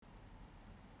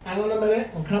Hang on a minute,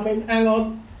 I'm coming, hang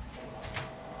on.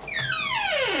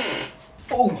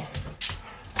 Oh.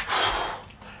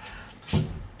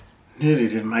 Nearly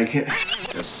didn't make it.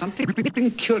 There's something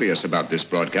curious about this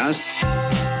broadcast.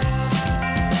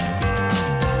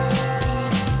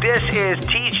 This is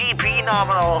TGP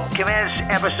Nominal. Commence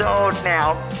episode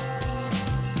now.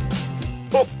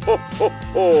 Ho, ho, ho,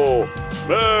 ho.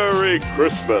 Merry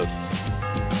Christmas.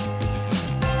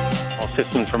 All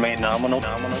systems remain nominal.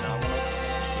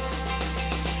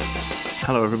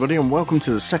 Hello everybody and welcome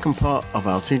to the second part of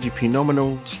our TGP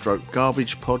Nominal stroke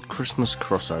Garbage Pod Christmas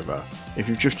crossover. If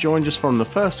you've just joined us from the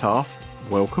first half,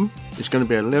 welcome. It's going to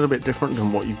be a little bit different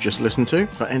than what you've just listened to,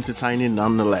 but entertaining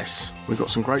nonetheless. We've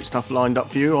got some great stuff lined up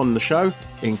for you on the show,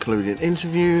 including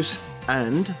interviews,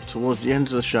 and towards the end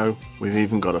of the show, we've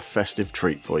even got a festive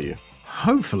treat for you.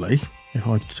 Hopefully, if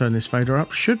I turn this fader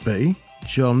up, should be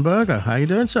John Berger. How you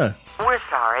doing, sir? We're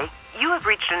sorry. You have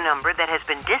reached a number that has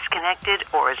been disconnected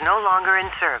or is no longer in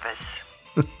service.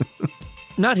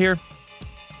 Not here.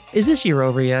 Is this year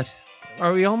over yet?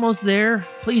 Are we almost there?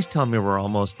 Please tell me we're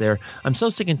almost there. I'm so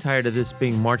sick and tired of this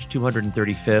being March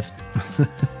 235th.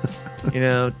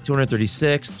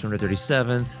 236th,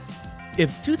 237th.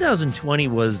 If 2020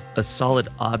 was a solid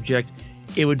object,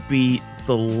 it would be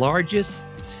the largest,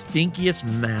 stinkiest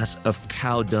mass of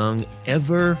cow dung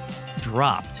ever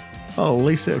dropped. Oh, at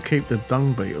least it'll keep the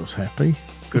dung beetles happy.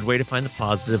 Good way to find the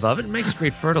positive of it. It makes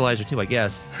great fertilizer too, I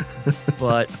guess.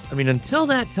 But, I mean, until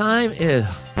that time,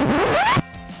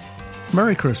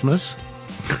 Merry Christmas.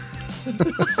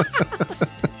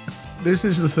 This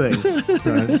is the thing,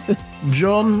 right?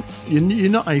 John, you're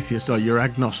not atheist, are you? You're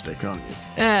agnostic, aren't you?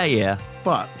 Yeah.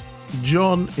 But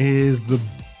John is the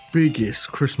biggest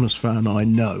Christmas fan I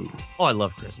know. Oh, I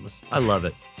love Christmas. I love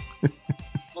it.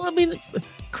 Well, I mean,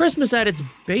 Christmas at its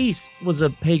base was a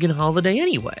pagan holiday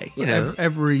anyway. You know,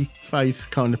 every faith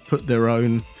kind of put their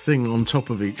own thing on top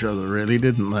of each other, really,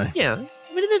 didn't they? Yeah.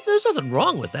 I mean, there's nothing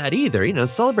wrong with that either. You know,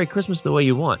 celebrate Christmas the way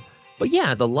you want. But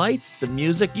yeah, the lights, the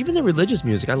music, even the religious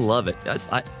music, I love it.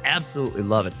 I absolutely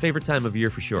love it. Favorite time of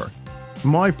year for sure.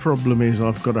 My problem is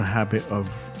I've got a habit of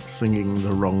singing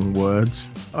the wrong words.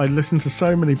 I listen to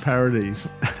so many parodies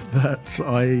that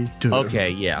I do. Okay,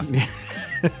 yeah.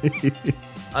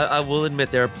 I will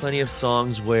admit there are plenty of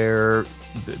songs where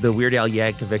the Weird Al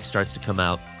Yankovic starts to come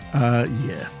out.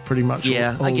 Yeah, pretty much.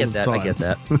 Yeah, all I get the that. time. I get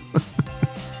that.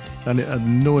 And it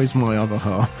annoys my other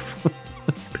half.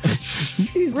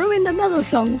 You've ruined another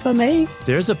song for me.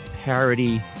 There's a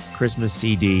parody Christmas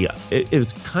CD. It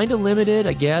was kind of limited,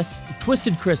 I guess.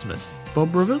 Twisted Christmas.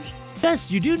 Bob Rivers? Yes,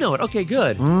 you do know it. Okay,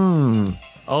 good.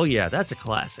 Oh, yeah, that's a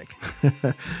classic.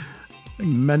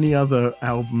 Many other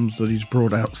albums that he's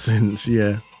brought out since,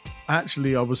 yeah.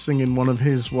 Actually, I was singing one of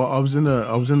his. Well, I was in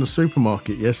the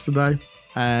supermarket yesterday,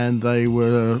 and they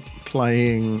were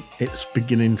playing "It's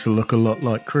Beginning to Look a Lot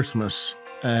Like Christmas,"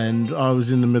 and I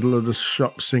was in the middle of the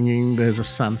shop singing "There's a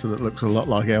Santa that looks a lot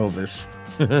like Elvis."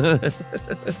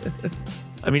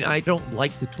 I mean, I don't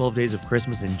like the 12 Days of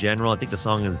Christmas in general. I think the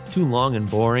song is too long and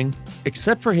boring,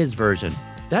 except for his version.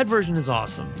 That version is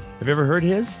awesome. Have you ever heard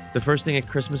his? The first thing at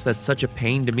Christmas that's such a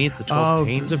pain to me, it's the 12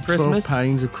 Pains of Christmas. 12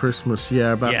 Pains of Christmas,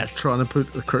 yeah, about trying to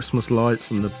put the Christmas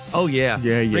lights and the... Oh, yeah.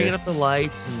 Yeah. Bringing up the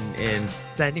lights and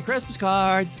sending Christmas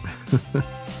cards.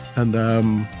 And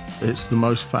it's the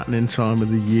most fattening time of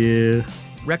the year.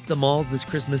 Wreck the malls this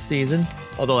Christmas season.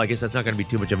 Although I guess that's not going to be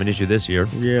too much of an issue this year.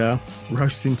 Yeah.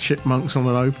 Roasting chipmunks on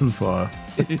an open fire.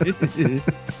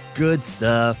 Good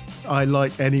stuff. I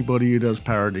like anybody who does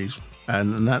parodies.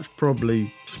 And that's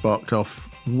probably sparked off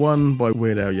one by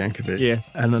Weird Al Yankovic, yeah,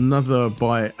 and another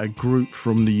by a group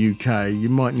from the UK. You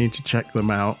might need to check them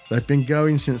out. They've been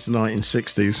going since the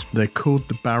 1960s. They're called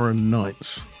the Barron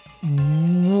Knights.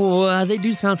 Well, they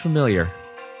do sound familiar.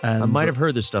 And I might have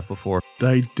heard this stuff before.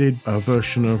 They did a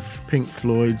version of Pink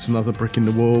Floyd's Another Brick in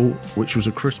the Wall, which was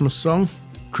a Christmas song.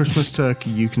 Christmas turkey,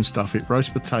 you can stuff it.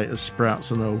 Roast potatoes,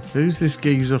 sprouts and all. Who's this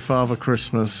geezer, Father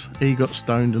Christmas? He got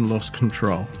stoned and lost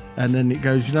control. And then it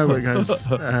goes, you know where it goes?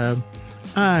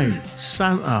 Hey,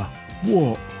 Santa,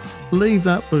 what? Leave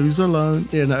that booze alone.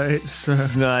 You know, it's...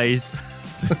 nice.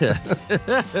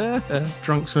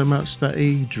 Drunk so much that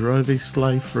he drove his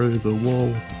sleigh through the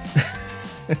wall.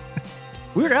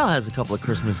 Weird Al has a couple of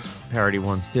Christmas parody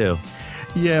ones, too.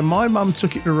 Yeah, my mum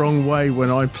took it the wrong way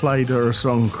when I played her a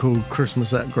song called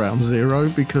Christmas at Ground Zero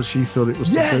because she thought it was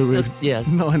to do with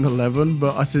 9/11,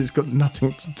 but I said it's got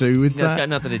nothing to do with that. It's got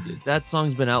nothing to do. That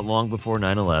song's been out long before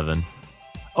 9/11.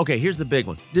 Okay, here's the big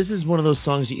one. This is one of those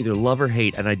songs you either love or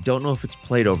hate, and I don't know if it's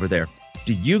played over there.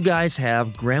 Do you guys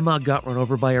have Grandma Got Run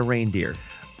Over by a Reindeer?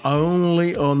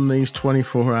 only on these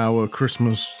 24-hour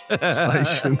Christmas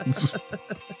stations.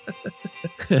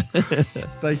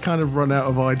 They kind of run out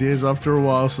of ideas after a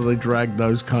while, so they drag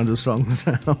those kind of songs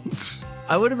out.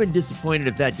 I would have been disappointed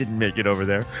if that didn't make it over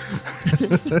there.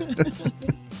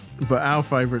 But our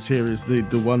favourites here is the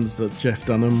ones that Jeff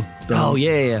Dunham done. Oh,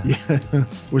 yeah.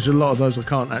 Which a lot of those I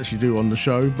can't actually do on the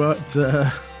show, but...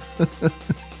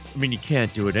 I mean, you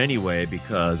can't do it anyway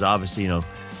because obviously,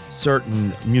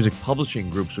 certain music publishing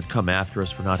groups would come after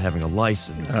us for not having a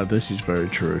license. This is very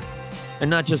true. And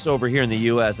not just over here in the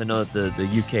U.S. I know that the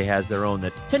UK has their own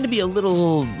that tend to be a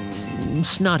little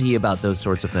snotty about those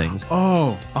sorts of things.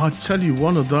 Oh, I'll tell you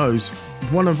one of those.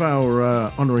 One of our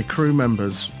honorary crew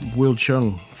members, Will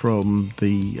Chung from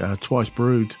the Twice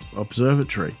Brewed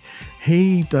Observatory,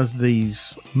 he does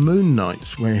these moon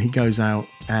nights where he goes out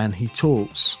and he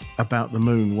talks about the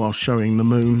moon while showing the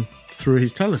moon through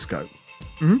his telescope.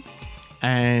 Mm-hmm.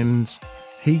 And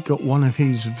he got one of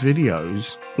his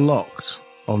videos blocked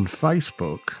on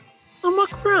Facebook. On what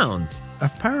grounds?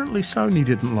 Apparently Sony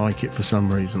didn't like it for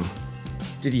some reason.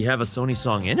 Did he have a Sony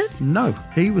song in it? No,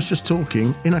 he was just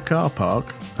talking in a car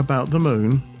park about the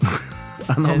moon.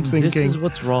 and I'm thinking... this is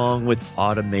what's wrong with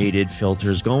automated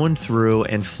filters going through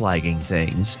and flagging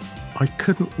things. I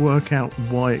couldn't work out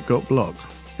why it got blocked.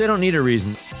 They don't need a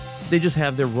reason. They just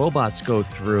have their robots go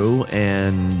through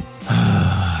and...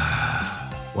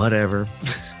 whatever.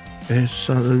 It's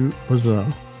so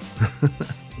bizarre.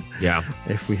 Yeah.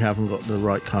 If we haven't got the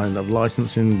right kind of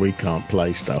licensing, we can't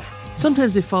play stuff.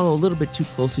 Sometimes they follow a little bit too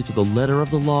closely to the letter of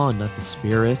the law and not the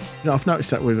spirit. I've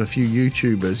noticed that with a few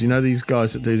YouTubers. You know these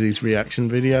guys that do these reaction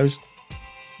videos?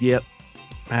 Yep.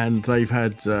 And they've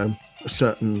had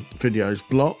certain videos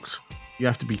blocked. You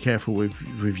have to be careful with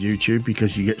YouTube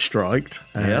because you get striked.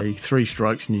 3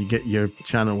 strikes and you get your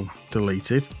channel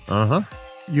deleted. Uh-huh.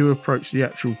 You approach the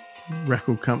actual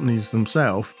record companies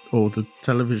themselves or the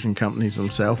television companies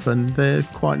themselves and they're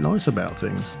quite nice about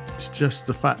things. It's just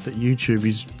the fact that YouTube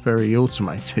is very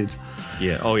automated.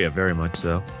 Yeah, oh yeah, very much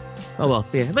so. Oh well,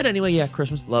 yeah. But anyway, yeah,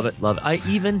 Christmas, love it. I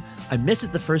missed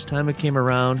it the first time it came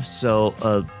around, so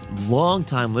a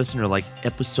long-time listener, like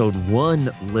episode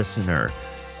 1 listener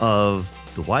of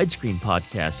the Widescreen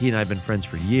podcast, he and I have been friends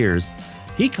for years.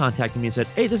 He contacted me and said,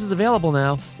 hey, this is available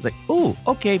now. I was like, oh,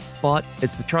 okay, bought.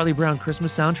 It's the Charlie Brown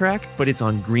Christmas soundtrack, but it's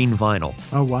on green vinyl.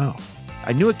 Oh, wow.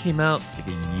 I knew it came out like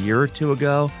a year or 2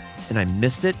 ago, and I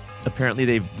missed it. Apparently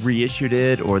they've reissued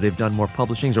it, or they've done more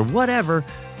publishings, or whatever.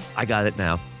 I got it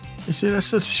now. You see,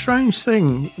 that's a strange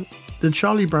thing. The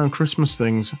Charlie Brown Christmas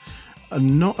things are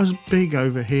not as big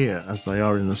over here as they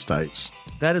are in the States.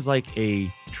 That is like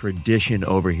a tradition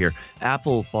over here.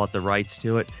 Apple bought the rights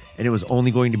to it, and it was only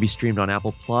going to be streamed on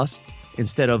Apple Plus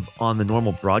instead of on the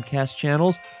normal broadcast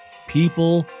channels.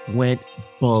 People went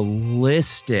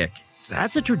ballistic.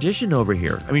 That's a tradition over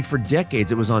here. I mean, for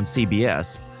decades it was on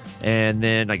CBS, and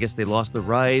then I guess they lost the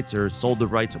rights or sold the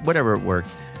rights, whatever it worked.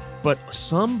 But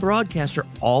some broadcaster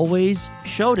always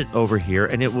showed it over here,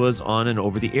 and it was on an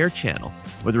over-the-air channel.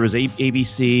 Whether it was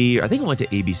ABC, I think it went to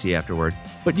ABC afterward.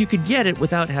 But you could get it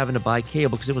without having to buy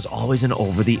cable because it was always an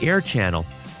over-the-air channel.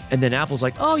 And then Apple's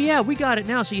like, oh yeah, we got it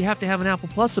now, so you have to have an Apple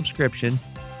Plus subscription.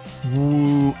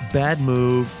 Woo, bad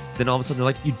move. Then all of a sudden they're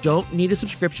like, you don't need a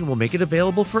subscription, we'll make it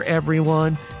available for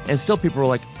everyone. And still people were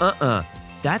like,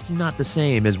 that's not the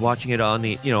same as watching it on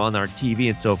the, on our TV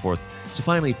and so forth. So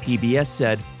finally PBS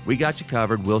said, we got you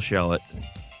covered, we'll show it.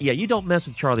 Yeah, you don't mess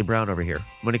with Charlie Brown over here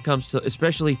when it comes to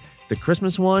especially the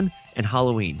Christmas one and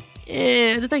Halloween.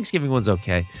 The Thanksgiving one's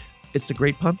okay. It's the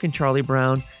Great Pumpkin Charlie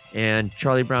Brown and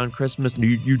Charlie Brown Christmas.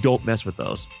 You don't mess with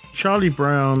those. Charlie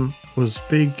Brown was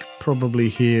big probably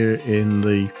here in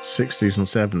the 60s and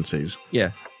 70s.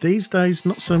 Yeah. These days,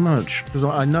 not so much. Because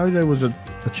I know there was a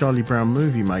Charlie Brown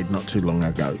movie made not too long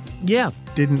ago. Yeah.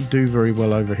 Didn't do very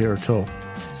well over here at all.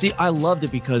 See, I loved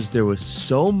it because there was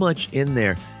so much in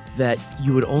there that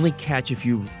you would only catch if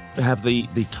you have the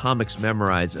comics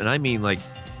memorized. And I mean like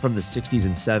from the 60s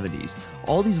and 70s.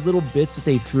 All these little bits that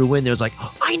they threw in, there was like,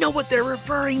 oh, I know what they're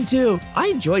referring to. I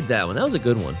enjoyed that one. That was a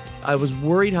good one. I was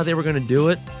worried how they were going to do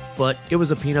it, but it was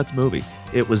a Peanuts movie.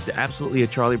 It was absolutely a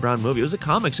Charlie Brown movie. It was a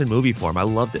comics in movie form. I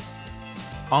loved it.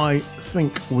 I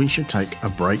think we should take a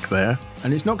break there.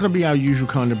 And it's not going to be our usual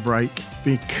kind of break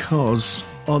because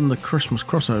on the Christmas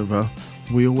crossover,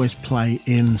 we always play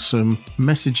in some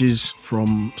messages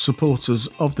from supporters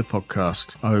of the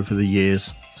podcast over the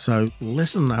years. So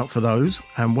listen out for those.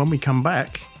 And when we come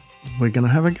back, we're going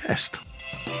to have a guest.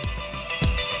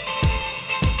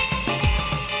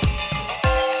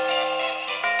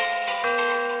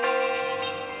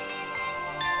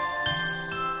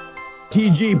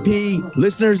 TGP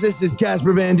listeners, this is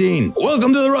Casper Van Dien.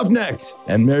 Welcome to the Roughnecks,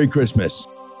 and Merry Christmas.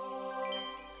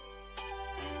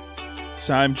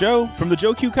 So I'm Joe from the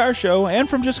Joe Q Car Show and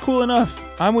from Just Cool Enough.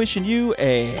 I'm wishing you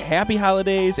a happy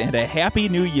holidays and a happy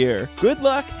new year. Good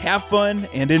luck, have fun,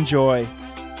 and enjoy.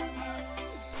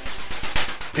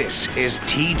 This is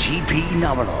TGP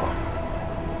Nominal.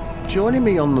 Joining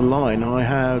me on the line, I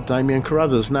have Damien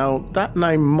Carruthers. Now, that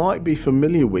name might be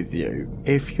familiar with you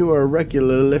if you are a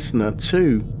regular listener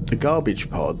to the Garbage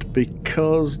Pod,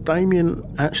 because Damien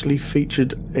actually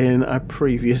featured in a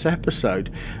previous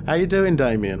episode. How you doing,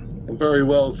 Damien? I'm very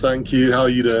well, thank you. How are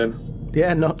you doing?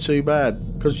 Yeah, not too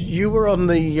bad. Because you were on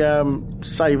the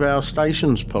Save Our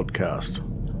Stations podcast.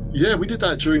 Yeah, we did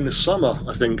that during the summer,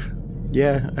 I think.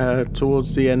 Yeah,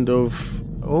 towards the end of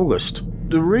August.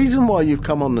 The reason why you've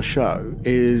come on the show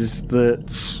is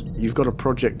that you've got a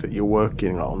project that you're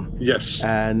working on. Yes.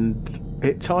 And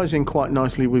it ties in quite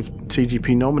nicely with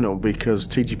TGP Nominal, because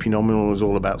TGP Nominal is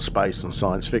all about space and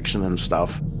science fiction and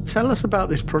stuff. Tell us about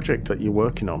this project that you're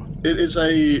working on. It is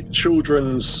a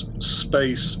children's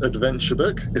space adventure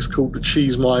book. It's called The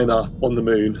Cheese Miner on the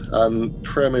Moon. And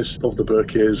premise of the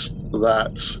book is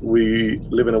that we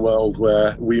live in a world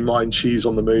where we mine cheese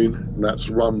on the moon, and that's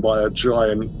run by a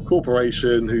giant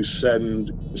corporation who send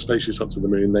spaceships up to the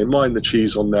moon. They mine the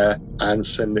cheese on there and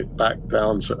send it back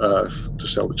down to Earth to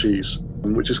sell the cheese,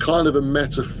 which is kind of a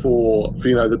metaphor for,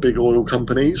 the big oil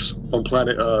companies on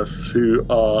planet Earth who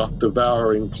are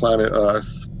devouring planet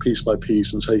Earth piece by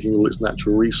piece and taking all its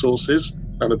natural resources.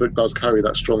 And the book does carry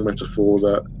that strong metaphor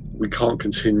that we can't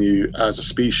continue as a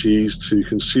species to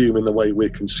consume in the way we're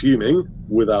consuming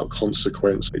without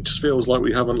consequence. It just feels like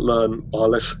we haven't learned our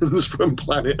lessons from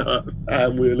planet Earth,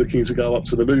 and we're looking to go up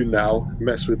to the moon now,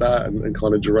 mess with that and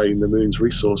kind of drain the moon's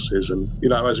resources. And,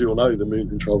 as we all know, the moon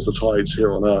controls the tides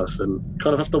here on Earth, and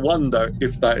kind of have to wonder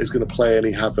if that is going to play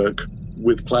any havoc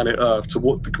with planet Earth. To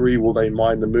what degree will they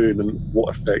mine the moon, and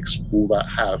what effects will that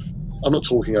have? I'm not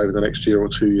talking over the next year or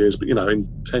 2 years, but,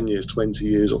 in 10 years, 20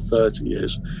 years or 30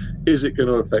 years, is it going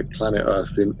to affect planet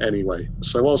Earth in any way?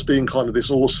 So whilst being kind of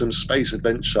this awesome space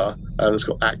adventure, and it's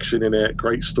got action in it,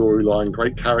 great storyline,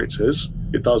 great characters,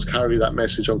 it does carry that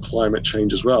message on climate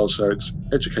change as well. So it's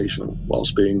educational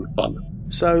whilst being fun.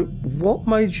 So what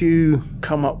made you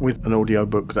come up with an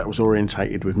audiobook that was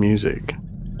orientated with music?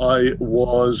 I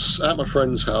was at my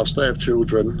friend's house, they have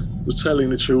children, was telling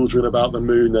the children about the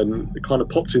moon, and it kind of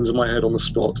popped into my head on the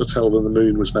spot to tell them the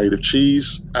moon was made of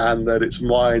cheese and that it's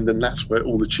mined, and that's where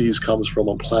all the cheese comes from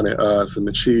on planet Earth, and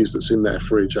the cheese that's in their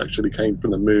fridge actually came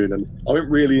from the moon. And I went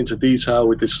really into detail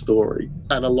with this story,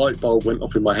 and a light bulb went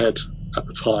off in my head at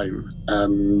the time,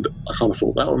 and I kind of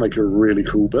thought that would make a really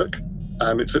cool book.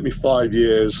 And it took me 5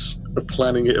 years of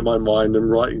planning it in my mind and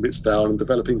writing bits down and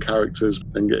developing characters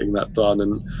and getting that done.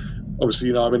 And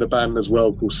obviously, I'm in a band as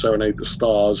well called Serenade the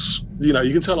Stars. You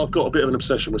can tell I've got a bit of an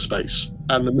obsession with space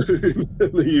and the moon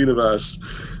and the universe.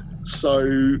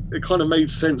 So it kind of made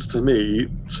sense to me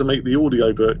to make the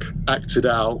audiobook acted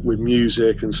out with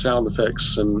music and sound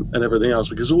effects and everything else,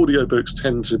 because audiobooks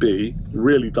tend to be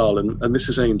really dull, and this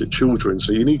is aimed at children,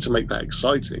 so you need to make that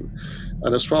exciting.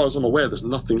 And as far as I'm aware, there's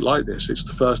nothing like this. It's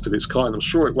the first of its kind. I'm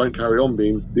sure it won't carry on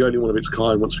being the only one of its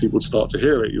kind once people start to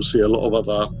hear it. You'll see a lot of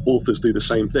other authors do the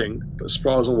same thing. But as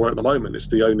far as I'm aware at the moment, it's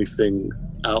the only thing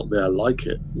out there like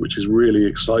it, which is really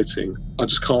exciting. I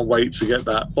just can't wait to get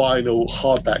that final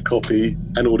hardback copy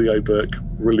and audiobook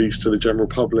released to the general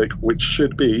public, which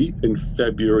should be in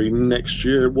February next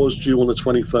year. It was due on the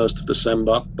 21st of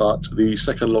December, but the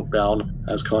second lockdown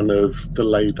has kind of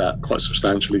delayed that quite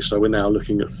substantially. So we're now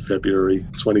looking at February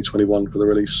 2021 for the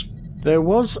release. There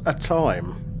was a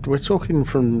time, we're talking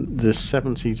from the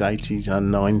 70s, 80s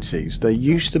and 90s, there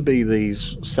used to be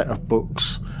these set of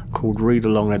books called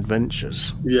read-along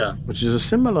adventures. Yeah. Which is a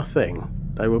similar thing.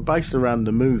 They were based around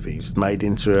the movies, made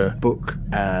into a book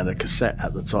and a cassette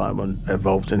at the time, and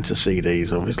evolved into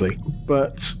CDs, obviously.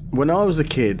 But when I was a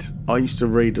kid, I used to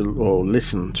read or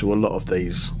listen to a lot of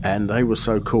these, and they were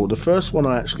so cool. The first one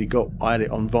I actually got, I had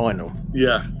it on vinyl.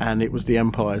 Yeah. And it was The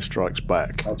Empire Strikes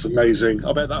Back. That's amazing.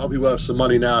 I bet that'll be worth some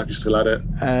money now if you still had it.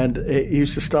 And it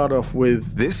used to start off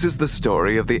with, "This is the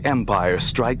story of The Empire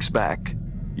Strikes Back.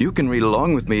 You can read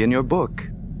along with me in your book.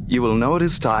 You will know it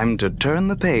is time to turn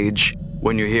the page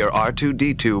when you hear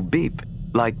R2-D2 beep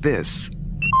like this.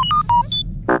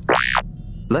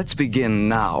 Let's begin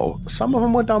now." Some of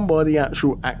them were done by the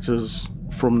actual actors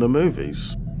from the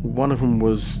movies. One of them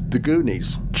was The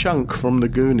Goonies. Chunk from The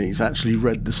Goonies actually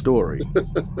read the story.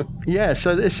 Yeah,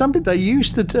 so it's something they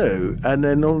used to do, and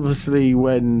then obviously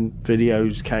when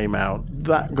videos came out,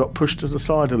 that got pushed to the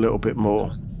side a little bit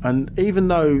more. And even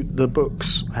though the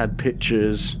books had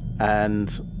pictures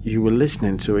and you were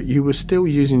listening to it, you were still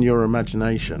using your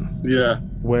imagination. Yeah.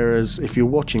 Whereas if you're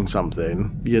watching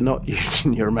something, you're not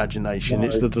using your imagination. No.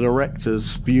 It's the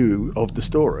director's view of the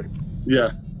story.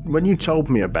 Yeah. When you told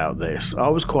me about this, I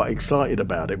was quite excited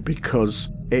about it because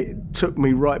it took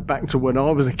me right back to when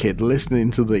I was a kid listening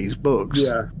to these books.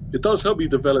 Yeah. It does help you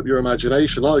develop your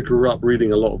imagination. I grew up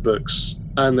reading a lot of books,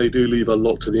 and they do leave a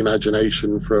lot to the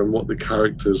imagination, from what the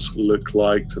characters look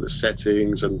like to the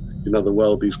settings and, the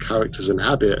world these characters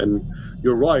inhabit. And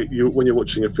you're right, when you're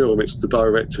watching a film, it's the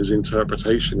director's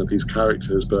interpretation of these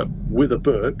characters. But with a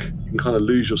book, you can kind of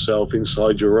lose yourself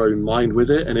inside your own mind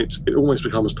with it, and it almost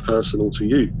becomes personal to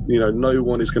you. No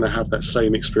one is going to have that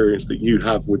same experience that you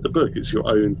have with the book. It's your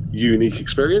own unique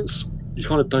experience. You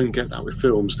kind of don't get that with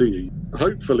films, do you?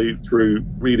 Hopefully, through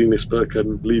reading this book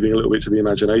and leaving a little bit to the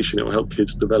imagination, it will help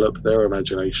kids develop their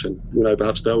imagination.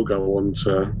 Perhaps they'll go on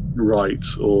to write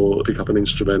or pick up an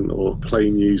instrument or play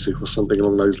music or something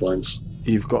along those lines.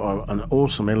 You've got an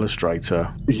awesome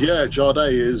illustrator. Yeah, Jade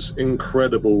is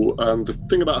incredible. The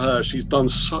thing about her, she's done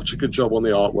such a good job on the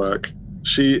artwork.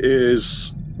 She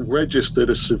is registered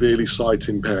as severely sight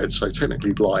impaired, so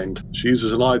technically blind. She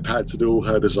uses an iPad to do all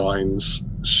her designs.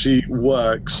 She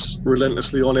works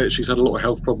relentlessly on it. She's had a lot of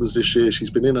health problems this year. She's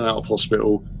been in and out of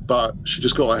hospital, but she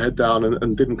just got her head down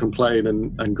and didn't complain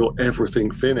and got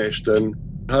everything finished. And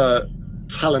her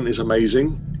talent is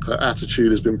amazing. Her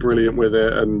attitude has been brilliant with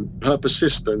it, and her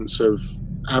persistence of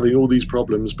having all these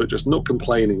problems but just not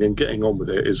complaining and getting on with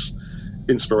it is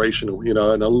inspirational,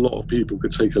 and a lot of people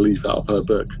could take a leaf out of her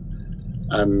book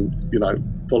and,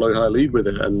 follow her lead with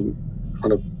it and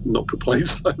kind of not complain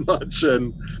so much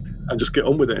and just get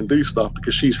on with it and do stuff,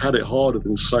 because she's had it harder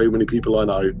than so many people I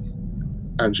know,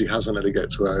 and she hasn't let it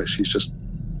get to her. She's just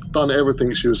done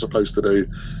everything she was supposed to do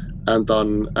and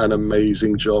done an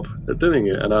amazing job at doing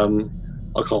it. And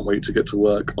I can't wait to get to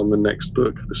work on the next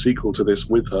book, the sequel to this,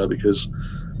 with her, because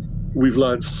we've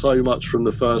learned so much from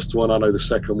the first one. I know the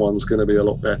second one's going to be a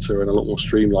lot better and a lot more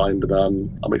streamlined,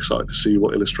 and I'm excited to see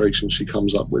what illustration she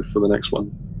comes up with for the next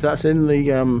one. That's in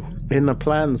the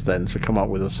plans then, to come up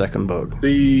with a second book?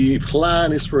 The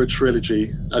plan is for a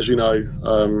trilogy. As you know,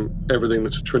 everything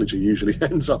that's a trilogy usually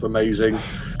ends up amazing.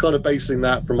 Kind of basing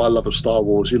that from my love of Star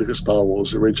Wars. You look at Star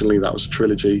Wars, originally that was a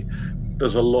trilogy.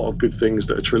 There's a lot of good things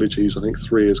that are trilogies. I think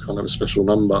 3 is kind of a special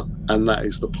number, and that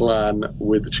is the plan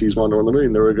with the Cheesemonger on the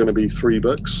Moon. There are going to be 3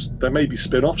 books. There may be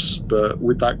spin-offs, but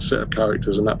with that set of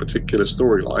characters and that particular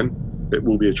storyline, it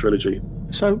will be a trilogy.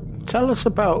 So tell us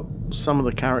about some of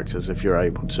the characters, if you're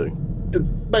able to. The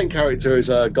main character is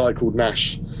a guy called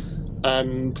Nash,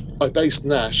 and I based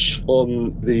Nash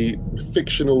on the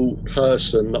fictional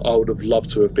person that I would have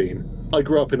loved to have been. I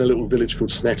grew up in a little village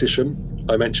called Snettisham.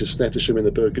 I mentioned Snettisham in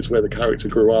the book. It's where the character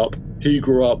grew up. He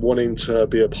grew up wanting to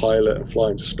be a pilot and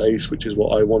fly into space, which is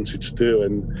what I wanted to do.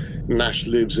 And Nash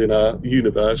lives in a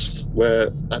universe where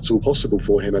that's all possible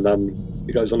for him. And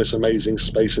he goes on this amazing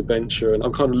space adventure. And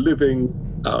I'm kind of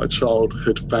living out a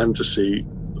childhood fantasy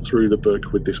through the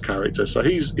book with this character. So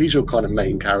he's your kind of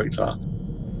main character.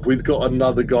 We've got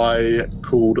another guy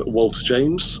called Walter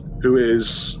James, who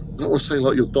is, I don't want to say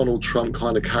like your Donald Trump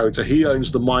kind of character. He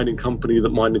owns the mining company that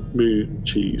mined the moon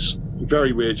cheese.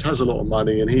 Very rich, has a lot of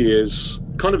money, and he is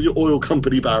kind of your oil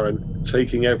company baron,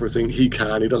 taking everything he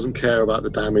can. He doesn't care about the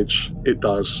damage it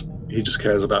does. He just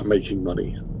cares about making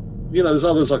money. There's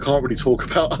others I can't really talk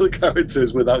about, other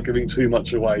characters, without giving too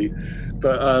much away.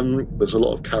 But there's a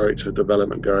lot of character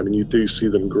development going, and you do see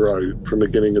them grow from the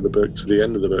beginning of the book to the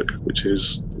end of the book, which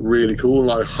is really cool,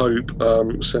 and I hope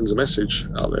sends a message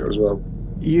out there as well.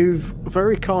 You've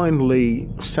very kindly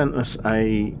sent us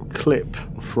a clip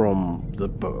from the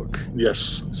book.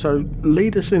 Yes. So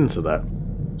lead us into that.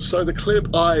 So the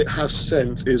clip I have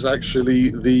sent is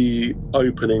actually the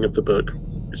opening of the book.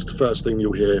 It's the first thing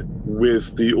you'll hear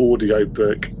with the audio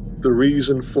book. The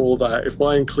reason for that, if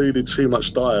I included too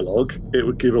much dialogue, it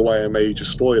would give away a major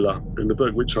spoiler in the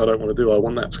book, which I don't want to do. I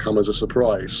want that to come as a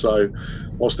surprise. So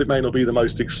whilst it may not be the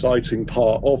most exciting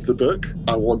part of the book,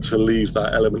 I want to leave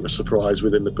that element of surprise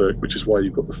within the book, which is why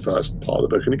you've got the first part of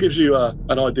the book. And it gives you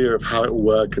an idea of how it will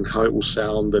work and how it will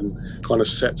sound, and kind of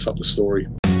sets up the story.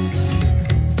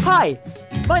 Hi,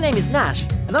 my name is Nash,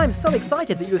 and I'm so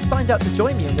excited that you have signed up to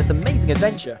join me on this amazing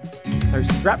adventure. So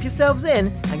strap yourselves in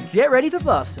and get ready for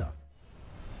blast off.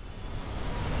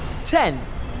 10,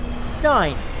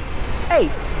 9,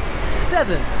 8,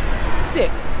 7,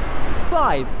 6,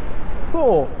 5,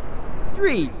 4,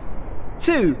 3,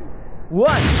 2,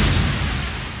 1.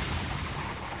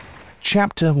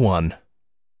 Chapter 1.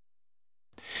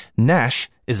 Nash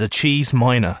is a cheese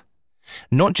miner.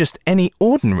 Not just any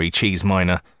ordinary cheese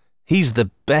miner. He's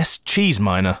the best cheese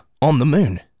miner on the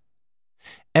moon.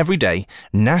 Every day,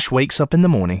 Nash wakes up in the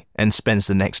morning and spends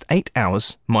the next 8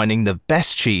 hours mining the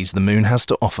best cheese the moon has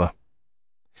to offer.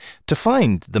 To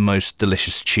find the most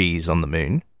delicious cheese on the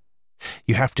moon,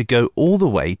 you have to go all the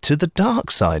way to the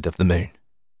dark side of the moon.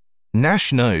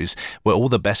 Nash knows where all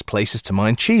the best places to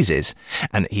mine cheese is,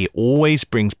 and he always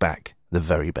brings back the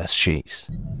very best cheese.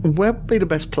 Where would be the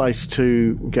best place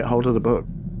to get hold of the book?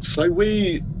 So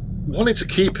we wanted to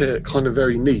keep it kind of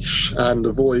very niche and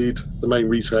avoid the main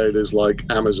retailers like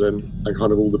Amazon and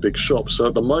kind of all the big shops. So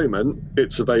at the moment,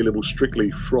 it's available strictly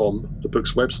from the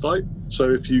book's website. So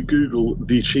if you Google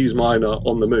The Cheese Miner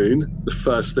on the Moon, the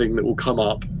first thing that will come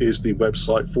up is the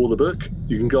website for the book.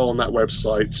 You can go on that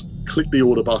website, click the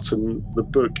order button. The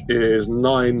book is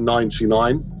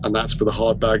 $9.99, and that's for the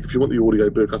hardback. If you want the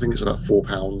audio book, I think it's about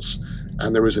 £4.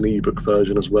 And there is an ebook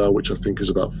version as well, which I think is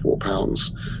about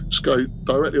 £4. Just go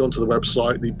directly onto the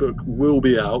website. The book will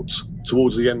be out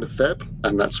towards the end of Feb,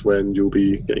 and that's when you'll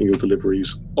be getting your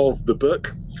deliveries of the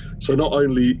book. So not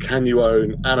only can you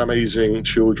own an amazing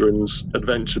children's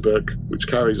adventure book, which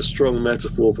carries a strong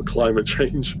metaphor for climate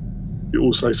change, you're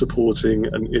also supporting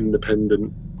an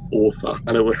independent author,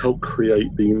 and it will help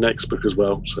create the next book as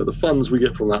well. So the funds we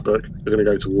get from that book are going to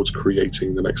go towards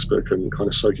creating the next book and kind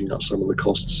of soaking up some of the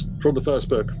costs from the first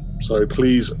book. So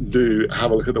please do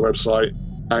have a look at the website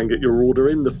and get your order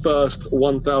in. The first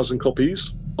 1,000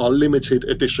 copies are limited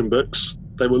edition books.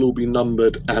 They will all be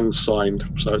numbered and signed.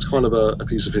 So it's kind of a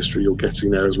piece of history you're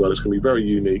getting there as well. It's going to be very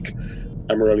unique.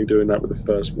 And we're only doing that with the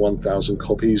first 1,000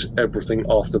 copies. Everything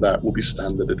after that will be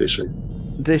standard edition.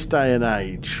 This day and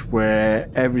age where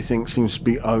everything seems to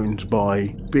be owned by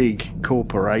big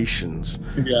corporations,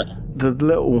 the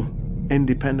little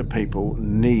independent people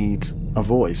need a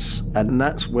voice, and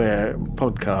that's where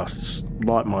podcasts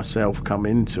like myself come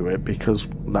into it, because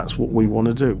that's what we want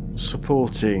to do,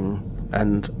 supporting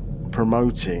and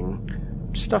promoting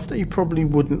stuff that you probably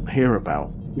wouldn't hear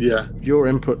about. Yeah. Your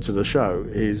input to the show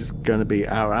is going to be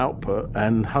our output,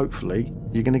 and hopefully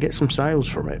you're going to get some sales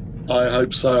from it. I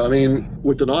hope so. I mean,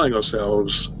 we're denying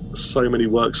ourselves so many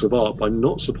works of art by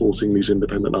not supporting these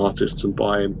independent artists and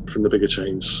buying from the bigger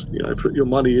chains. You know, put your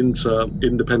money into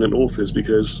independent authors,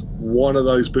 because one of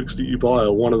those books that you buy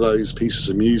or one of those pieces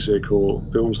of music or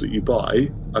films that you buy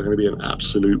are going to be an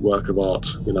absolute work of art,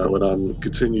 you know, and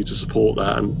continue to support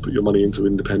that and put your money into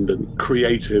independent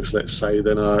creatives, let's say,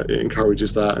 then it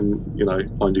encourages that and, you know,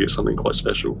 find you get something quite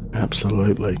special.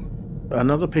 Absolutely.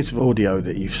 Another piece of audio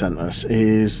that you've sent us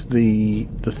is the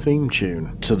theme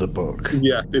tune to the book.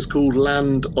 Yeah, it's called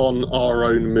Land on Our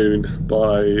Own Moon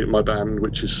by my band,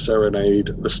 which is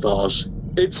Serenade the Stars.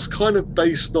 It's kind of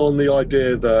based on the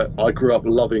idea that I grew up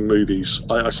loving movies.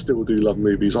 I still do love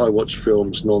movies. I watch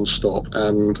films non-stop.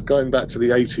 And going back to the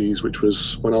 80s, which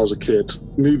was when I was a kid,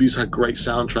 movies had great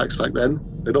soundtracks back then.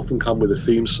 They'd often come with a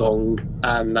theme song,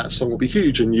 and that song would be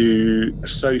huge, and you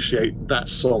associate that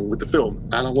song with the film.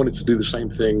 And I wanted to do the same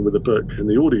thing with the book, and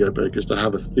the audio book is to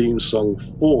have a theme song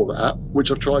for that, which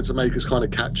I've tried to make as kind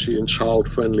of catchy and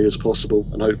child-friendly as possible,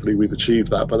 and hopefully we've achieved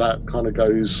that. But that kind of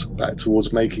goes back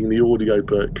towards making the audio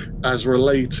book as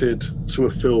related to a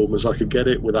film as I could get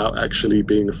it without actually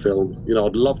being a film. You know,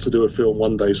 I'd love to do a film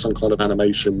one day, some kind of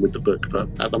animation with the book, but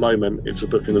at the moment it's a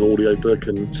book and an audio book,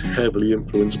 and it's heavily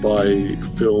influenced by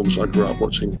films I grew up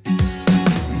watching.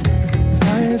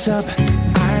 Eyes up,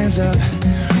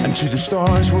 and to the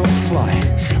stars we'll fly.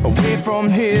 Away from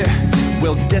here,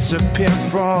 we'll disappear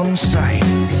from sight.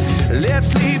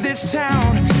 Let's leave this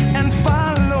town and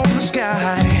follow the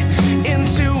sky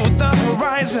into the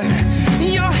horizon.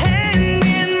 Your hand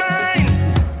in mine.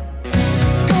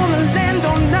 Gonna land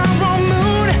on our own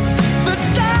moon. The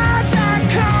stars are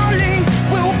calling.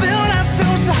 We'll build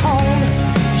ourselves a home.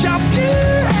 You're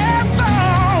beautiful.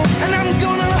 And I'm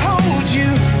gonna hold you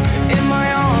in my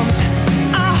arms.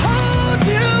 I'll hold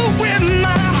you in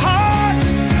my heart.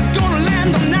 Gonna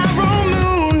land on our own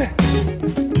moon.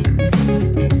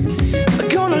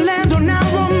 Gonna land on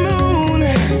our own moon.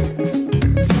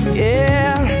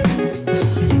 Yeah.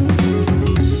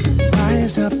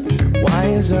 Rise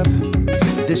up.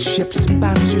 This ship's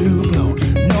about to blow.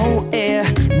 No air,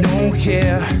 no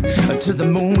care. To the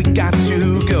moon we got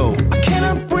to go. I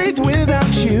cannot breathe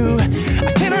without you.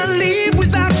 I cannot leave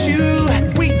without you.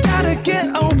 We gotta get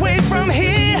away from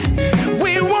here.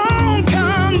 We won't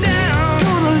come down.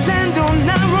 Gonna land on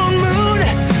our own moon.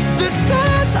 The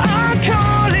stars are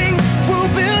calling. We'll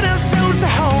build ourselves a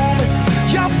home.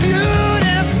 You're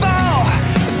beautiful.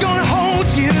 Gonna hold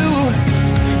you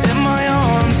in my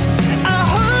arms. I'll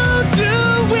hold you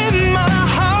in my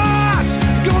heart.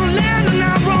 Gonna land on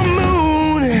our own moon.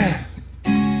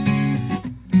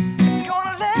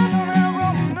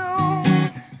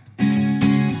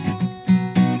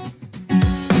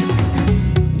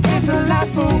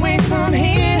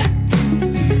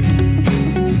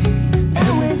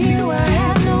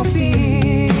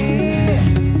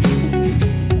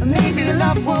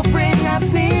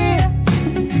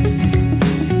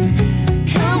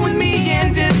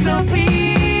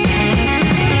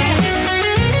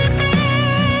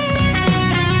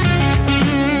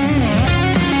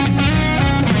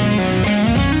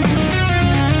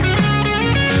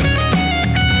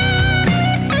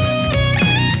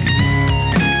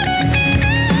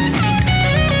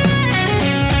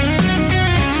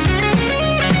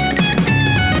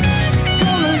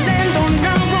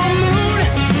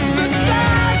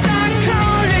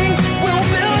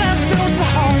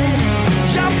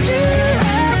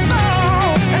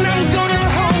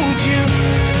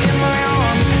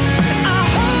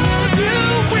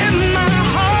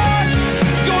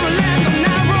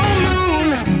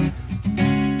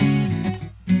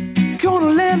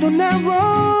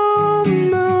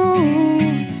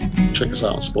 check us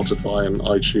out on Spotify and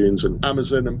iTunes and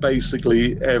Amazon, and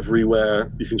basically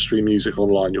everywhere you can stream music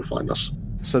online, you'll find us.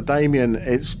 So, Damien,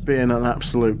 it's been an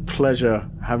absolute pleasure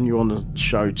having you on the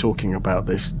show talking about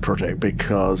this project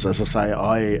because, as I say,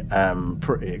 I am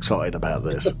pretty excited about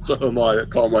this. So am I.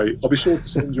 Can't wait. I'll be sure to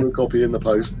send you a copy in the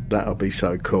post. That'll be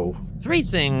so cool. 3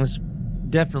 things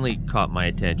definitely caught my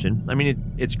attention. I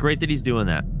mean, it's great that he's doing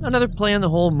that. Another play on the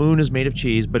whole moon is made of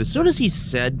cheese, but as soon as he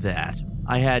said that,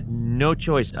 I had no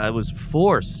choice. I was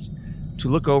forced to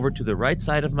look over to the right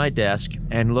side of my desk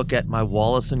and look at my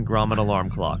Wallace and Gromit alarm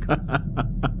clock.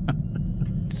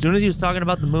 As soon as he was talking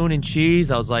about the moon and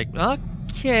cheese, I was like,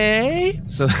 okay.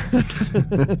 So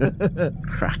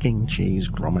cracking cheese,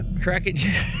 Gromit. Cracking.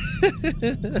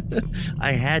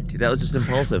 I had to. That was just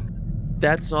impulsive.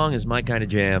 That song is my kind of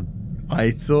jam.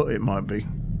 I thought it might be.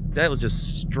 That was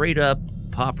just straight up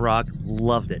pop rock.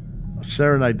 Loved it.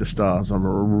 Serenade the Stars are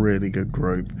a really good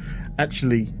group.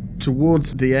 Actually,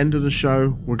 towards the end of the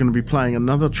show, we're going to be playing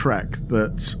another track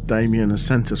that Damien has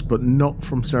sent us, but not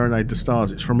from Serenade the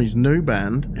Stars. It's from his new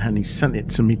band, and he sent it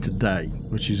to me today,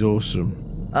 which is awesome.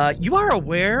 You are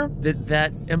aware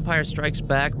that Empire Strikes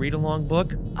Back read-along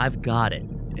book? I've got it,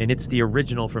 and it's the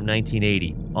original from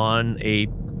 1980 on a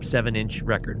 7-inch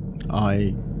record.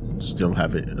 I still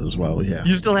have it as well, yeah.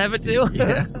 You still have it too?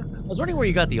 Yeah. I was wondering where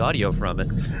you got the audio from it.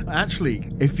 Actually,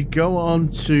 if you go on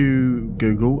to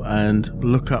Google and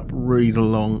look up Read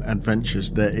Along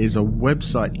Adventures, there is a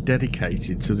website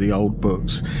dedicated to the old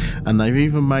books, and they've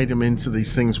even made them into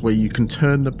these things where you can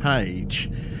turn the page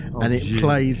and it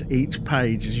plays each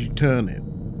page as you turn it.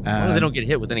 As long as they don't get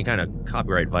hit with any kind of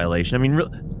copyright violation. I mean,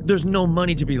 there's no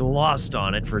money to be lost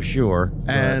on it for sure.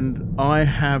 And I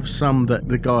have some that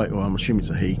the guy, well, I'm assuming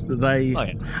it's a he, that they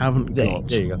haven't got.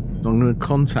 There you go. So I'm going to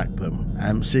contact them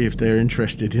and see if they're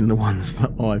interested in the ones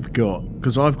that I've got.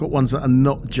 Because I've got ones that are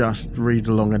not just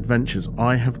read-along adventures.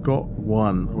 I have got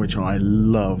one which I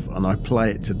love and I play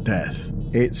it to death.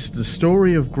 It's the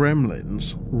story of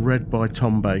Gremlins, read by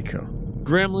Tom Baker.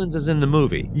 Gremlins is in the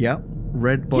movie? Yep.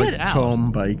 Read by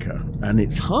Tom Baker. And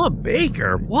it's Tom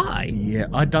Baker? Why? Yeah,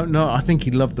 I don't know. I think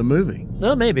he loved the movie.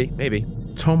 No, maybe.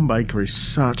 Tom Baker is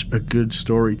such a good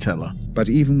storyteller. But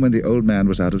even when the old man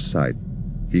was out of sight,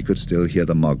 he could still hear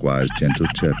the mogwai's gentle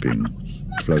chirping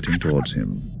floating towards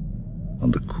him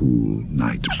on the cool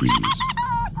night breeze.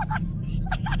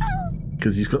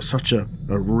 Because he's got such a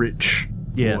rich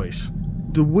voice.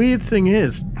 The weird thing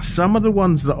is, some of the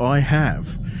ones that I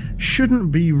have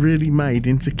shouldn't be really made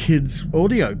into kids'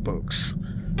 audiobooks.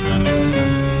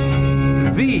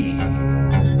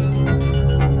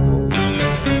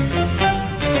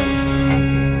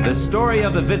 The Story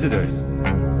of the Visitors.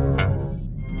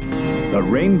 The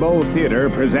Rainbow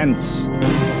Theater presents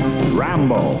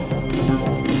Rambo.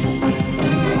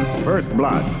 First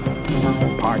Blood,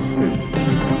 Part 2.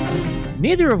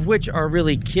 Neither of which are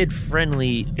really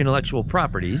kid-friendly intellectual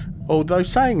properties. Although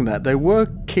saying that, there were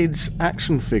kids'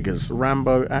 action figures,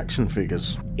 Rambo action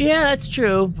figures. Yeah, that's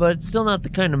true, but it's still not the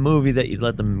kind of movie that you'd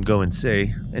let them go and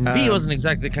see. And V wasn't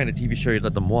exactly the kind of TV show you'd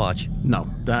let them watch. No,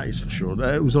 that is for sure.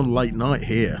 It was on late night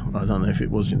here. I don't know if it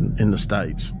was in the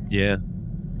States. Yeah.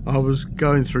 I was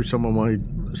going through some of my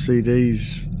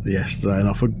CDs yesterday and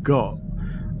I forgot.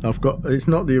 It's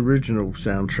not the original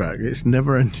soundtrack. It's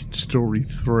Neverending Story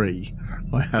 3.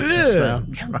 I have the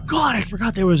soundtrack. Oh God, I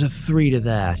forgot there was a 3 to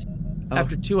that.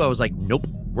 After 2, I was like, nope,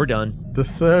 we're done. The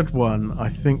third one, I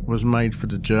think, was made for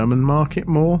the German market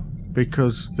more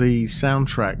because the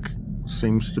soundtrack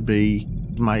seems to be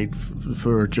made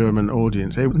for a German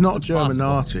audience. It was not German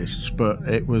artists, but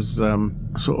it was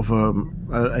sort of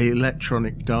a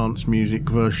electronic dance music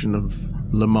version of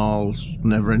Lamal's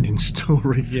Neverending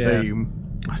Story theme.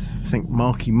 I think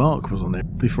Marky Mark was on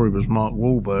it before he was Mark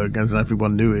Wahlberg. As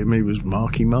everyone knew him, he was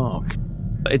Marky Mark.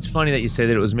 It's funny that you say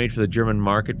that it was made for the German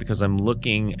market because I'm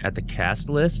looking at the cast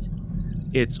list.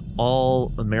 It's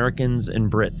all Americans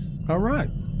and Brits. All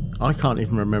right. I can't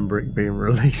even remember it being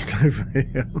released over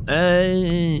here.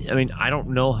 I mean, I don't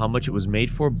know how much it was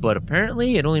made for, but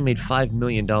apparently it only made $5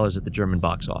 million at the German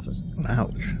box office.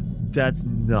 Ouch. That's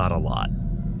not a lot.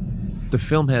 The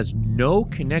film has no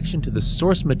connection to the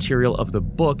source material of the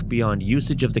book beyond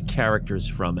usage of the characters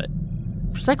from it.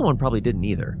 The second one probably didn't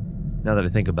either, now that I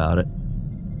think about it.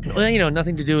 Well,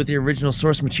 nothing to do with the original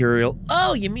source material.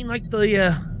 Oh, you mean like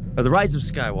the Rise of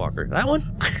Skywalker? That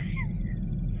one?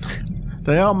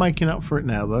 They are making up for it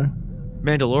now, though.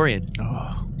 Mandalorian.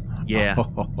 Oh. Yeah.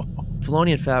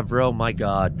 Filoni and Favreau, my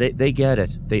God, they get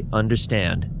it. They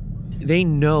understand. They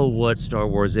know what Star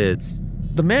Wars is.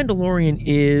 The Mandalorian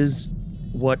is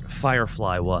what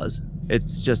Firefly was.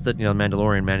 It's just that,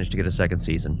 Mandalorian managed to get a second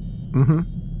season. Mm-hmm.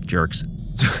 Jerks.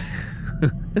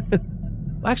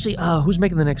 Actually, who's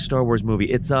making the next Star Wars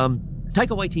movie? It's Taika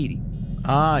Waititi.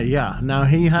 Yeah. Now,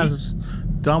 he has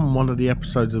done one of the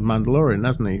episodes of Mandalorian,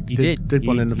 hasn't he? He did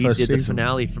one in the first season. He did the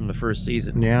finale from the first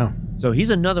season. Yeah. So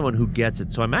he's another one who gets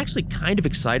it. So I'm actually kind of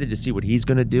excited to see what he's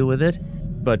going to do with it.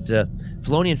 But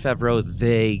Filoni and Favreau,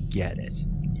 they get it.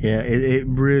 Yeah, it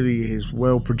really is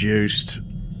well produced.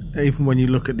 Even when you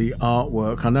look at the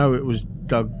artwork, I know it was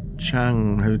Doug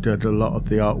Chang who did a lot of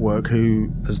the artwork,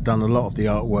 who has done a lot of the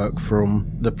artwork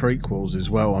from the prequels as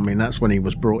well. I mean, that's when he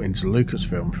was brought into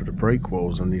Lucasfilm for the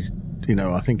prequels, and he's,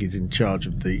 I think he's in charge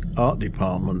of the art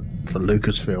department for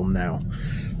Lucasfilm now.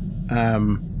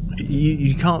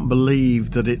 You can't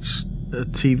believe that it's a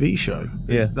TV show.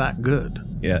 It's that good.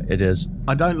 Yeah, it is.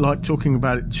 I don't like talking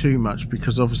about it too much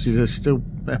because obviously there's still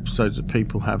episodes that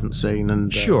people haven't seen,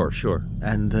 and sure,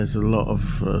 and there's a lot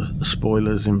of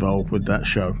spoilers involved with that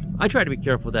show. I try to be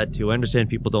careful with that too. I understand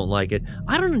people don't like it.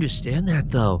 I don't understand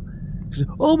that though.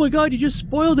 Oh my God, you just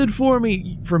spoiled it for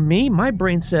me. For me, my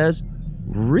brain says,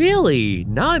 really?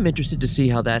 Now I'm interested to see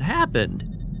how that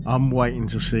happened. I'm waiting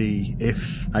to see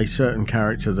if a certain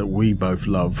character that we both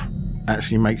love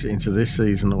actually makes it into this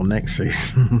season or next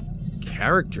season.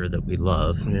 Character that we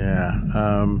love.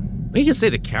 Yeah. You just say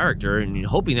the character, and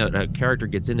hoping that a character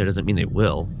gets in there doesn't mean they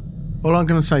will. All I'm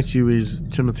going to say to you is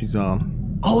Timothy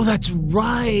Zahn. Oh, that's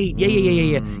right.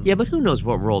 Yeah. Yeah, but who knows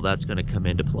what role that's going to come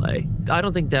into play. I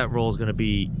don't think that role is going to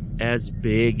be as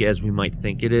big as we might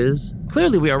think it is.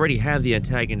 Clearly, we already have the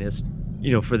antagonist,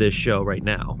 for this show right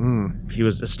now. He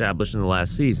was established in the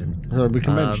last season. So we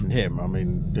can mention him. I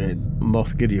mean,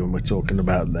 Moff Gideon we're talking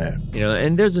about there.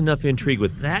 And there's enough intrigue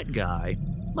with that guy.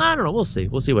 I don't know. We'll see.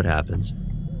 We'll see what happens.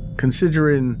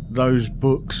 Considering those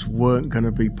books weren't going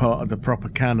to be part of the proper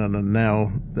canon, and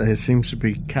now there seems to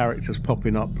be characters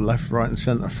popping up left, right, and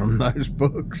centre from those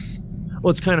books. Well,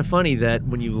 it's kind of funny that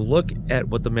when you look at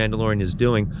what The Mandalorian is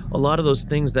doing, a lot of those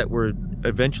things that were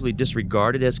eventually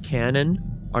disregarded as canon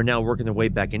are now working their way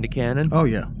back into canon. Oh,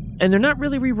 yeah. And they're not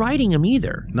really rewriting them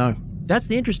either. No. That's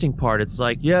the interesting part. It's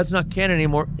like, yeah, it's not canon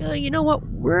anymore. You know what?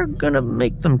 We're going to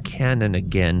make them canon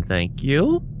again, thank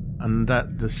you. And the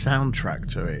soundtrack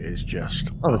to it is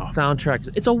just... Oh, the soundtrack.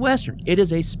 It's a Western. It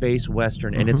is a space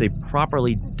Western, and it's a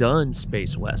properly done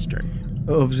space Western.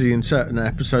 Obviously, in certain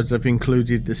episodes, they've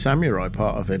included the samurai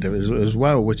part of it as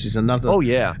well, which is another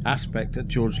aspect that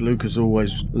George Lucas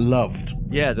always loved.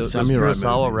 Yeah, those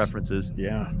Kurosawa references.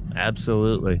 Yeah.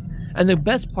 Absolutely. And the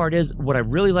best part is, what I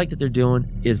really like that they're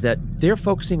doing is that they're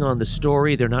focusing on the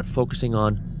story. They're not focusing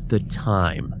on the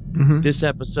time. This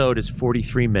episode is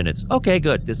 43 minutes. Okay,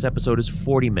 good. This episode is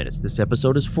 40 minutes. This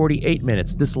episode is 48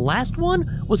 minutes. This last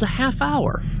one was a half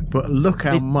hour. But look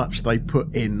how much they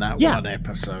put in that one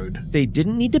episode. They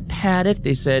didn't need to pad it.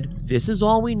 They said, this is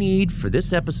all we need for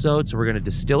this episode, so we're going to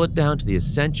distill it down to the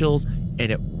essentials,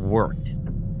 and it worked.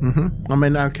 I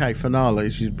mean, okay,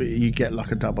 finales, you get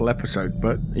like a double episode,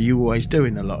 but you always do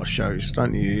in a lot of shows,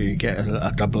 don't you? You get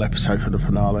a double episode for the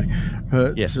finale.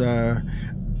 But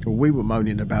we were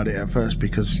moaning about it at first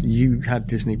because you had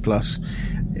Disney Plus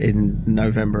in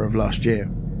November of last year.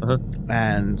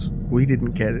 And we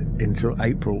didn't get it until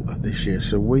April of this year.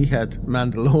 So we had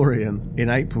Mandalorian in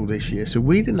April this year. So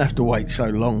we didn't have to wait so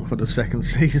long for the second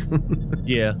season.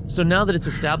 Yeah. So now that it's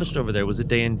established over there, was it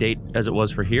day and date as it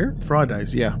was for here?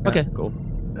 Fridays, yeah. Okay, cool.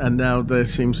 And now there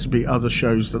seems to be other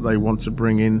shows that they want to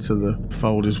bring into the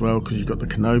fold as well, because you've got the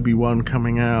Kenobi one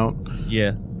coming out.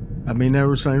 Yeah. I mean, they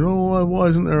were saying, oh, why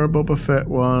isn't there a Boba Fett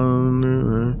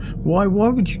one? Why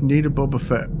would you need a Boba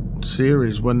Fett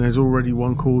series when there's already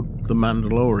one called The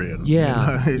Mandalorian?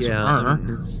 Yeah,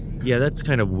 yeah, that's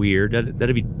kind of weird.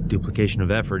 That'd be duplication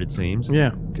of effort, it seems.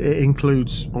 Yeah, it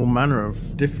includes all manner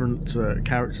of different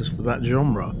characters for that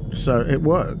genre, so it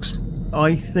works.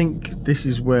 I think this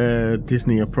is where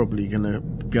Disney are probably going to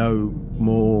go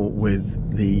more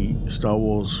with the Star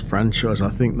Wars franchise.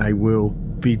 I think they will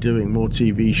be doing more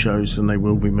TV shows than they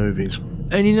will be movies.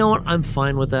 And you know what? I'm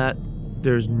fine with that.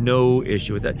 There's no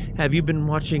issue with that. Have you been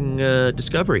watching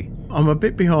Discovery? I'm a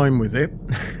bit behind with it.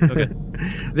 Okay.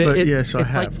 But yes, I have.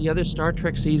 It's like the other Star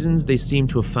Trek seasons, they seem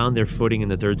to have found their footing in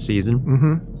the third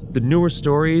season. The newer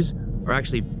stories are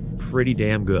actually pretty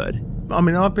damn good. I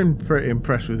mean, I've been pretty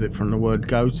impressed with it from the word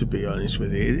go, to be honest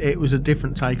with you. It was a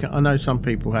different take. I know some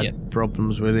people had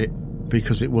problems with it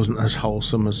because it wasn't as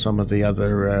wholesome as some of the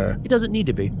other... It doesn't need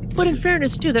to be. But in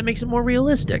fairness, too, that makes it more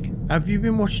realistic. Have you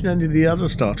been watching any of the other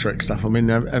Star Trek stuff? I mean,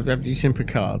 have you seen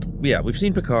Picard? Yeah, we've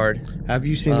seen Picard. Have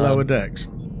you seen Lower Decks?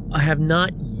 I have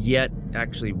not yet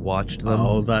actually watched them.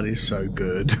 Oh, that is so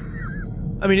good.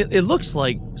 I mean, it looks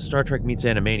like Star Trek meets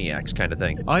Animaniacs kind of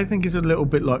thing. I think it's a little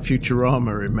bit like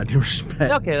Futurama in many respects.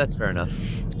 Okay, that's fair enough.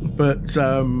 But,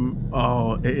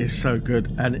 it is so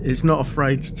good. And it's not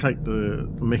afraid to take the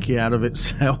Mickey out of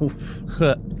itself.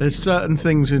 There's certain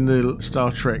things in the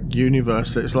Star Trek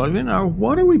universe that it's like,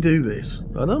 why do we do this?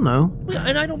 I don't know.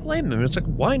 And I don't blame them. It's like,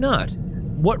 why not?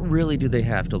 What really do they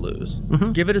have to lose?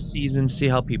 Mm-hmm. Give it a season, see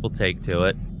how people take to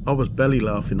it. I was belly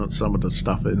laughing at some of the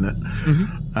stuff in it.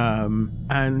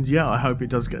 Mm-hmm. I hope it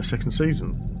does get a second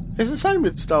season. It's the same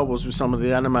with Star Wars with some of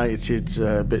the animated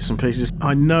bits and pieces.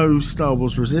 I know Star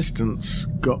Wars Resistance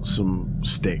got some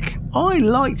stick. I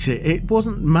liked it. It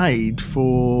wasn't made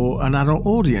for an adult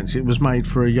audience. It was made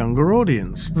for a younger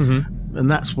audience. Mm-hmm. And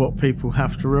that's what people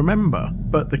have to remember.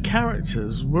 But the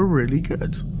characters were really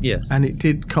good. Yeah. And it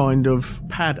did kind of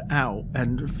pad out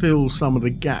and fill some of the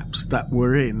gaps that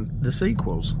were in the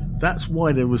sequels. That's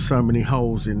why there were so many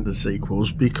holes in the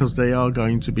sequels, because they are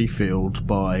going to be filled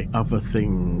by other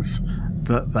things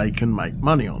that they can make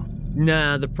money on.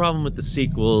 Nah, the problem with the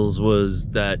sequels was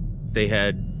that they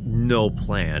had no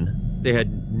plan. They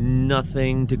had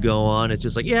nothing to go on. It's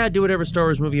just like, yeah, do whatever Star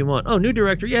Wars movie you want. Oh, new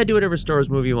director, yeah, do whatever Star Wars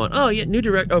movie you want. Oh, yeah, new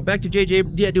director. Oh, back to J.J.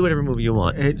 Yeah, do whatever movie you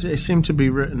want. It seemed to be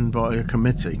written by a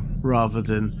committee rather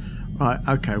than, right,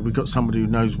 okay, we've got somebody who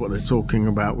knows what they're talking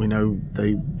about. We know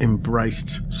they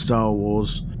embraced Star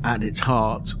Wars at its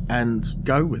heart and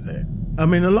go with it. I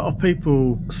mean, a lot of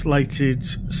people slated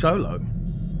Solo.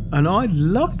 And I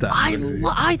loved that movie.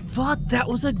 I thought that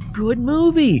was a good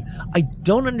movie. I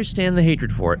don't understand the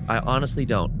hatred for it. I honestly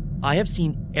don't. I have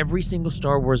seen every single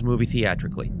Star Wars movie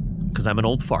theatrically because I'm an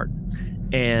old fart.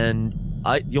 And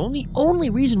the only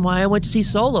reason why I went to see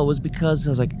Solo was because I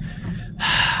was like,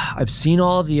 I've seen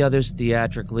all of the others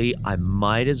theatrically. I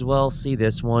might as well see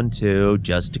this one too,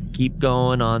 just to keep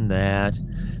going on that.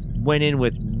 Went in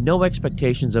with no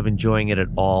expectations of enjoying it at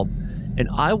all. And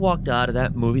I walked out of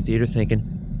that movie theater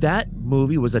thinking, that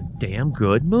movie was a damn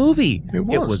good movie. It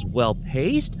was well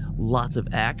paced, lots of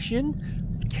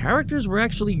action. The characters were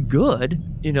actually good,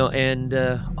 and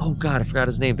oh god, I forgot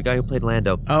his name, the guy who played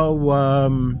Lando.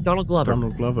 Donald Glover.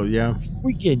 Donald Glover, yeah.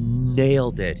 Freaking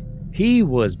nailed it. He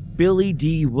was Billy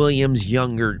D. Williams'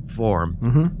 younger form.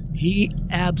 Mm-hmm. He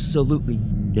absolutely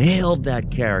nailed that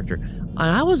character. And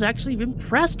I was actually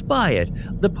impressed by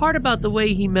it. The part about the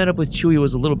way he met up with Chewie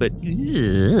was a little bit,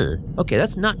 okay,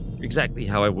 that's not exactly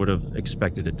how I would have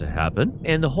expected it to happen.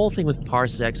 And the whole thing with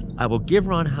parsecs, I will give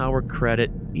Ron Howard credit.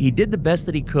 He did the best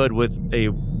that he could with a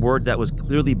word that was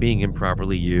clearly being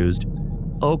improperly used.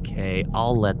 Okay,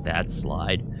 I'll let that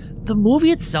slide. The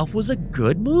movie itself was a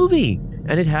good movie.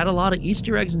 And it had a lot of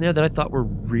Easter eggs in there that I thought were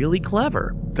really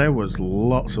clever. There was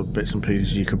lots of bits and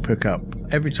pieces you could pick up.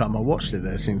 Every time I watched it,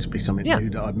 there seemed to be something new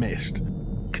that I missed.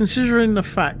 Considering the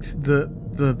fact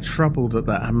that the trouble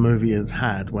that movie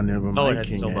had when they were making it. It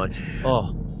had so much.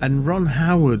 Oh. And Ron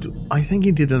Howard, I think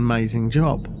he did an amazing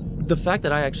job. The fact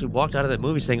that I actually walked out of that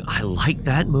movie saying, I like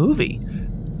that movie,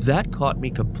 that caught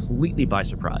me completely by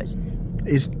surprise.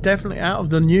 It's definitely, out of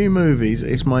the new movies,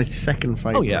 it's my second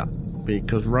favourite. Oh, yeah.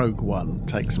 Because Rogue One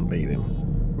takes some beating.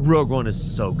 Rogue One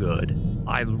is so good.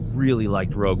 I really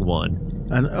liked Rogue One.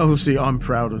 And obviously I'm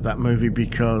proud of that movie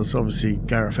because obviously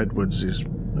Gareth Edwards is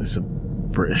a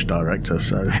British director,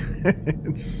 so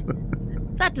it's...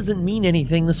 That doesn't mean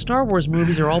anything. The Star Wars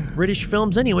movies are all British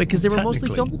films anyway because they were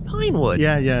mostly filmed in Pinewood.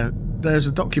 Yeah. There's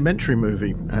a documentary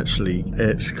movie, actually.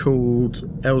 It's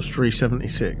called Elstree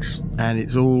 76, and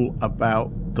it's all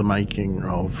about the making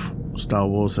of Star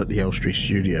Wars at the Elstree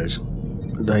Studios.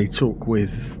 They talk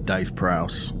with Dave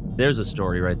Prowse. There's a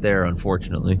story right there,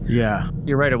 unfortunately. Yeah.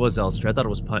 You're right, it was Elstree. I thought it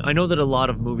was Pine. I know that a lot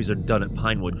of movies are done at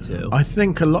Pinewood, too. I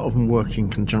think a lot of them work in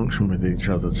conjunction with each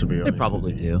other, to be honest. They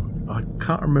probably do. I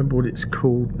can't remember what it's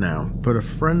called now, but a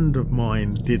friend of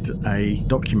mine did a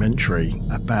documentary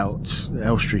about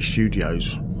Elstree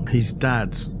Studios. His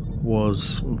dad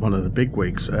was one of the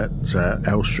bigwigs at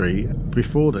Elstree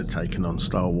before they'd taken on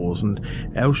Star Wars, and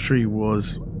Elstree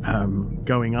was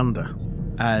going under.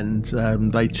 And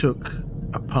they took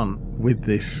a punt with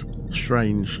this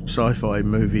strange sci-fi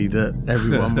movie that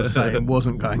everyone was saying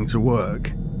wasn't going to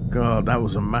work. God, that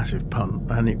was a massive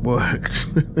punt, and it worked.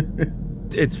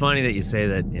 It's funny that you say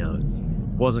that, it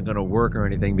wasn't going to work or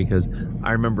anything, because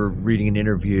I remember reading an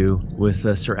interview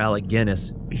with Sir Alec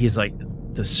Guinness. He's like,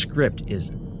 the script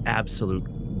is absolute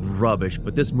rubbish,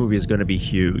 but this movie is going to be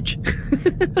huge.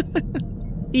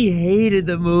 He hated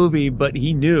the movie, but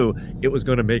he knew it was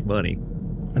going to make money.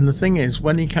 And the thing is,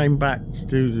 when he came back to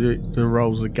do the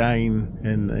roles again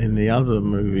in the other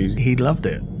movies, he loved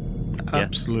it.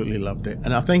 Absolutely loved it.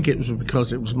 And I think it was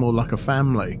because it was more like a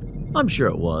family. I'm sure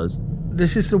it was.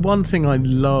 This is the one thing I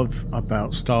love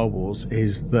about Star Wars,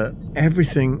 is that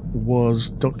everything was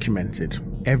documented.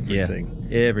 Everything.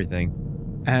 Yeah, everything.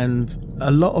 And a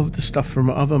lot of the stuff from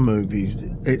other movies,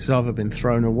 it's either been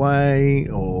thrown away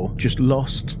or just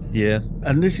lost. Yeah.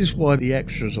 And this is why the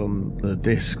extras on the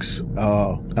discs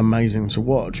are amazing to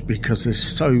watch, because there's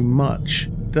so much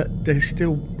that they're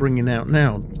still bringing out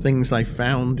now. Things they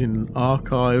found in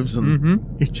archives,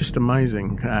 and it's just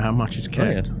amazing how much is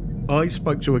kept. Oh, yeah. I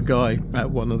spoke to a guy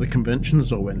at one of the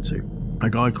conventions I went to, a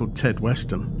guy called Ted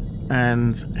Weston.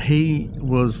 And he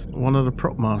was one of the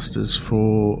prop masters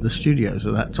for the studios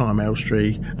at that time,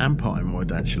 Elstree and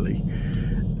Pinewood, actually.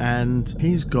 And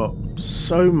he's got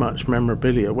so much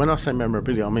memorabilia. When I say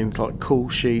memorabilia, I mean like call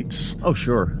sheets. Oh,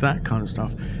 sure. That kind of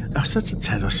stuff. I said to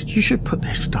Ted, I said, you should put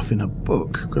this stuff in a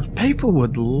book, because people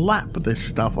would lap this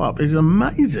stuff up. It's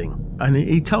amazing. And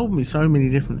he told me so many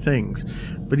different things,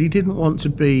 but he didn't want to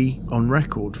be on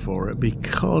record for it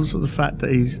because of the fact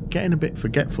that he's getting a bit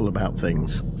forgetful about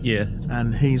things. Yeah.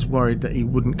 And he's worried that he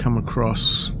wouldn't come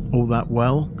across all that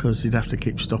well, because he'd have to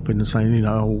keep stopping and saying, you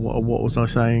know, what was I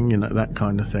saying? You know, that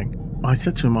kind of thing. I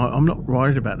said to him, I'm not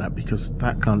worried about that, because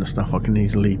that kind of stuff I can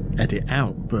easily edit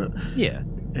out. But yeah,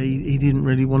 he didn't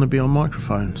really want to be on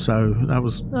microphone, so that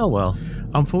was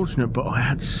unfortunate. But I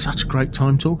had such a great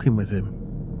time talking with him.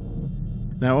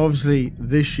 Now, obviously,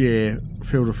 this year,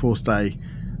 Field of Force Day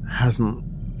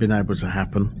hasn't been able to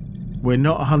happen. We're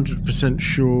not 100%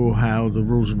 sure how the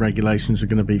rules and regulations are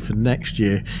going to be for next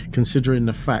year, considering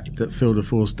the fact that Field of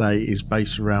Force Day is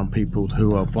based around people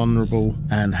who are vulnerable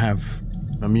and have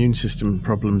immune system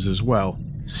problems as well.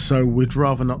 So we'd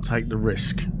rather not take the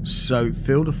risk. So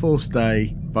Field of Force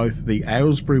Day, both the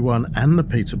Aylesbury one and the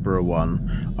Peterborough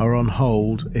one, are on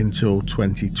hold until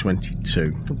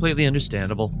 2022. Completely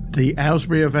understandable. The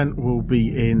Aylesbury event will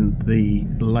be in the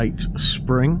late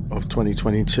spring of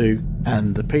 2022,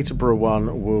 and the Peterborough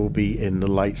one will be in the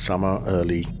late summer,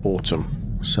 early autumn.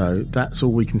 So that's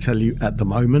all we can tell you at the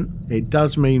moment. It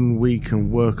does mean we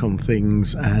can work on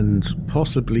things and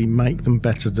possibly make them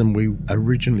better than we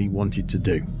originally wanted to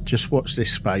do. Just watch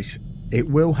this space. It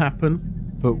will happen,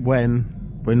 but when,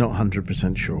 we're not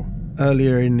 100% sure.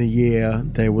 Earlier in the year,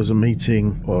 there was a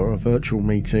meeting, or a virtual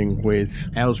meeting, with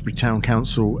Aylesbury Town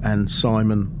Council and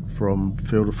Simon from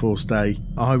Field of Force Day.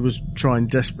 I was trying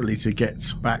desperately to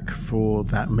get back for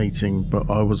that meeting,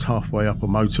 but I was halfway up a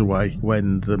motorway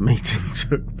when the meeting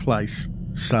took place,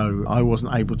 so I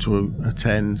wasn't able to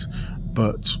attend.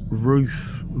 But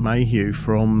Ruth Mayhew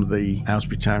from the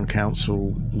Aylesbury Town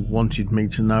Council wanted me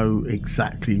to know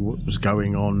exactly what was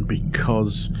going on,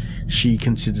 because she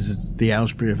considers the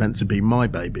Aylesbury event to be my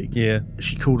baby. Yeah.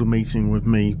 She called a meeting with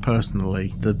me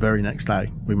personally the very next day.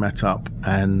 We met up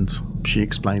and she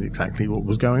explained exactly what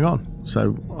was going on.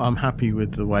 So I'm happy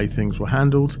with the way things were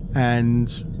handled, and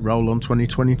roll on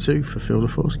 2022 for Field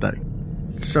of Force Day.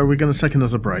 So we're going to take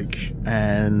another break,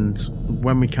 and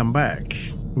when we come back,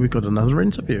 we've got another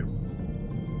interview.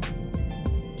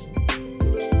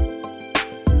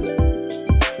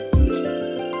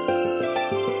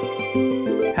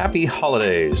 Happy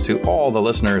holidays to all the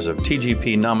listeners of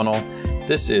TGP Nominal.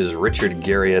 This is Richard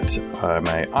Garriott. I'm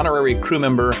an honorary crew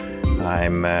member.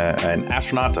 I'm an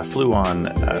astronaut. I flew on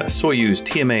Soyuz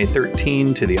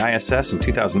TMA-13 to the ISS in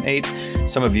 2008.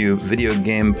 Some of you video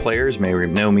game players may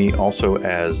know me also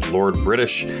as Lord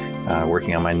British,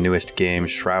 working on my newest game,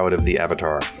 Shroud of the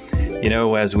Avatar. You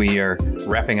know, as we are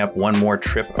wrapping up one more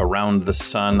trip around the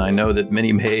sun, I know that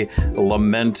many may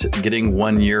lament getting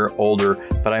 1 year older,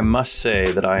 but I must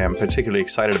say that I am particularly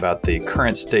excited about the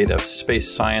current state of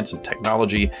space science and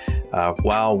technology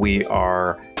while we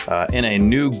are in a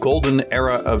new golden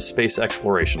era of space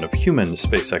exploration, of human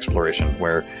space exploration,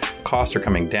 where costs are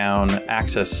coming down,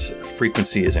 access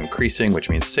frequency is increasing, which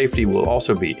means safety will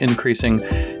also be increasing.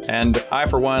 And I,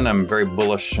 for one, am very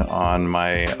bullish on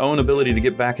my own ability to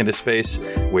get back into space,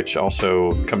 which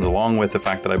also comes along with the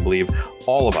fact that I believe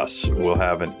all of us will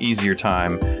have an easier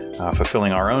time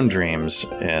fulfilling our own dreams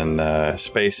in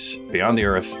space, beyond the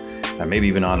Earth, and maybe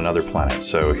even on another planet.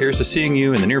 So here's to seeing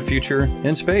you in the near future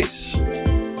in space.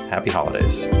 Happy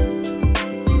holidays.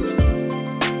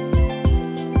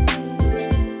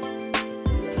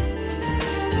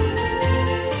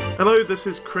 Hello, this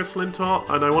is Chris Lintott,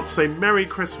 and I want to say Merry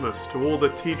Christmas to all the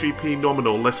TGP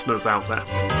Nominal listeners out there.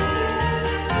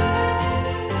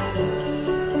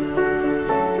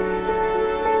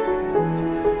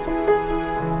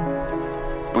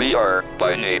 We are,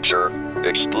 by nature,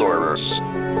 explorers.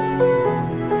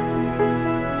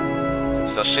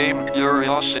 The same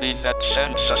curiosity that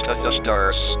sends us to the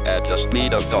stars at the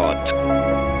speed of thought.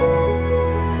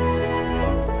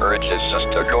 encourages us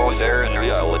to go there in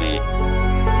reality.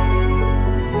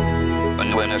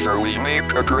 And whenever we make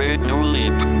a great new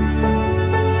leap,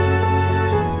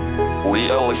 we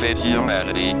elevate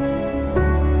humanity,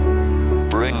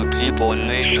 bring people and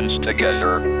nations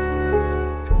together,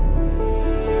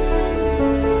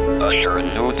 usher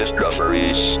in new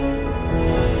discoveries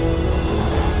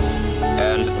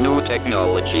and new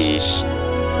technologies.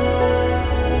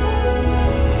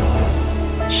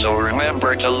 So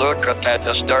remember to look up at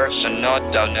the stars and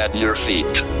not down at your feet.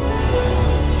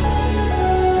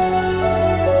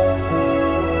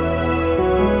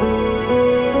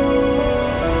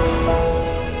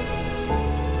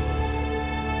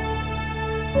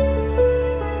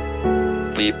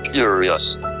 Be curious.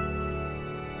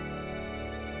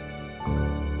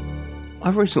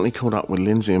 I've recently caught up with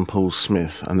Lindsay and Paul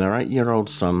Smith and their 8-year-old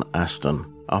son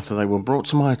Aston after they were brought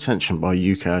to my attention by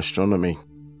UK Astronomy.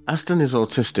 Aston is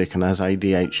autistic and has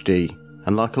ADHD,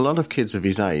 and like a lot of kids of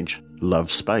his age,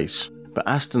 loves space. But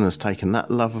Aston has taken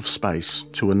that love of space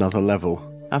to another level.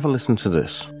 Have a listen to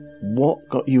this. What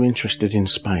got you interested in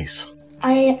space?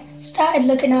 I started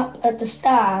looking up at the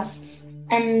stars,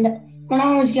 and when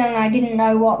I was young I didn't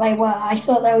know what they were. I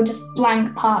thought they were just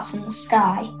blank parts in the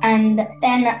sky. And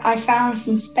then I found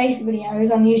some space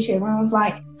videos on YouTube and I was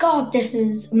like, God, this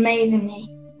is amazing me.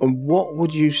 And what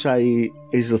would you say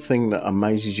is the thing that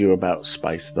amazes you about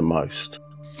space the most?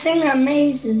 The thing that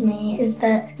amazes me is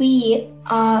that we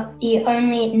are the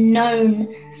only known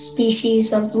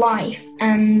species of life,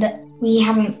 and we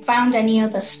haven't found any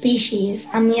other species,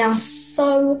 and we are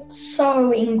so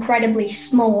incredibly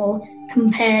small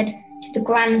compared to the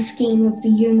grand scheme of the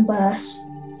universe.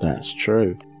 That's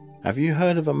true. Have you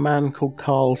heard of a man called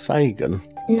Carl Sagan?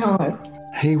 No.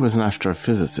 He was an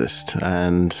astrophysicist,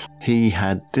 and he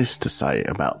had this to say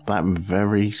about that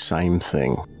very same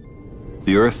thing.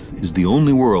 The Earth is the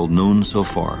only world known so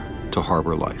far to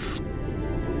harbor life.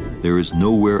 There is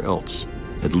nowhere else,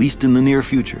 at least in the near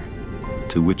future,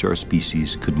 to which our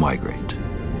species could migrate.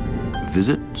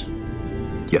 Visit?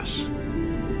 Yes.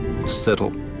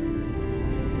 Settle?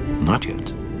 Not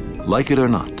yet. Like it or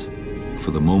not,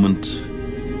 for the moment,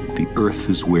 the Earth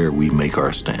is where we make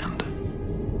our stand.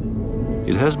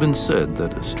 It has been said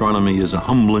that astronomy is a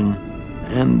humbling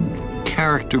and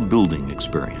character-building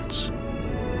experience.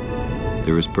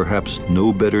 There is perhaps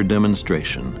no better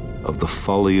demonstration of the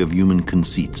folly of human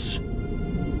conceits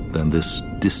than this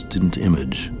distant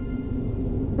image.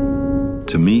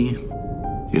 To me,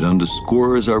 it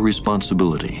underscores our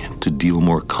responsibility to deal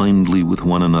more kindly with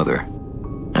one another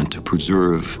and to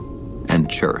preserve and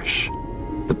cherish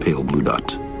the pale blue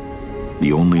dot,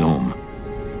 the only home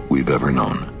we've ever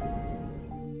known.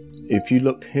 If you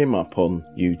look him up on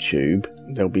YouTube,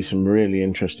 there'll be some really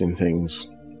interesting things.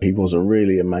 He was a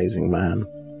really amazing man.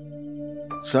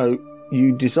 So,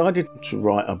 you decided to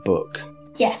write a book.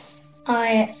 Yes.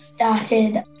 I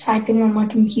started typing on my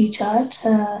computer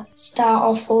to start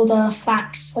off all the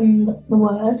facts and the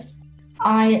words.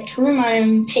 I drew my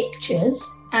own pictures,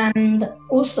 and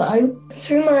also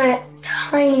through my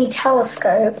tiny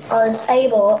telescope I was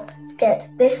able to get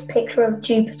this picture of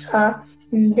Jupiter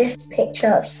and this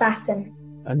picture of Saturn.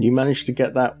 And you managed to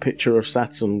get that picture of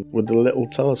Saturn with the little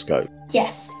telescope?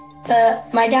 Yes, but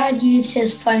my dad used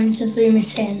his phone to zoom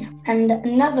it in. And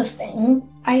another thing,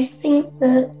 I think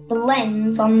the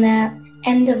lens on the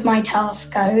end of my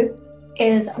telescope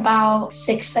is about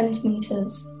 6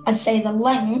 centimetres. I'd say the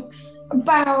length,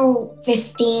 about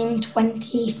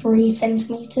 23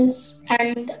 centimetres.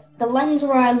 And the lens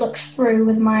where I look through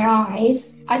with my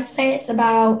eyes, I'd say it's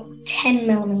about 10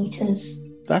 millimetres.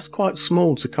 That's quite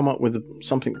small to come up with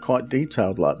something quite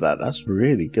detailed like that. That's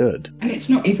really good. And it's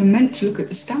not even meant to look at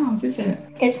the stars, is it?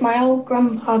 It's my old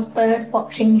grandpa's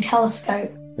bird-watching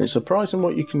telescope. It's surprising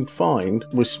what you can find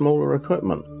with smaller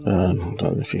equipment. I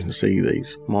don't know if you can see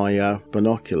these. My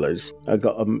binoculars have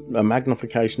got a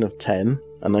magnification of 10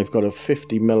 and they've got a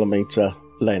 50mm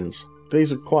lens.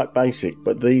 These are quite basic,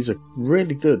 but these are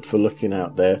really good for looking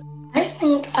out there. I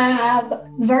think I have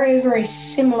very, very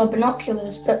similar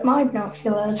binoculars, but my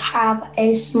binoculars have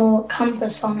a small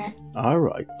compass on it.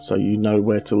 Alright, so you know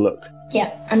where to look.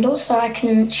 Yeah, and also I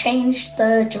can change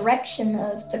the direction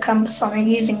of the compass on it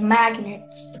using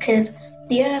magnets, because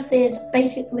the Earth is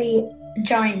basically a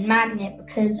giant magnet,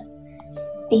 because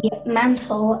the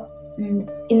mantle in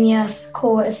the Earth's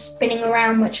core is spinning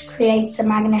around, which creates a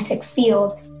magnetic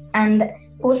field, and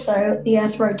also the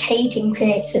Earth rotating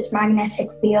creates its magnetic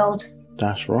field.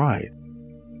 That's right.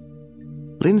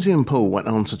 Lindsay and Paul went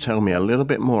on to tell me a little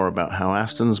bit more about how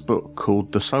Aston's book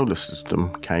called The Solar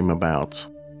System came about.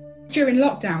 During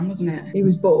lockdown, wasn't it? He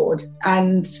was bored,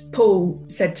 and Paul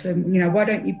said to him, why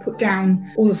don't you put down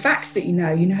all the facts that you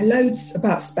know loads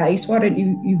about space, why don't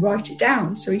you write it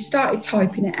down? So he started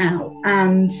typing it out,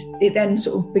 and it then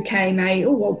sort of became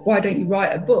why don't you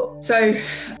write a book? So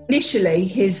initially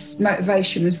his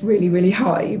motivation was really, really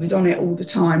high. He was on it all the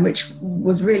time, which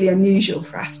was really unusual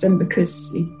for Aston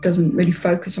because he doesn't really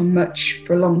focus on much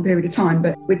for a long period of time.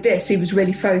 But with this, he was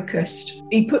really focused.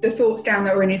 He put the thoughts down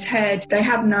that were in his head. They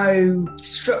had no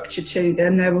structure to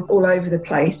them. They were all over the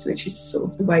place, which is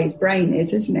sort of the way his brain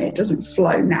is, isn't it? It doesn't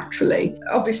flow naturally.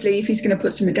 Obviously, if he's going to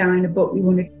put something down in a book, we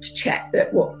wanted to check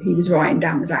that what he was writing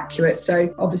down was accurate.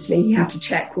 So obviously he had to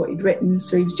check what he'd written.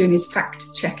 So he was doing his fact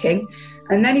checking.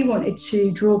 And then he wanted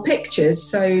to draw pictures.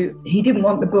 So he didn't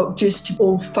want the book just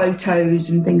all photos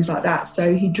and things like that.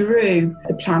 So he drew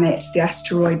the planets, the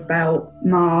asteroid belt,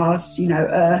 Mars,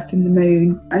 Earth and the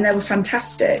moon. And they were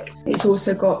fantastic. It's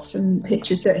also got some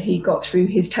pictures that he got through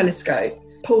his telescope.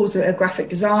 Paul's a graphic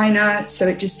designer, so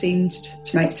it just seemed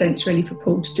to make sense really for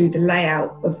Paul to do the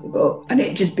layout of the book. And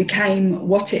it just became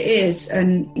what it is.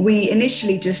 And we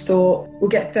initially just thought,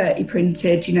 we'll get 30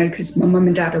 printed, because my mum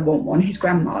and dad will want one, his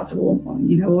grandma's will want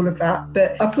one, all of that.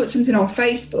 But I put something on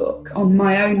Facebook on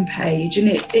my own page, and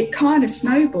it kind of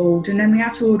snowballed. And then we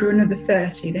had to order another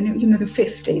 30, then it was another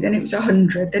 50, then it was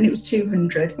 100, then it was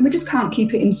 200. And we just can't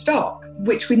keep it in stock,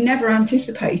 which we never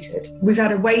anticipated. We've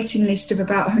had a waiting list of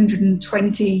about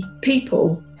 120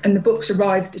 people, and the books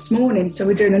arrived this morning, so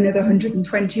we're doing another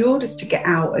 120 orders to get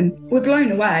out, and we're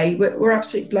blown away. We're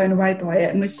absolutely blown away by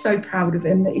it, and we're so proud of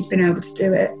him that he's been able to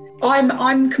do it.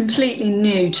 I'm completely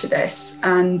new to this,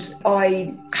 and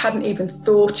I hadn't even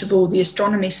thought of all the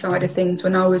astronomy side of things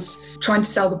when I was trying to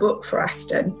sell the book for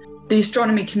Aston. The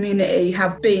astronomy community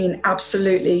have been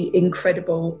absolutely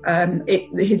incredible.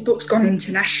 His book's gone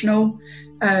international.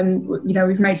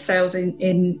 We've made sales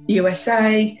in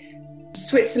USA,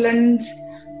 Switzerland,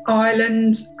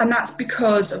 Ireland, and that's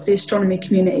because of the astronomy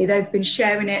community. They've been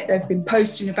sharing it, they've been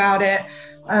posting about it.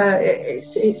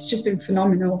 It's just been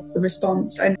phenomenal, the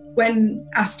response. And when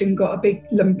Aston got a big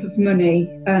lump of money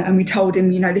and we told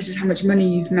him, this is how much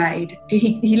money you've made,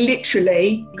 he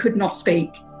literally could not speak.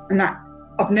 And that,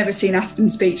 I've never seen Aston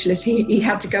speechless. He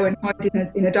had to go and hide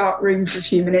in a dark room for a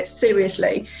few minutes,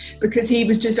 seriously, because he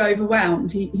was just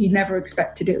overwhelmed. He never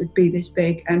expected it would be this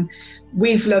big. And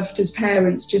we've loved as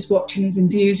parents just watching his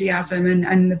enthusiasm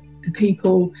and the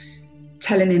people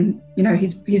telling him,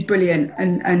 he's brilliant.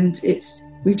 And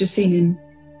we've just seen him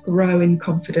grow in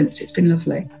confidence. It's been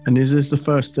lovely. And is this the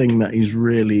first thing that he's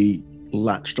really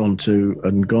latched onto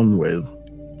and gone with?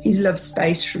 He's loved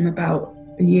space from about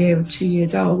a year or 2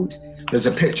 years old. There's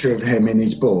a picture of him in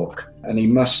his book, and he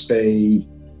must be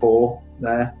 4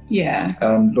 there. Yeah.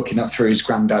 Looking up through his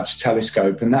granddad's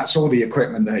telescope, and that's all the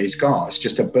equipment that he's got. It's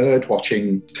just a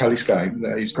bird-watching telescope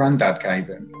that his granddad gave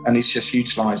him, and he's just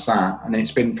utilised that, and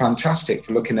it's been fantastic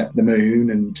for looking at the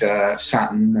moon and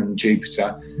Saturn and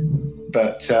Jupiter.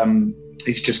 But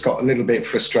he's just got a little bit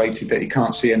frustrated that he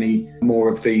can't see any more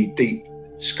of the deep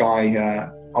sky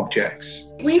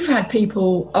objects. We've had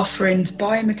people offering to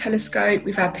buy him a telescope.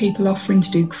 We've had people offering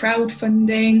to do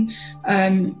crowdfunding.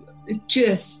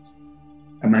 Just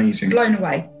amazing. Blown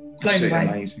away.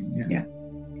 Amazing. Yeah.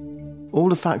 All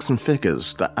the facts and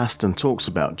figures that Aston talks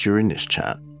about during this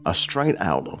chat are straight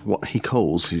out of what he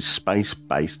calls his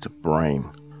space-based brain.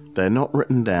 They're not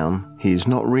written down, he is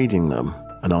not reading them,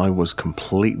 and I was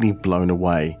completely blown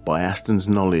away by Aston's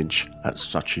knowledge at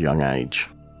such a young age.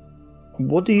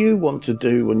 What do you want to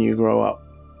do when you grow up?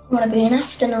 I want to be an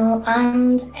astronaut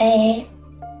and an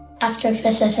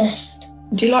astrophysicist.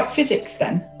 Do you like physics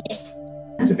then? Yes.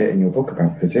 There's a bit in your book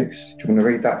about physics. Do you want to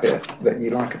read that bit that you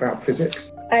like about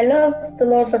physics? I love the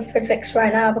laws of physics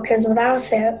right now because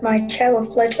without it, my chair would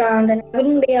float around and I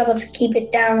wouldn't be able to keep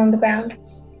it down on the ground,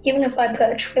 even if I put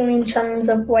 1 trillion tons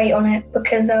of weight on it,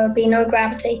 because there would be no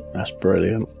gravity. That's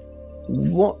brilliant.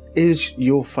 What is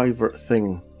your favourite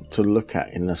thing to look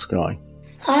at in the sky?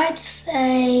 I'd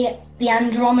say the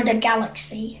Andromeda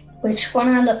Galaxy, which when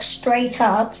I look straight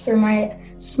up through my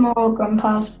small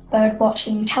grandpa's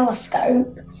bird-watching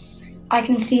telescope, I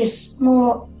can see a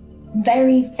small,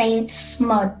 very faint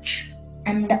smudge.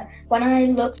 And when I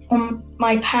look on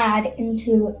my pad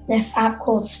into this app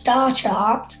called Star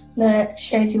Chart that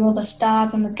shows you all the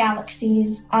stars and the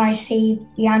galaxies, I see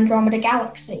the Andromeda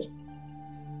Galaxy.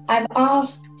 I've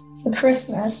asked for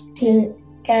Christmas to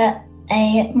get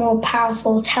a more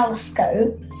powerful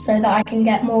telescope so that I can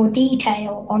get more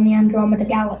detail on the Andromeda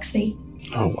Galaxy.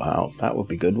 Oh wow, that would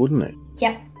be good, wouldn't it?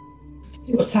 Yep.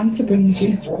 See what Santa brings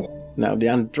you. Now, the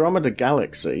Andromeda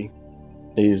Galaxy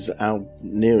is our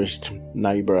nearest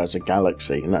neighbour as a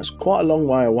galaxy, and that's quite a long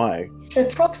way away. It's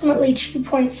approximately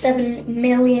 2.7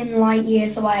 million light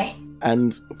years away.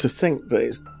 And to think that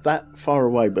it's that far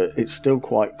away, but it's still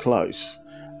quite close,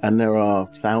 and there are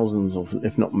thousands of,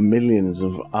 if not millions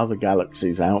of other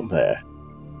galaxies out there.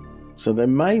 So there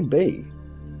may be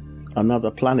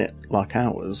another planet like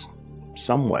ours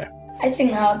somewhere. I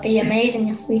think that would be amazing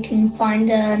if we can find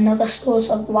another source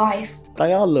of life.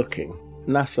 They are looking.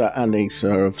 NASA and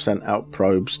ESA have sent out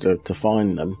probes to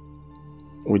find them.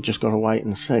 We've just got to wait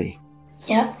and see.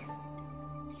 Yeah.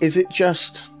 Is it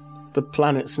just the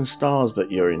planets and stars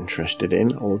that you're interested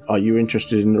in, or are you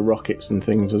interested in the rockets and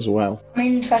things as well?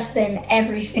 I'm interested in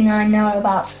everything I know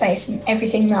about space and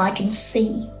everything that I can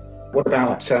see. What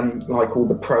about like all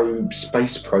the probes,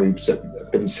 space probes that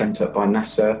have been sent up by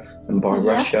NASA and by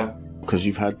Russia? Because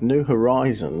you've had New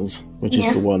Horizons, which is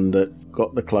the one that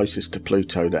got the closest to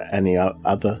Pluto that any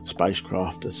other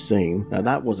spacecraft has seen. Now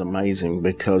that was amazing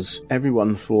because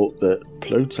everyone thought that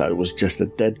Pluto was just a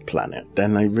dead planet.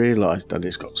 Then they realised that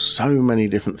it's got so many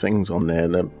different things on there.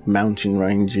 The mountain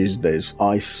ranges, there's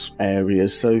ice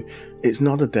areas, so it's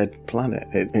not a dead planet.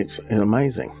 It's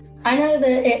amazing. I know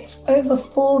that it's over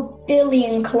 4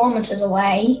 billion kilometres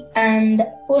away, and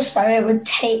also it would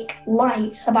take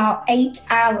light about 8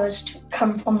 hours to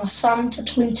come from the Sun to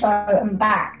Pluto and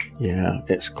back. Yeah,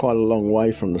 it's quite a long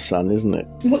way from the Sun, isn't it?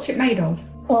 What's it made of?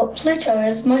 Well, Pluto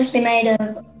is mostly made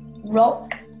of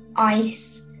rock,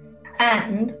 ice,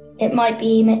 and it might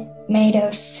be made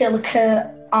of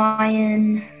silica,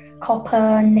 iron,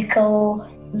 copper, nickel,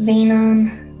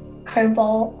 xenon,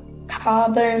 cobalt,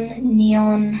 carbon,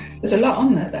 neon. There's a lot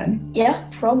on there then. Yeah,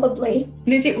 probably.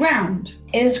 And is it round?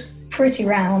 It is pretty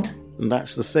round. And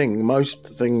that's the thing. Most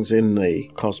things in the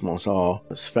cosmos are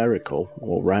spherical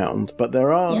or round, but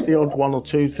there are the odd one or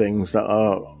two things that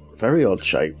are very odd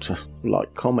shaped,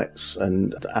 like comets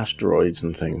and asteroids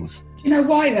and things. Do you know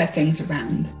why their things are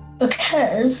round?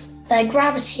 Because their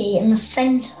gravity in the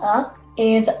centre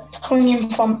is pulling in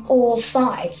from all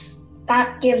sides.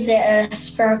 That gives it a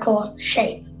spherical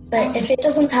shape. But if it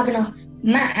doesn't have enough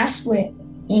mass, which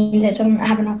means it doesn't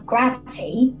have enough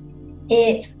gravity,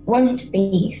 it won't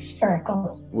be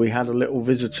spherical. We had a little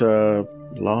visitor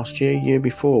last year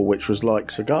before, which was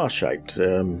like cigar-shaped,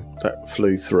 that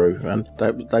flew through. And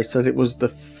they said it was the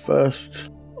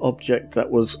first object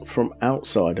that was from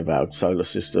outside of our solar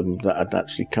system that had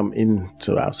actually come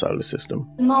into our solar system.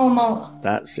 Moa.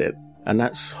 That's it. And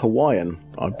that's Hawaiian,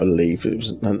 I believe. It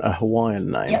was a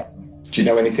Hawaiian name. Yep. Do you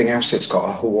know anything else that's got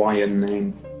a Hawaiian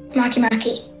name?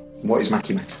 Makemake. What is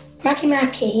Makemake?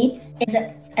 Makemake is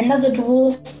another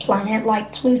dwarf planet like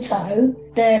Pluto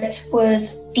that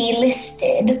was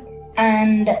delisted,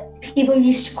 and people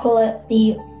used to call it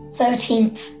the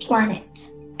 13th planet.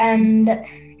 And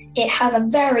it has a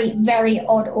very, very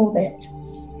odd orbit.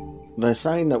 They're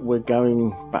saying that we're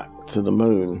going back to the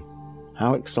moon.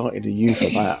 How excited are you for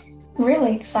that?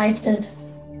 Really excited.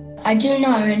 I do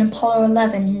know in Apollo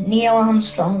 11, Neil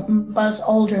Armstrong and Buzz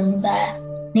Aldrin were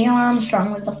there. Neil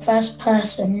Armstrong was the first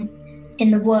person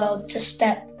in the world to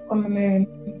step on the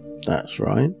moon. That's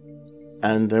right.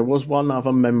 And there was one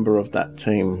other member of that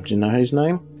team. Do you know his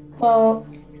name? Well,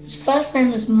 his first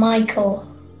name was Michael.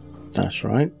 That's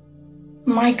right.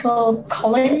 Michael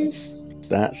Collins?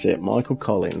 That's it, Michael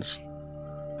Collins.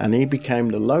 And he became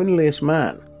the loneliest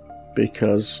man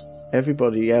because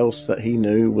everybody else that he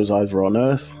knew was either on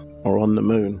Earth or on the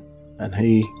moon, and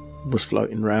he was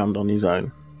floating around on his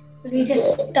own. Was he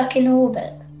just stuck in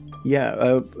orbit?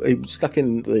 Yeah, he was stuck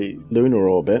in the lunar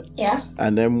orbit. Yeah.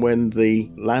 And then when the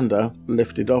lander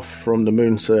lifted off from the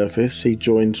moon surface, he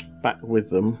joined back with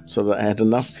them so that they had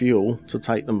enough fuel to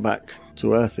take them back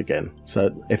to Earth again. So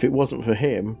if it wasn't for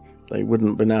him, they wouldn't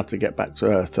have been able to get back to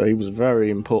Earth. So he was a very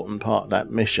important part of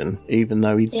that mission, even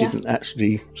though he didn't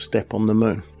actually step on the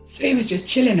moon. So he was just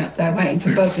chilling up there waiting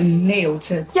for Buzz and Neil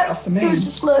to get off the moon. He was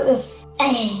just like this.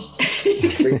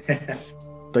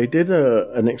 They did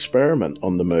an experiment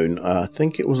on the moon. I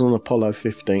think it was on Apollo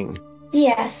 15.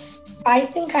 Yes, I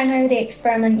think I know the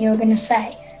experiment you're going to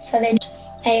say. So they did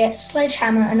a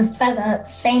sledgehammer and a feather at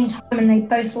the same time, and they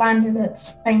both landed at the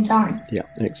same time. Yeah,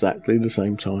 exactly the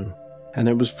same time. And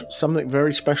there was something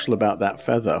very special about that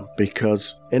feather,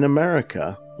 because in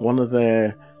America, one of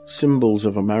their symbols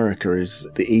of America is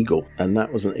the eagle, and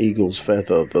that was an eagle's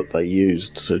feather that they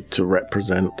used to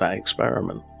represent that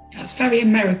experiment. That's very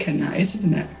American, that is,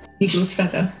 isn't it? Eagle's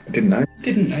feather. I didn't know.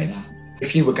 Didn't know that.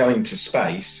 If you were going to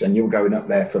space and you were going up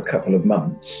there for a couple of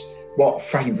months, what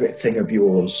favourite thing of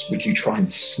yours would you try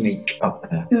and sneak up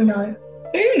there? Uno.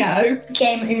 Uno?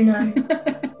 Game Uno.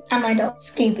 And my dog,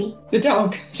 Scooby. The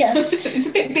dog? Yes. It's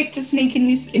a bit big to sneak in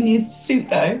his suit,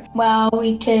 though. Well,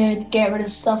 we could get rid of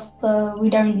stuff that we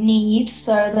don't need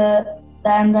so that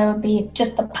then there would be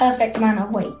just the perfect amount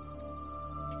of weight.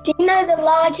 Do you know the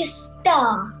largest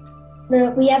star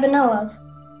that we ever know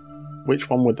of? Which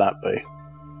one would that be?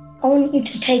 I want you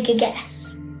to take a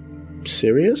guess.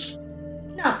 Serious?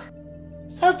 No.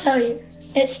 I'll tell you.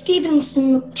 It's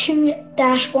Stephenson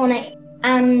 2-18.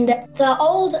 And the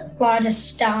old largest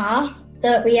star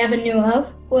that we ever knew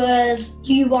of was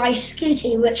UY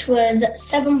Scuti, which was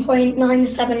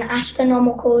 7.97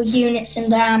 astronomical units in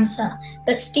diameter.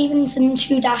 But Stephenson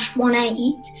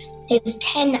 2-18 is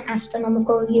 10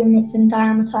 astronomical units in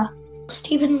diameter.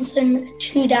 Stephenson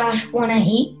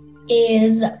 2-18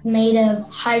 is made of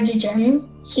hydrogen,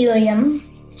 helium,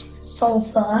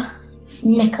 sulfur,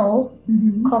 nickel,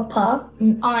 copper,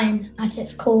 and iron at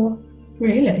its core.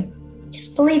 Really? It's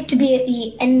believed to be at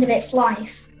the end of its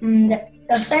life. And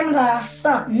the same with our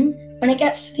sun, when it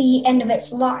gets to the end of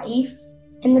its life,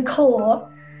 in the core,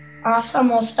 our sun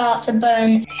will start to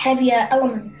burn heavier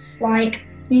elements like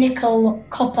nickel,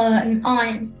 copper, and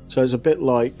iron. So it's a bit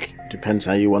like, depends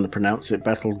how you want to pronounce it,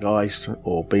 Betelgeuse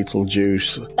or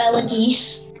Beetlejuice.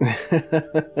 Betelgeuse.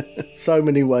 So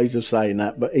many ways of saying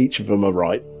that, but each of them are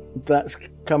right. That's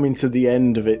coming to the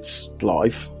end of its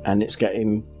life, and it's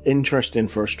getting interesting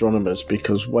for astronomers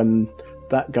because when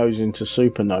that goes into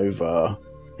supernova,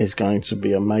 it's going to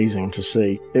be amazing to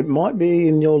see. It might be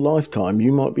in your lifetime,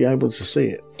 you might be able to see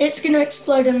it. It's going to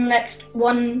explode in the next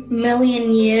 1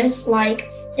 million years, like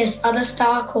this other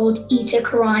star called Eta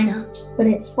Carina, but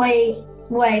it's way,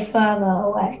 way further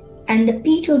away. And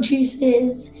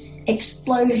Betelgeuse's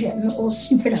explosion or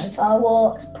supernova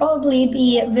will probably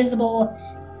be visible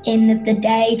in the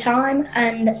daytime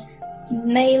and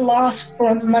may last for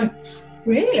a month.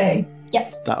 Really?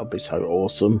 Yep. That would be so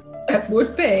awesome. It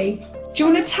would be. Do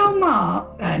you want to tell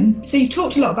Mark then? So you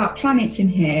talked a lot about planets in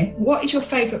here. What is your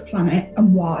favourite planet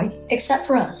and why? Except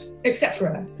for Earth. Except for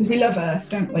Earth, because we love Earth,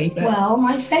 don't we? But... Well,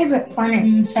 my favourite planet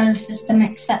in the solar system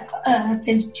except for Earth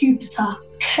is Jupiter,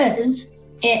 because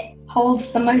it holds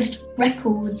the most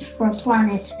records for a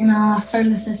planet in our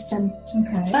solar system.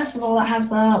 Okay. First of all, it has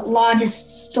the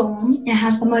largest storm, it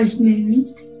has the most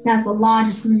moons, it has the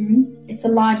largest moon, it's the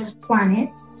largest planet,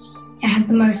 it has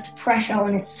the most pressure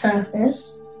on its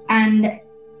surface, and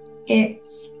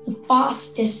it's the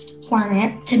fastest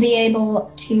planet to be able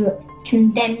to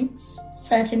condense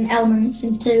certain elements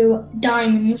into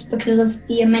diamonds because of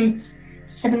the immense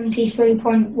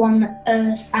 73.1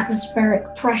 Earth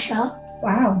atmospheric pressure.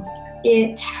 Wow.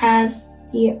 It has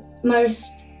the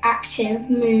most active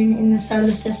moon in the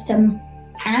solar system,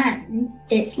 and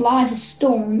its largest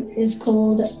storm is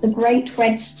called the Great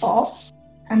Red Spot,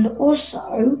 and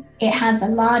also it has the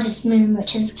largest moon,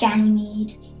 which is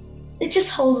Ganymede. It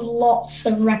just holds lots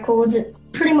of records. It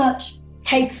pretty much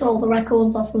takes all the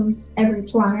records off of every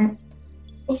planet.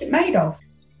 What's it made of?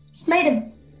 It's made of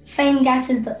the same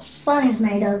gases that the sun is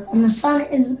made of, and the sun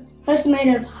is mostly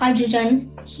made of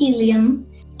hydrogen, helium,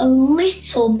 a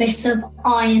little bit of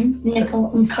iron,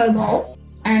 nickel, and cobalt,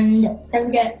 and then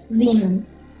we get xenon.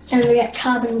 Then we get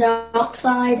carbon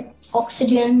dioxide,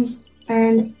 oxygen,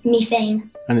 and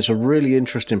methane. And it's a really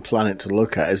interesting planet to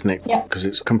look at, isn't it? Yeah. Because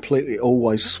it's completely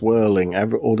always swirling.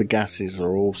 All the gases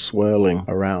are all swirling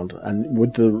around. And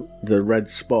with the red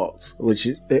spots, which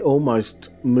it almost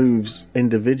moves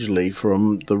individually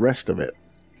from the rest of it.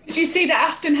 Did you see that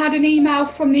Aston had an email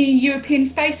from the European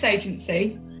Space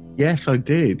Agency? Yes, I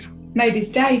did. Made his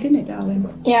day, didn't it, darling?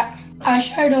 Yeah. I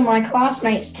showed all my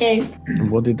classmates too.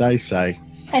 And what did they say?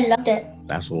 I loved it.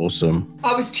 That's awesome.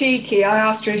 I was cheeky. I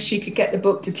asked her if she could get the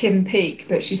book to Tim Peake,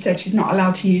 but she said she's not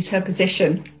allowed to use her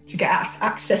position to get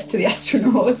access to the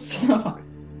astronauts.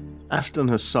 Aston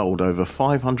has sold over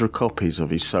 500 copies of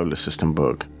his solar system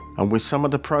book, and with some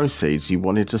of the proceeds he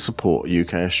wanted to support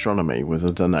UK Astronomy with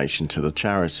a donation to the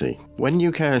charity. When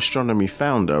UK Astronomy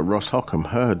founder Ross Hockham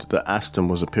heard that Aston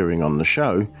was appearing on the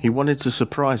show, he wanted to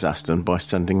surprise Aston by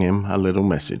sending him a little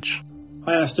message.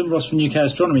 Hi Aston, Ross from UK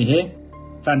Astronomy here.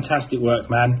 Fantastic work,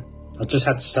 man. I just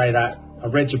had to say that. I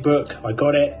read your book, I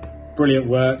got it. Brilliant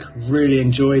work, really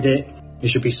enjoyed it. You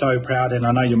should be so proud, and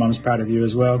I know your mum's proud of you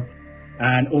as well.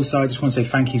 And also, I just want to say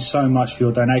thank you so much for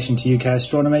your donation to UK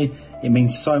Astronomy. It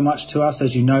means so much to us.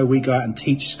 As you know, we go out and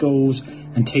teach schools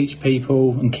and teach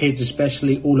people, and kids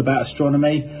especially, all about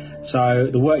astronomy. So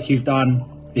the work you've done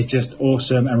is just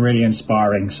awesome and really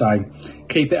inspiring. So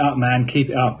keep it up, man.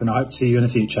 Keep it up, and I hope to see you in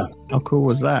the future. How cool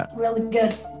was that? Really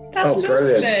good. That's lovely.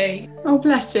 Brilliant. Oh,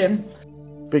 bless him.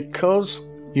 Because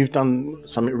you've done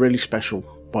something really special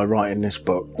by writing this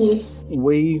book. Yes.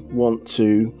 We want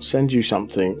to send you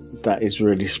something that is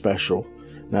really special.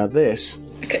 Now this...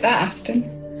 Look at that,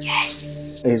 Aston.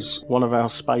 Yes. ...is one of our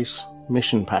space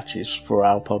mission patches for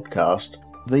our podcast.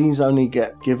 These only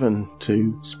get given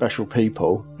to special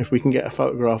people if we can get a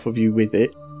photograph of you with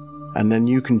it, and then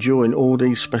you can join all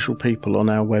these special people on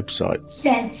our website.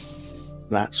 Yes.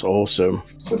 That's awesome.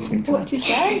 What do you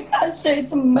say? I say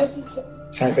it's amazing.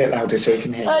 Say it a bit louder so we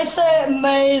can hear. I say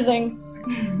amazing.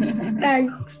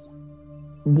 Thanks.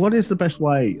 What is the best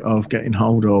way of getting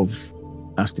hold of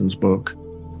Aston's book?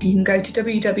 You can go to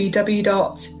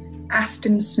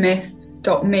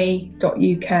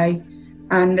www.astonsmith.me.uk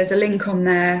and there's a link on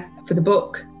there for the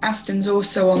book. Aston's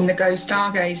also on the Go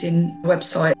Stargazing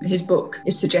website. His book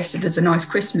is suggested as a nice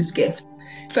Christmas gift.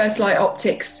 First Light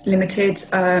Optics Limited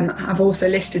have also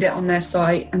listed it on their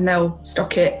site, and they'll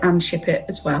stock it and ship it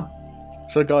as well.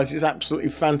 So guys, it's absolutely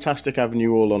fantastic having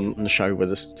you all on the show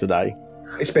with us today.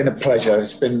 It's been a pleasure.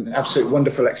 It's been an absolutely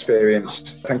wonderful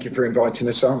experience. Thank you for inviting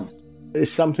us on.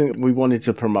 It's something that we wanted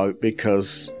to promote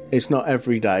because it's not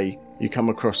every day you come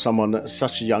across someone at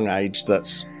such a young age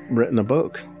that's written a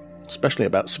book, especially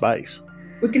about space.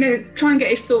 We're going to try and get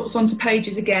his thoughts onto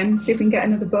pages again, see if we can get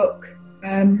another book.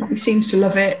 He seems to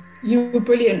love it. You were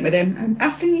brilliant with him.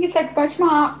 Aston, you can say goodbye to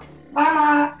Mark. Bye,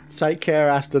 Mark. Take care,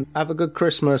 Aston. Have a good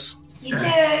Christmas. You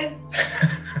too.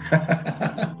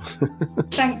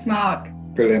 Thanks, Mark.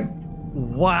 Brilliant.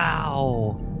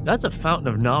 Wow. That's a fountain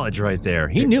of knowledge right there.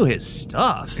 He knew his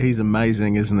stuff. He's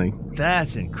amazing, isn't he?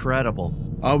 That's incredible.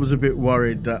 I was a bit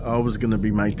worried that I was going to be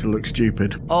made to look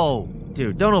stupid. Oh,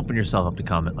 dude, don't open yourself up to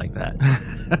comment like that.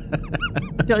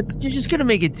 You're just going to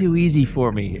make it too easy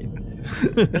for me.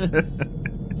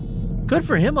 Good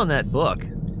for him on that book.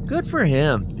 Good for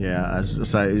him. Yeah, as I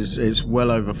say, it's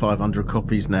well over 500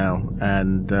 copies now,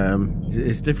 and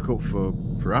it's difficult for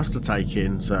us to take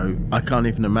in, so I can't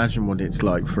even imagine what it's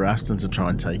like for Aston to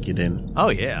try and take it in. Oh,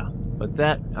 yeah.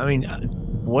 But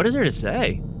what is there to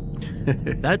say?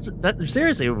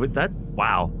 Seriously, with that,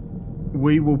 wow.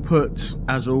 We will put,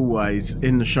 as always,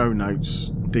 in the show notes,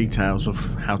 details of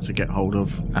how to get hold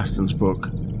of Aston's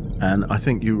book, and I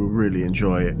think you will really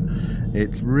enjoy it.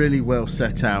 It's really well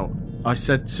set out. I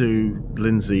said to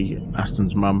Lindsay,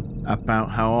 Aston's mum,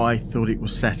 about how I thought it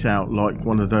was set out like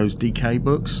one of those DK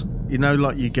books. You know,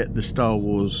 like you get the Star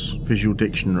Wars visual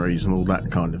dictionaries and all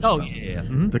that kind of stuff. Oh, yeah.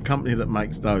 Mm-hmm. The company that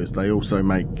makes those, they also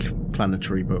make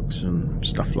planetary books and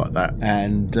stuff like that.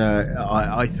 And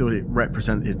I thought it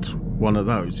represented one of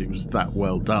those. It was that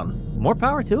well done. More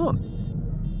power to them.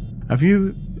 Have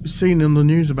you seen in the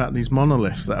news about these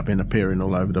monoliths that have been appearing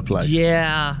all over the place?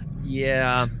 Yeah.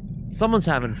 Someone's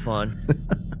having fun.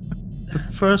 The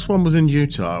first one was in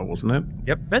Utah, wasn't it?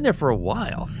 Yep, been there for a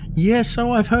while. Yeah,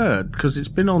 so I've heard, because it's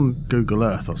been on Google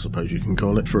Earth, I suppose you can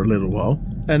call it, for a little while.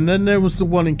 And then there was the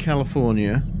one in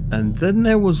California, and then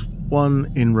there was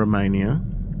one in Romania,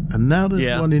 and now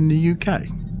there's one in the UK.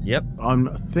 Yep.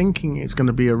 I'm thinking it's going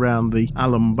to be around the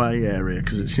Alum Bay area,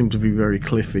 because it seemed to be very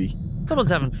cliffy.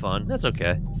 Someone's having fun. That's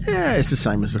okay. Yeah, it's the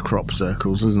same as the crop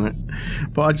circles, isn't it?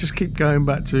 But I just keep going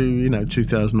back to,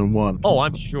 2001. Oh,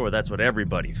 I'm sure that's what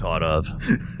everybody thought of.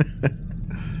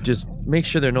 Just make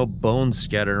sure there are no bones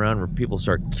scattered around where people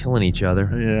start killing each other.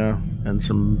 Yeah, and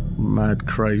some mad,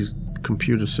 crazed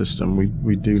computer system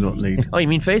we do not need. Oh, you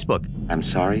mean Facebook? I'm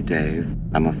sorry, Dave.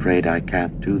 I'm afraid I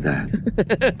can't do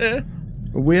that.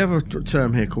 We have a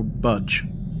term here called budge,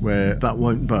 where that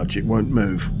won't budge, it won't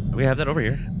move. We have that over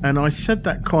here. And I said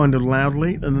that kind of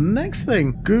loudly, and the next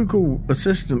thing, Google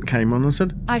Assistant came on and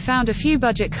said, I found a few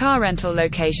budget car rental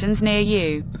locations near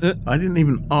you. I didn't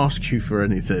even ask you for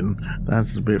anything.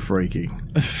 That's a bit freaky.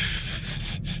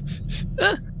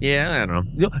 Yeah, I don't know.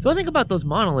 The only thing about those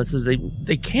monoliths is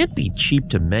they can't be cheap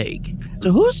to make.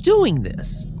 So who's doing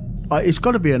this? It's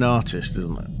got to be an artist,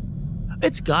 isn't it?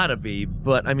 It's gotta be,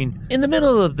 but I mean, in the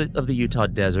middle of the Utah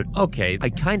desert, okay, I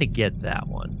kind of get that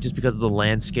one, just because of the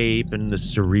landscape and the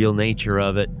surreal nature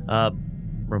of it.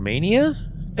 Romania?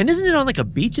 And isn't it on like a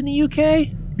beach in the UK?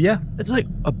 Yeah. It's like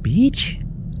a beach?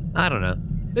 I don't know.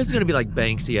 This is gonna be like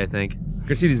Banksy, I think. You're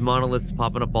gonna see these monoliths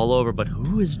popping up all over, but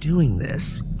who is doing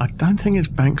this? I don't think it's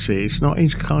Banksy. It's not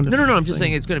his kind of No, I'm just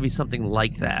saying it's gonna be something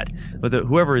like that. But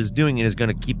whoever is doing it is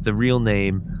gonna keep the real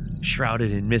name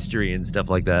shrouded in mystery and stuff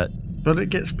like that. But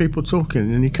it gets people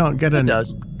talking, and you can't get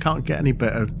any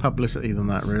better publicity than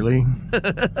that, really.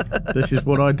 This is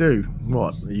what I do.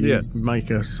 What? You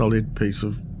make a solid piece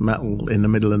of metal in the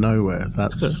middle of nowhere.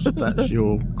 That's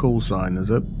your call sign, is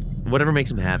it? Whatever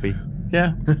makes him happy.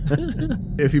 Yeah.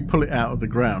 If you pull it out of the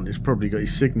ground, it's probably got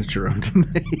his signature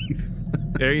underneath.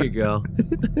 There you go.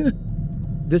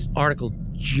 This article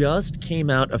just came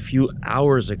out a few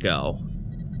hours ago.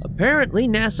 Apparently,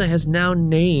 NASA has now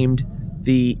named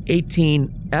the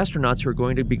 18 astronauts who are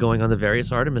going to be going on the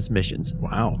various Artemis missions.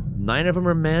 Wow. 9 of them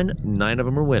are men, 9 of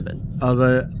them are women. Are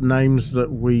there names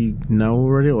that we know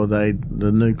already, or are they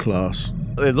the new class?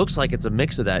 It looks like it's a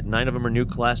mix of that. 9 of them are new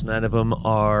class, 9 of them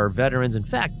are veterans. In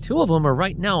fact, 2 of them are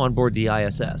right now on board the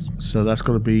ISS. So that's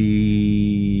got to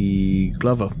be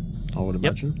Glover, I would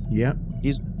imagine. Yep.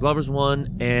 Glover's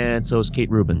one, and so is Kate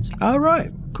Rubins. All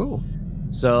right, cool.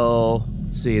 So,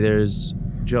 let's see, there's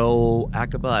Joe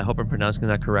Acaba, I hope I'm pronouncing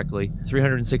that correctly.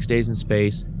 306 Days in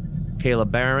Space. Kayla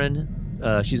Barron,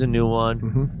 she's a new one.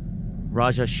 Mm-hmm.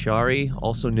 Raja Shari,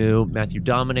 also new. Matthew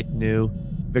Dominic, new.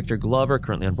 Victor Glover,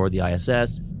 currently on board the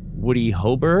ISS. Woody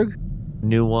Hoberg,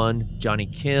 new one. Johnny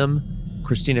Kim.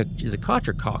 Christina, is it Koch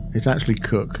or Koch? It's actually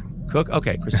Cook. Cook?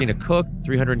 Okay, Christina Cook,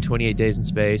 328 Days in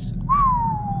Space.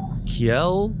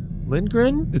 Kjell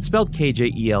Lindgren? It's spelled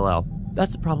K-J-E-L-L.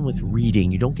 That's the problem with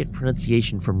reading. You don't get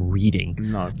pronunciation from reading.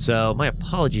 No. So my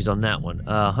apologies on that one.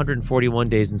 141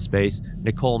 Days in Space.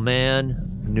 Nicole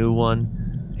Mann, new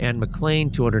one. Anne McLean,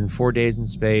 204 Days in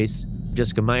Space.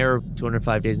 Jessica Meyer,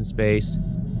 205 Days in Space.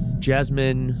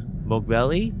 Jasmine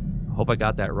Mogbelli, hope I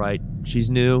got that right. She's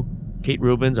new. Kate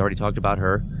Rubins, already talked about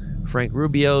her. Frank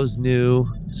Rubio's new.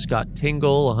 Scott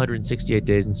Tingle, 168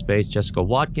 Days in Space. Jessica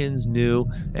Watkins, new.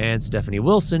 And Stephanie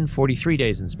Wilson, 43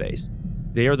 Days in Space.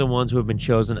 They are the ones who have been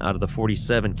chosen out of the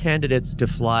 47 candidates to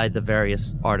fly the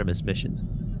various Artemis missions.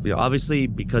 Obviously,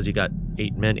 because you got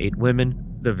 8 men, 8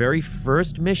 women, the very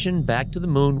first mission back to the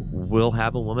moon will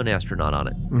have a woman astronaut on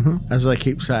it. Mm-hmm. As they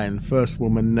keep saying, first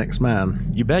woman, next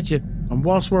man. You betcha. And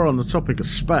whilst we're on the topic of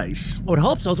space... Oh, it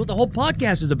helps. That's what the whole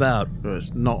podcast is about. But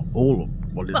it's not all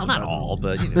of what it's about. Well, not all,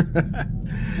 but, you know.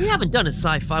 We haven't done a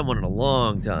sci-fi one in a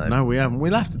long time. No, we haven't.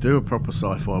 We'll have to do a proper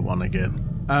sci-fi one again.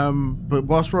 But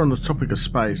whilst we're on the topic of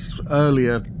space,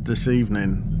 earlier this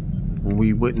evening,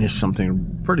 we witnessed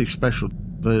something pretty special.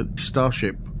 The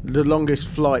Starship, the longest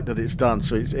flight that it's done.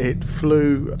 So it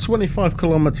flew 25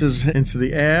 kilometers into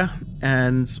the air,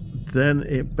 and then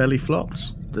it belly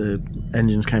flopped. The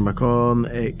engines came back on,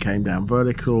 it came down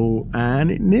vertical, and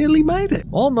it nearly made it.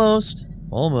 Almost.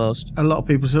 A lot of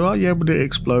people say, oh yeah, but it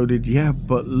exploded. Yeah,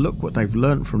 but look what they've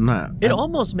learned from that. It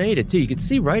almost made it, too. You could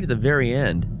see right at the very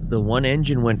end, the one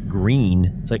engine went green.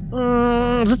 It's like,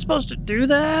 is it supposed to do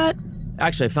that?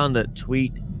 Actually, I found the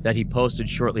tweet that he posted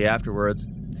shortly afterwards.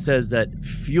 It says that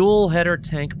fuel header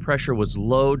tank pressure was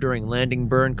low during landing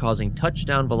burn, causing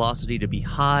touchdown velocity to be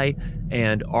high,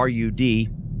 and RUD,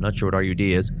 not sure what RUD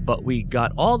is, but we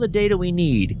got all the data we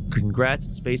need. Congrats,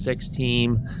 SpaceX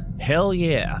team. Hell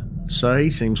yeah. So he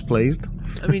seems pleased.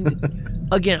 I mean,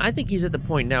 again, I think he's at the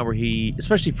point now where he,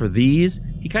 especially for these,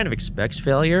 he kind of expects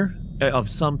failure of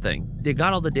something. They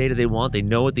got all the data they want. They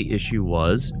know what the issue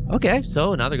was. Okay,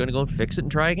 so now they're going to go and fix it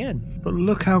and try again. But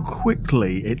look how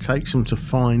quickly it takes them to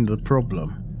find the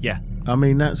problem. Yeah. I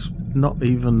mean, that's not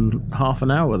even half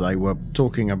an hour they were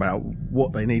talking about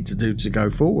what they need to do to go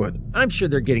forward. I'm sure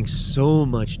they're getting so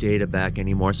much data back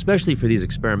anymore, especially for these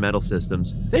experimental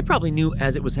systems. They probably knew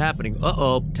as it was happening,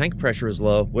 tank pressure is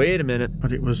low. Wait a minute.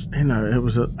 But it was, it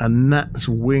was a gnat's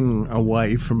wing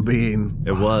away from being...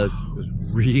 It was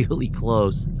really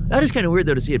close. That is kind of weird,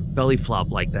 though, to see it belly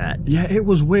flop like that. Yeah, it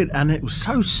was weird, and it was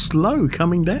so slow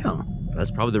coming down. That's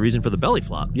probably the reason for the belly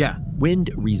flop. Yeah.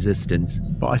 Wind resistance.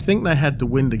 But I think they had the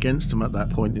wind against them at that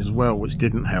point as well, which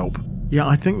didn't help. Yeah,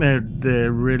 I think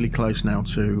they're really close now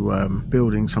to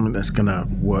building something that's going to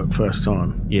work first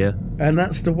time. Yeah. And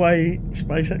that's the way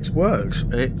SpaceX works.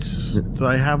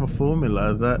 They have a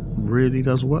formula that really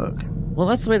does work. Well,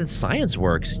 that's the way that science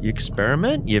works. You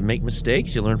experiment, you make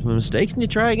mistakes, you learn from the mistakes, and you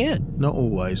try again. Not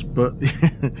always, but...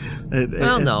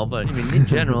 no, but I mean, in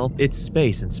general, it's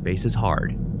space, and space is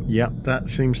hard. Yep, that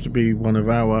seems to be one of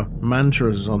our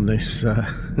mantras on this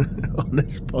on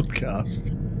this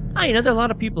podcast. There are a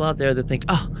lot of people out there that think,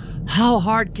 how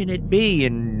hard can it be?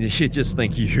 And you just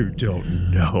think, you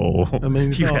don't know. I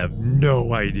mean, you have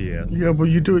no idea. Yeah, but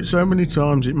you do it so many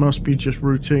times, it must be just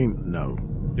routine. No.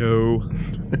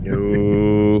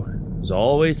 There's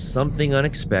always something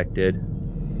unexpected.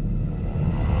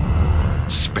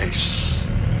 Space,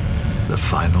 the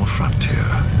final frontier.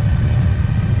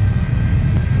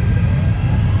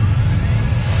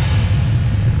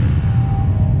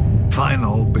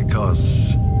 Final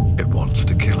because it wants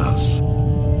to kill us.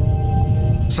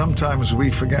 Sometimes we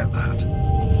forget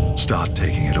that. Start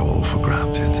taking it all for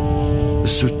granted. The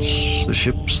suits, the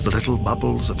ships, the little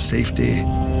bubbles of safety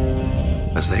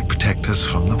as they protect us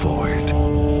from the void.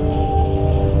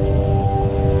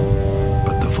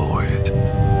 But the void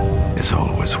is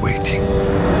always waiting.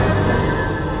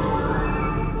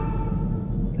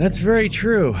 That's very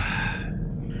true.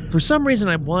 For some reason,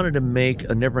 I wanted to make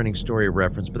a Neverending Story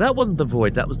reference, but that wasn't the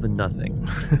void, that was the nothing.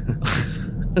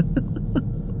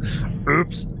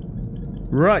 Oops.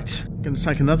 Right, going to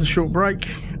take another short break,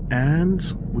 and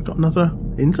we've got another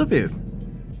interview.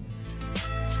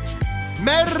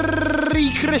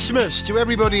 Merry Christmas to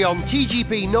everybody on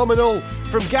TGP Nominal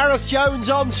from Gareth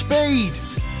Jones on Speed.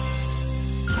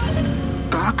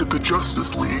 Back at the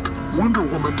Justice League, Wonder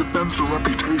Woman defends the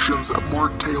reputations of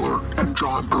Mark Taylor and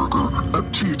John Berger at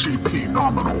TGP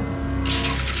Nominal.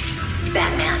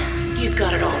 Batman, you've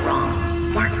got it all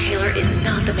wrong. Mark Taylor is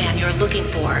not the man you're looking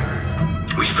for.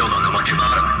 We still don't know much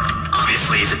about him.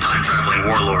 Obviously, he's a time-traveling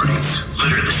warlord who's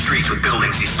littered the streets with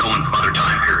buildings he's stolen from other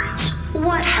time periods.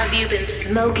 What have you been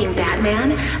smoking,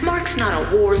 Batman? Mark's not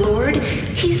a warlord.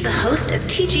 He's the host of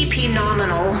TGP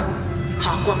Nominal.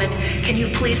 Hawkwoman, can you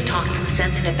please talk some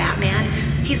sense into Batman?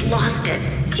 He's lost it.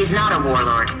 He's not a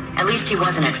warlord. At least he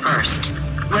wasn't at first.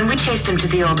 When we chased him to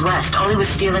the Old West, all he was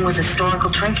stealing was historical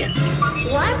trinkets.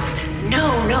 What? No.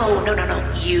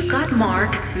 You got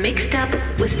Mark mixed up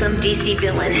with some DC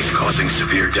villain. He's causing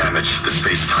severe damage to the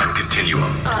space-time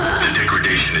continuum. The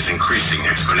degradation is increasing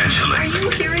exponentially. Are you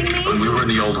hearing me? When we were in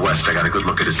the Old West, I got a good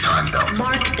look at his time belt.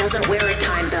 Mark doesn't wear a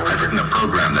time belt. I've written a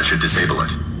program that should disable it,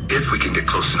 if we can get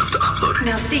close enough to upload it.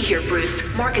 Now see here,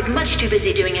 Bruce. Mark is much too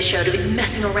busy doing a show to be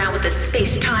messing around with the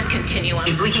space-time continuum.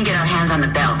 If we can get our hands on the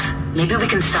belt, maybe we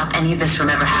can stop any of this from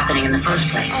ever happening in the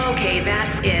first place. Okay,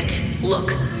 that's it.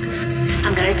 Look,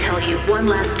 I'm gonna tell you one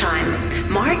last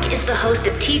time. Mark is the host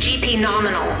of TGP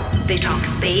Nominal. They talk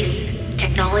space,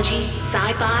 technology,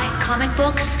 sci-fi, comic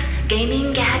books,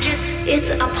 gaming, gadgets. It's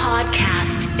a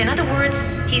podcast. In other words,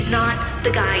 he's not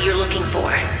the guy you're looking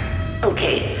for.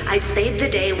 Okay, I've saved the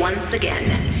day once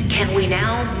again. Can we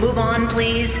now move on,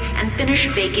 please, and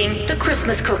finish baking the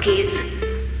Christmas cookies?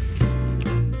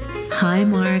 Hi,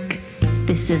 Mark.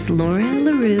 This is Laura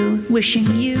LaRue wishing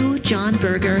you, John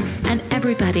Berger, and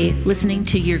everybody listening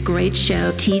to your great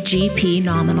show, TGP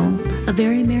Nominal, a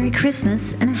very Merry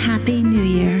Christmas and a Happy New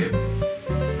Year.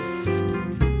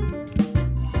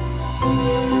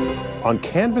 On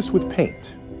canvas with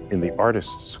paint in the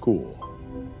artist's school,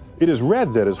 it is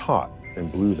red that is hot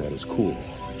and blue that is cool.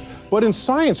 But in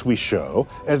science we show,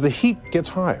 as the heat gets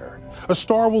higher, a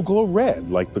star will glow red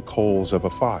like the coals of a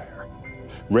fire.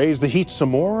 Raise the heat some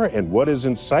more, and what is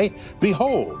in sight?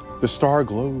 Behold, the star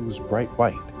glows bright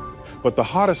white. But the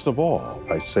hottest of all,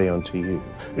 I say unto you,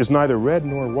 is neither red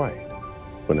nor white,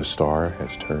 when a star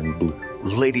has turned blue.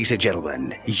 Ladies and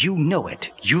gentlemen, you know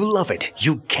it, you love it,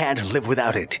 you can't live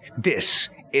without it. This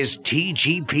is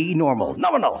TGP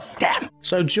Nominal. Dan.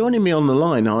 So joining me on the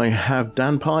line, I have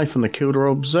Dan Pye from the Kildare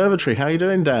Observatory. How are you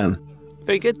doing, Dan?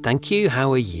 Very good, thank you.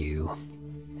 How are you?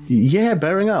 Yeah,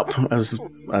 bearing up,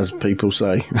 as people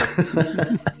say.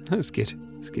 That's good.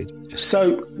 That's good.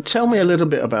 So tell me a little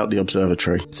bit about the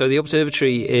observatory. So the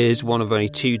observatory is one of only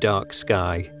 2 dark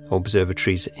sky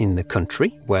observatories in the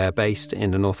country. We're based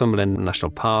in the Northumberland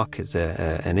National Park. It's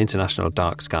an international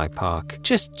dark sky park,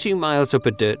 just 2 miles up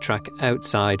a dirt track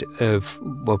outside of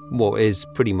what is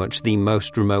pretty much the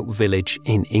most remote village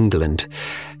in England.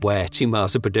 We're 2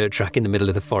 miles up a dirt track in the middle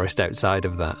of the forest outside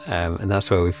of that, and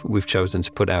that's where we've chosen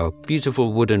to put our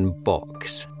beautiful wooden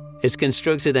box. It's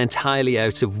constructed entirely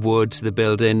out of wood, the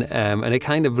building, and it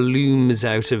kind of looms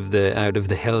out of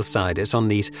the hillside. It's on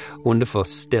these wonderful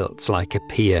stilts like a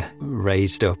pier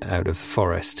raised up out of the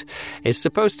forest. It's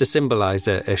supposed to symbolise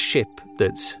a ship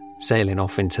that's sailing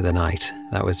off into the night.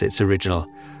 That was its original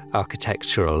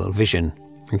architectural vision,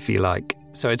 if you like.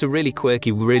 So it's a really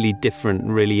quirky, really different,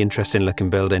 really interesting looking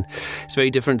building. It's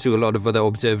very different to a lot of other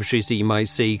observatories that you might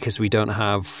see because we don't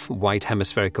have white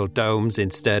hemispherical domes.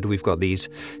 Instead, we've got these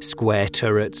square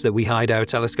turrets that we hide our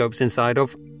telescopes inside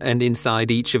of. And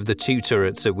inside each of the 2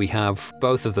 turrets that we have,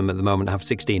 both of them at the moment have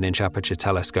 16-inch aperture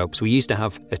telescopes. We used to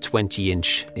have a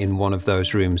 20-inch in one of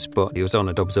those rooms, but it was on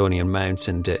a Dobsonian mount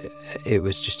and it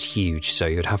was just huge. So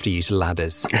you'd have to use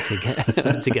ladders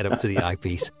to get up to the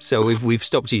eyepiece. So we've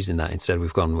stopped using that. Instead,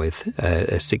 we've gone with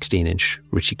a 16-inch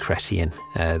Ritchie-Cressian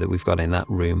that we've got in that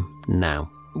room now.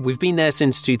 We've been there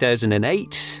since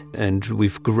 2008 and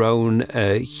we've grown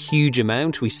a huge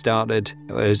amount. We started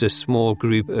as a small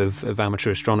group of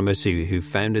amateur astronomers who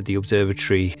founded the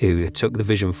observatory, who took the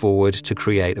vision forward to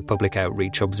create a public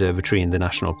outreach observatory in the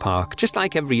national park, just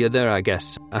like every other, I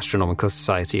guess, astronomical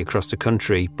society across the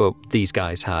country. But these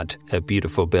guys had a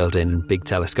beautiful building and big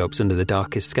telescopes under the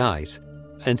darkest skies.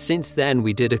 And since then,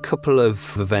 we did a couple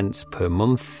of events per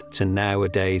month to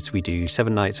nowadays we do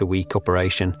 7 nights a week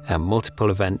operation and multiple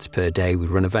events per day. We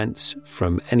run events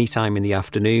from any time in the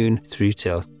afternoon through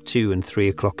till 2 and 3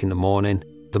 o'clock in the morning.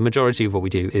 The majority of what we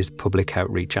do is public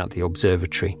outreach at the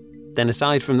observatory. Then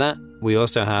aside from that, we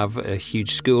also have a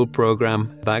huge school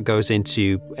programme that goes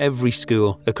into every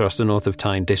school across the North of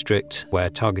Tyne district. We're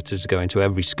targeted to go into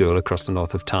every school across the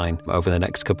North of Tyne over the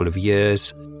next couple of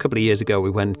years. A couple of years ago, we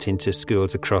went into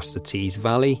schools across the Tees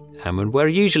Valley, and we're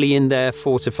usually in there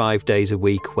 4 to 5 days a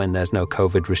week when there's no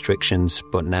COVID restrictions,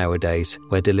 but nowadays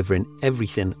we're delivering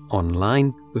everything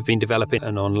online. We've been developing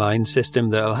an online system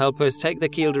that'll help us take the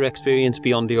Kielder experience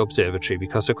beyond the observatory,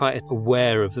 because we're quite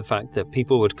aware of the fact that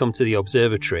people would come to the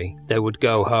observatory, they would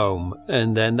go home,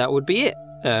 and then that would be it.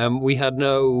 We had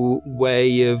no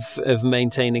way of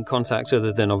maintaining contact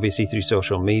other than obviously through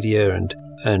social media,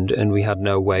 and we had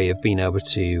no way of being able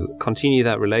to continue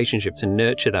that relationship, to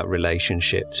nurture that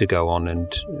relationship, to go on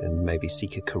and maybe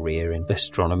seek a career in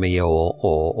astronomy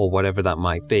or whatever that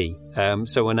might be.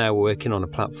 So we're now working on a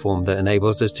platform that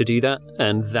enables us to do that,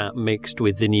 and that mixed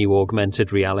with the new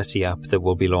augmented reality app that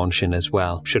we'll be launching as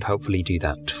well should hopefully do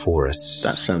that for us.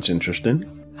 That sounds interesting.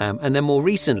 And then more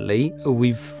recently,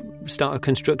 we've started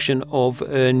construction of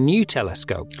a new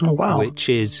telescope. Oh, wow. Which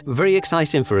is very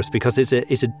exciting for us because it's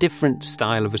a different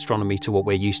style of astronomy to what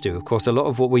we're used to. Of course, a lot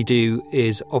of what we do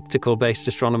is optical-based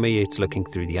astronomy. It's looking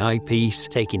through the eyepiece,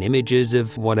 taking images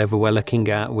of whatever we're looking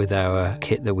at with our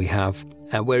kit that we have.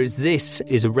 Whereas this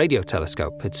is a radio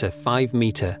telescope. It's a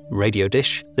 5-metre radio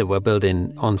dish that we're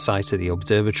building on site at the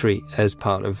observatory as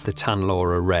part of the Tanlaw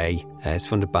Array. It's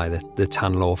funded by the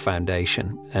Tanlaw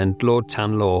Foundation. And Lord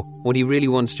Tanlaw, what he really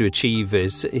wants to achieve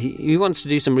is he wants to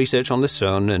do some research on the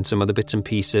sun and some other bits and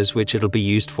pieces, which it'll be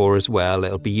used for as well.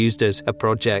 It'll be used as a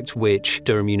project which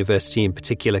Durham University in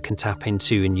particular can tap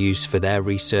into and use for their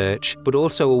research, but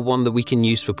also one that we can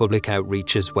use for public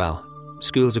outreach as well.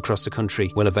 Schools across the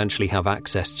country will eventually have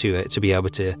access to it to be able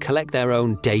to collect their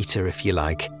own data, if you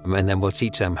like, and then we'll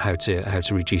teach them how to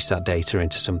reduce that data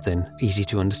into something easy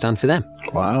to understand for them.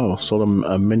 Wow, sort of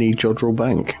a mini Jodrell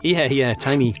Bank. Yeah,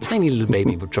 tiny little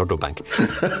baby Jodrell Bank.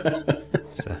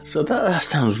 So that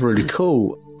sounds really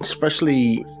cool,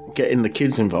 especially getting the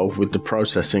kids involved with the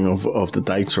processing of the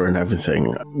data and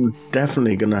everything. We're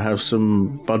definitely going to have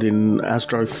some budding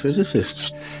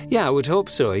astrophysicists. Yeah, I would hope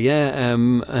so, yeah.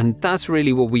 And that's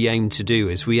really what we aim to do,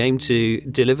 is we aim to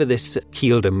deliver this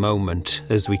Kielder moment,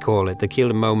 as we call it, the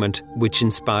Kielder moment, which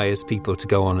inspires people to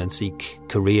go on and seek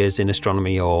careers in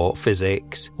astronomy or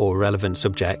physics or relevant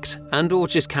subjects, and or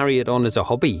just carry it on as a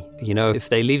hobby. You know, if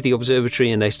they leave the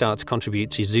observatory and they start to contribute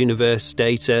to Zooniverse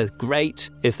data, great.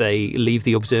 If they leave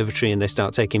the observatory and they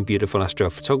start taking beautiful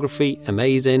astrophotography,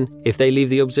 amazing. If they leave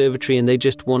the observatory and they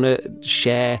just want to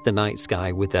share the night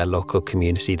sky with their local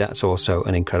community, that's also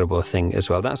an incredible thing as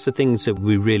well. That's the things that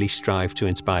we really strive to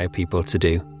inspire people to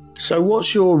do. So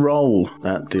what's your role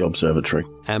at the observatory?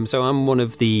 So I'm one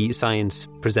of the science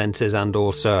presenters and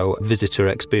also visitor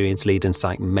experience lead and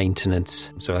site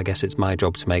maintenance. So I guess it's my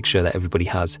job to make sure that everybody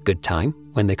has a good time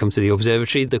when they come to the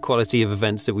observatory, the quality of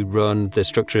events that we run, the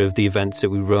structure of the events that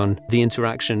we run, the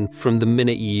interaction from the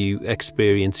minute you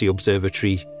experience the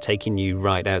observatory, taking you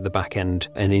right out the back end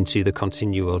and into the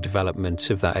continual development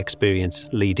of that experience,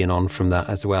 leading on from that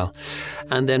as well.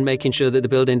 And then making sure that the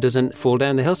building doesn't fall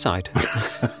down the hillside.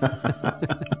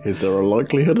 Is there a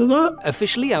likelihood of that?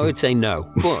 Officially, I would say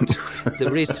no, but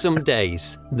there is some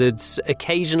days, there's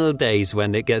occasional days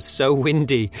when it gets so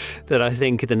windy that I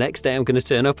think the next day I'm going to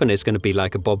turn up and it's going to be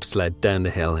like a bobsled down the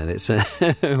hill, and it's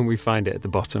we find it at the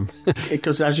bottom.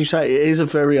 Because as you say, it is a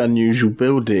very unusual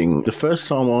building. The first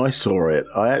time I saw it,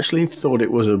 I actually thought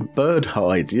it was a bird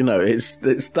hide. You know, it's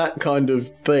that kind of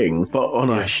thing, but on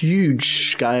a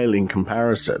huge scale in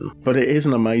comparison. But it is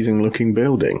an amazing looking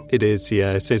building. It is,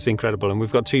 yeah, it's incredible. And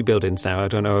we've got 2 buildings now. I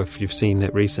don't know if you've seen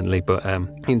it recently, but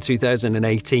in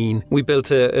 2018 we built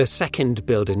a second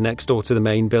building next door to the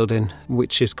main building,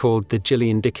 which is called the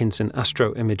Gillian Dickinson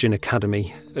Astro Imaging Academy.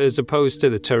 As opposed to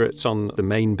the turrets on the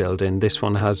main building, this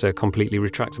one has a completely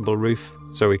retractable roof,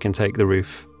 so we can take the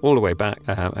roof all the way back,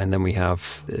 and then we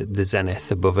have the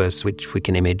zenith above us, which we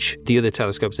can image. The other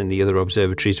telescopes in the other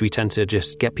observatories, we tend to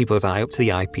just get people's eye up to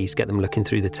the eyepiece, get them looking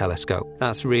through the telescope.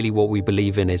 That's really what we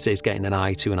believe in, is getting an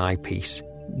eye to an eyepiece.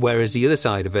 Whereas the other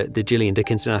side of it, the Gillian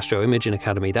Dickinson Astro Imaging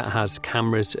Academy, that has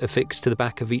cameras affixed to the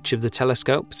back of each of the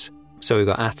telescopes. So we've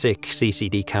got Attic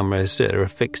CCD cameras that are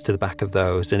affixed to the back of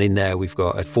those, and in there we've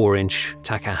got a 4-inch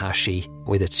Takahashi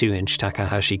with a 2-inch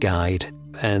Takahashi guide,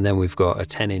 and then we've got a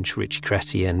 10-inch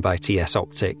Ritchie-Chrétien by TS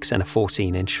Optics and a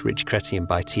 14-inch Ritchie-Chrétien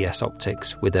by TS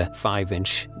Optics with a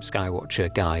 5-inch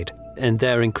Skywatcher guide. and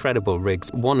they're incredible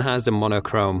rigs. One has a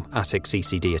monochrome Attic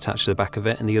CCD attached to the back of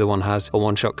it, and the other one has a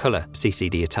one-shot colour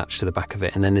CCD attached to the back of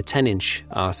it. And then the 10-inch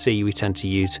RC we tend to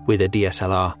use with a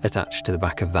DSLR attached to the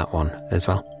back of that one as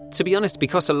well. To be honest,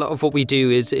 because a lot of what we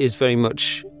do is very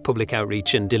much public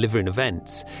outreach and delivering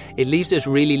events, it leaves us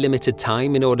really limited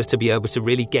time in order to be able to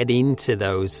really get into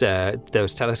those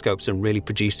telescopes and really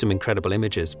produce some incredible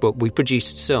images. But we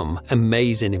produced some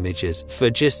amazing images. For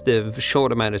just the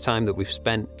short amount of time that we've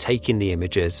spent taking the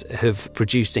images, have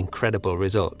produced incredible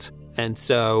results. And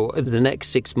so the next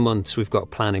 6 months, we've got a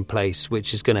plan in place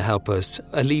which is going to help us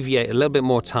alleviate a little bit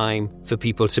more time for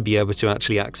people to be able to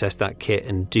actually access that kit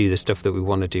and do the stuff that we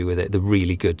want to do with it, the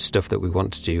really good stuff that we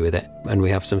want to do with it. And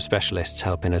we have some specialists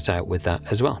helping us out with that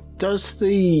as well. Does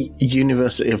the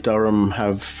University of Durham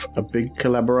have a big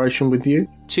collaboration with you?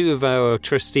 2 of our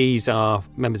trustees are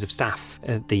members of staff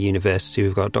at the university.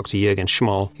 We've got Dr. Jürgen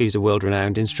Schmoll, who's a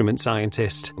world-renowned instrument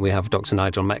scientist. We have Dr.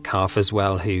 Nigel Metcalf as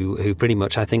well, who pretty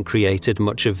much, I think, created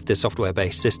much of the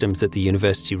software-based systems that the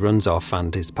university runs off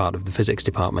and is part of the physics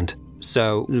department.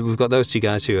 So we've got those 2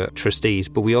 guys who are trustees,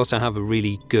 but we also have a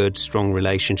really good, strong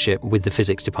relationship with the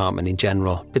physics department in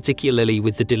general, particularly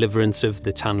with the deliverance of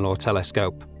the TANLOR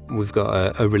telescope. We've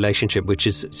got a relationship which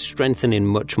is strengthening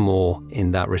much more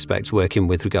in that respect, working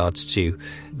with regards to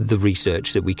the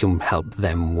research that we can help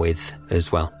them with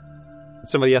as well.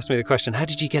 Somebody asked me the question, how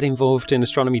did you get involved in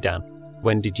astronomy, Dan?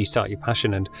 When did you start your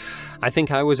passion? And I think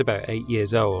I was about 8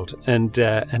 years old, and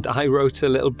I wrote a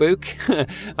little book.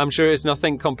 I'm sure it's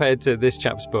nothing compared to this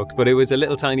chap's book, but it was a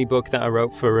little tiny book that I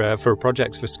wrote for a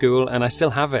project for school, and I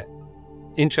still have it.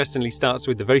 Interestingly, starts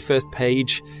with the very first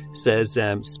page, says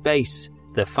space,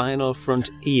 the final front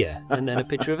ear, and then a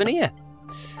picture of an ear.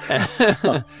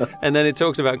 And then it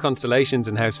talks about constellations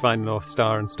and how to find the North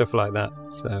Star and stuff like that.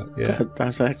 So yeah,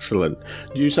 that's excellent.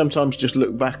 Do you sometimes just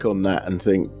look back on that and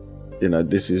think,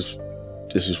 this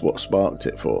is what sparked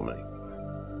it for me?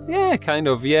 Yeah, kind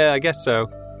of. Yeah, I guess so.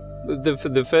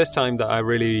 The first time that I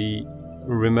really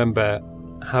remember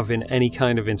having any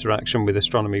kind of interaction with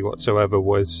astronomy whatsoever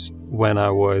was when I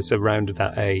was around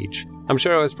that age. I'm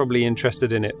sure I was probably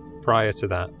interested in it prior to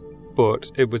that,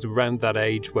 but it was around that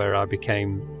age where I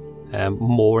became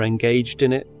more engaged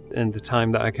in it, and the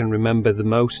time that I can remember the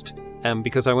most.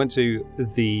 Because I went to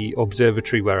the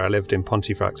observatory where I lived in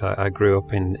Pontefract. I grew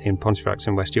up in Pontefract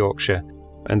in West Yorkshire,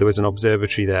 and there was an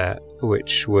observatory there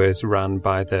which was run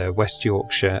by the West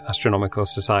Yorkshire Astronomical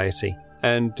Society.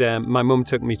 And my mum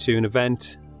took me to an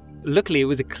event. Luckily, it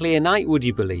was a clear night, would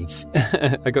you believe?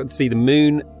 I got to see the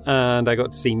moon, and I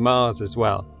got to see Mars as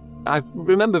well. I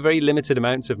remember very limited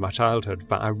amounts of my childhood,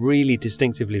 but I really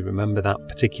distinctively remember that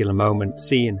particular moment,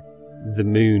 seeing the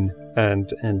moon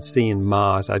and seeing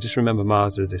Mars. I just remember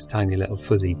Mars as this tiny little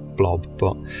fuzzy blob,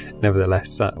 but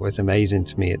nevertheless, that was amazing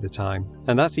to me at the time.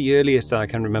 And that's the earliest that I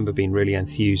can remember being really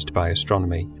enthused by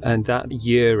astronomy. And that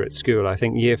year at school, I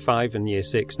think year 5 and year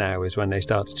 6 now, is when they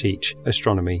start to teach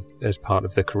astronomy as part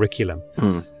of the curriculum.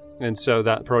 And so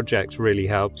that project really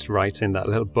helped writing that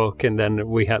little book, and then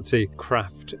we had to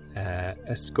craft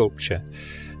a sculpture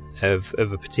of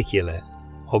a particular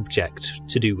object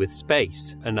to do with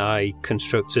space. And I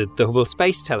constructed the Hubble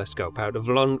Space Telescope out of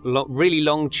really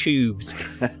long tubes.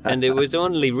 And it was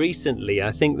only recently,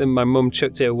 I think, that my mum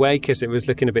chucked it away because it was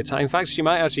looking a bit tight. In fact, she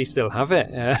might actually still have it.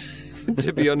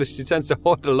 To be honest, she tends to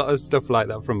hoard a lot of stuff like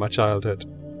that from my childhood.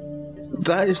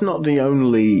 That is not the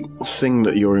only thing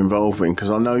that you're involved in,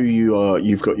 because I know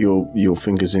you've got your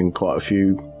fingers in quite a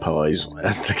few pies,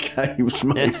 as the case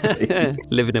may be.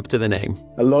 Living up to the name.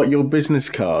 I like your business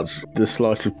cards, the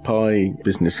slice of pie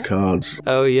business cards.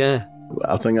 Oh, yeah.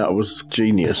 I think that was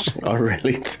genius. I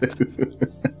really do.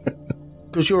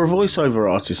 Because you're a voiceover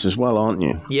artist as well, aren't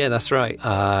you? Yeah, that's right.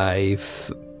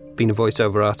 I've been a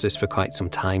voiceover artist for quite some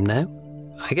time now.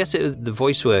 I guess it was the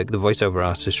voice work, the voiceover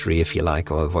artistry, if you like,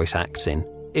 or the voice acting.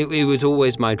 It was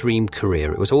always my dream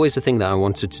career. It was always the thing that I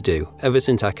wanted to do. Ever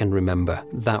since I can remember,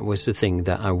 that was the thing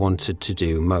that I wanted to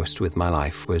do most with my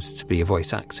life, was to be a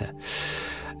voice actor.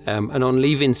 And on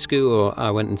leaving school,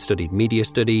 I went and studied media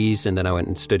studies, and then I went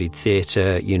and studied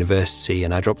theatre at university,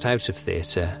 and I dropped out of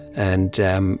theatre. And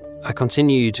I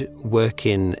continued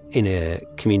working in a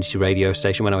community radio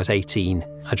station when I was 18.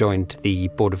 I joined the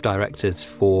board of directors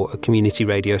for a community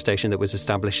radio station that was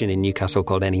establishing in Newcastle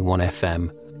called NE1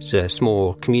 FM. It's a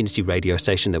small community radio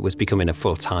station that was becoming a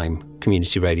full-time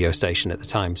community radio station at the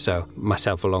time. So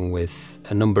myself, along with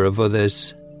a number of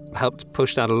others, helped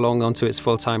push that along onto its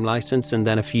full-time licence, and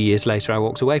then a few years later I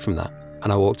walked away from that.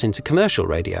 and I walked into commercial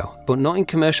radio, but not in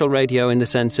commercial radio in the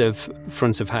sense of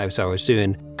front of house. I was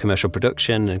doing commercial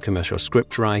production and commercial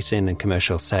script writing and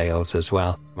commercial sales as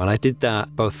well. And I did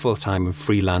that both full-time and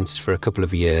freelance for a couple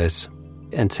of years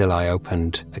until I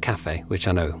opened a cafe, which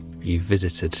I know you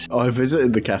visited. I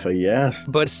visited the cafe, yes.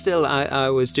 But still, I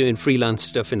was doing freelance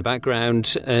stuff in the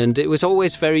background, and it was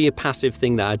always very a passive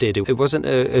thing that I did. It wasn't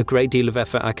a great deal of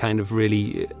effort I kind of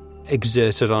really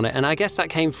exerted on it. And I guess that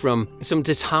came from some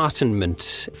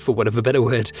disheartenment, for whatever a better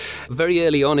word. Very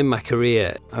early on in my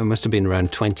career, I must have been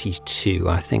around 22,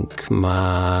 I think,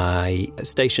 my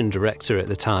station director at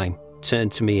the time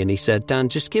turned to me and he said, Dan,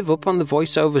 just give up on the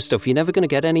voiceover stuff. You're never going to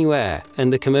get anywhere.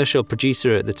 And the commercial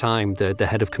producer at the time, the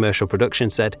head of commercial production,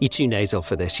 said, you're too nasal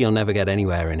for this. You'll never get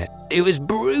anywhere in it. It was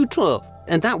brutal.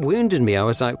 And that wounded me. I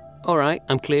was like, all right,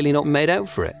 I'm clearly not made out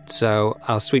for it. So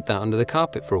I'll sweep that under the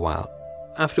carpet for a while.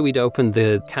 After we'd opened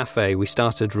the cafe, we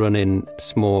started running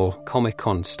small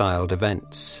Comic-Con styled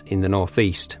events in the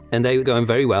Northeast. And they were going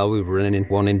very well. We were running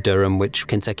one in Durham, which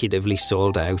consecutively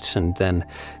sold out. And then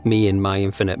me, in my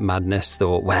infinite madness,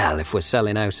 thought, well, if we're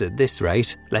selling out at this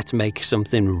rate, let's make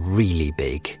something really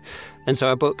big. And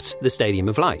so I booked the Stadium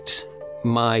of Light.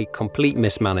 My complete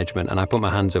mismanagement, and I put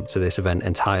my hands up to this event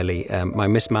entirely, my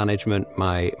mismanagement,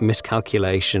 my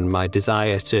miscalculation, my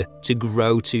desire to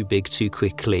grow too big too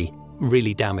quickly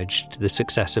really damaged the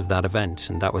success of that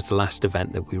event, and that was the last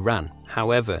event that we ran.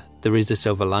 However, there is a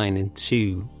silver lining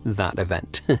to that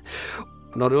event.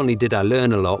 Not only did I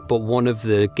learn a lot, but one of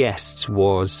the guests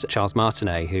was Charles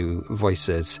Martinet, who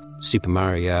voices Super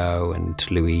Mario and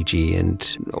Luigi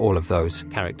and all of those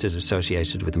characters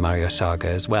associated with the Mario saga,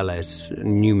 as well as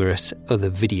numerous other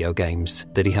video games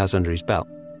that he has under his belt.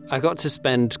 I got to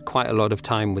spend quite a lot of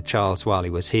time with Charles while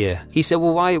he was here. He said,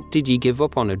 well, why did you give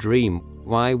up on a dream?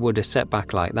 Why would a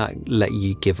setback like that let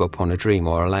you give up on a dream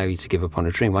or allow you to give up on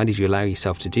a dream? Why did you allow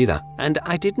yourself to do that? And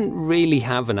I didn't really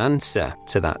have an answer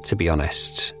to that, to be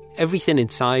honest. Everything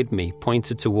inside me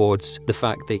pointed towards the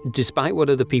fact that despite what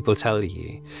other people tell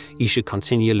you, you should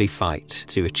continually fight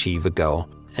to achieve a goal.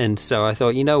 And so I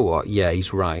thought, you know what? Yeah,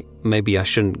 he's right. Maybe I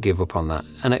shouldn't give up on that.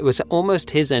 And it was almost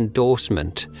his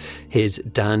endorsement, his,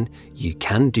 Dan, you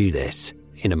can do this,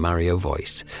 in a Mario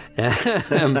voice,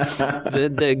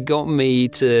 that got me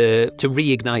to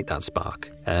reignite that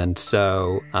spark. And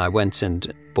so I went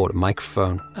and bought a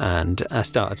microphone and I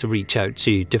started to reach out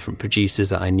to different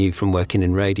producers that I knew from working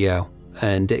in radio.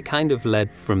 And it kind of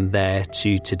led from there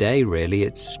to today, really.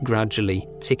 It's gradually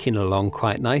ticking along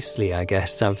quite nicely, I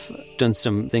guess. I've done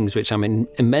some things which I'm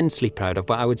immensely proud of,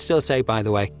 but I would still say, by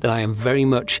the way, that I am very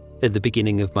much at the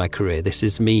beginning of my career. This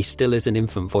is me still as an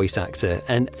infant voice actor.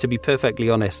 And to be perfectly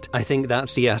honest, I think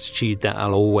that's the attitude that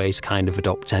I'll always kind of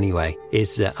adopt anyway,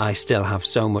 is that I still have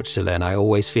so much to learn. I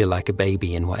always feel like a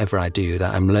baby in whatever I do,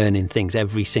 that I'm learning things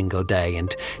every single day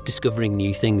and discovering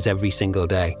new things every single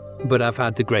day. But I've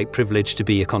had the great privilege to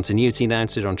be a continuity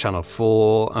announcer on Channel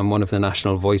 4. I'm one of the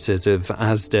national voices of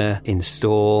Asda in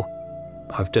store.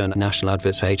 I've done national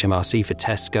adverts for HMRC, for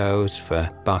Tesco's, for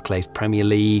Barclays Premier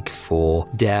League, for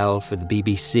Dell, for the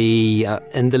BBC,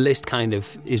 and the list kind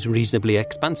of is reasonably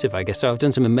expansive, I guess. So I've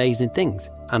done some amazing things,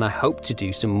 and I hope to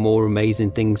do some more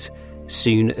amazing things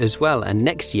soon as well. And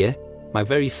next year, my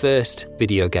very first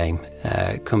video game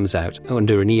comes out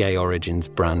under an EA Origins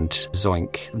brand,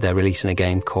 Zoink. They're releasing a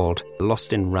game called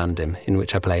Lost in Random, in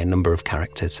which I play a number of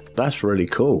characters. That's really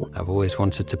cool. I've always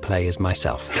wanted to play as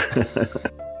myself.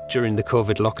 During the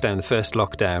COVID lockdown, the first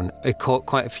lockdown, it caught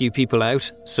quite a few people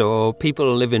out. So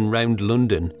people living round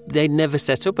London, they'd never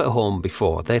set up at home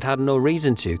before. They'd had no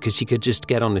reason to, because you could just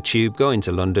get on the tube, go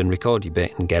into London, record your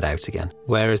bit and get out again.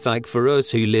 Whereas like for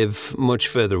us who live much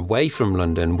further away from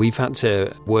London, we've had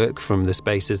to work from the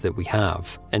spaces that we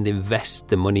have and invest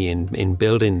the money in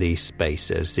building these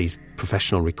spaces, these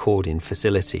professional recording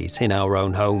facilities in our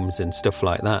own homes and stuff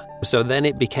like that. So then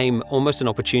it became almost an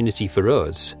opportunity for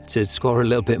us to score a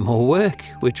little bit more work,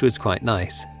 which was quite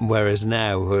nice. Whereas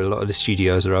now a lot of the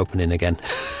studios are opening again.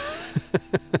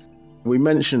 We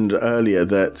mentioned earlier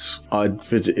that I'd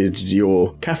visited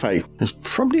your cafe. It was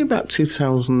probably about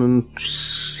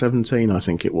 2017, I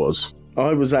think it was.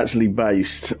 I was actually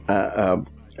based at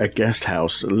a guest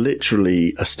house,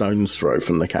 literally a stone's throw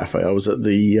from the cafe. I was at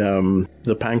the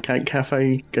Pancake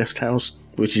Cafe guest house,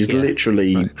 which is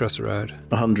literally right across the road,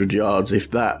 100 yards, if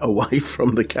that, away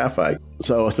from the cafe.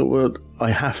 So I thought, well,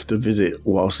 I have to visit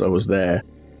whilst I was there.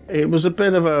 It was a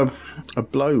bit of a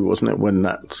blow, wasn't it, when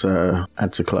that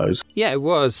had to close? Yeah, it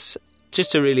was.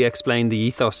 Just to really explain the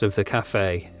ethos of the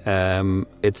cafe,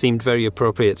 it seemed very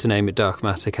appropriate to name it Dark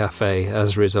Matter Cafe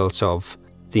as a result of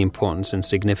the importance and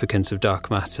significance of dark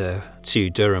matter to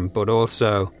Durham, but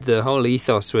also the whole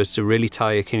ethos was to really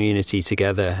tie a community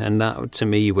together, and that to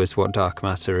me was what dark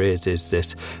matter is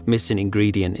this missing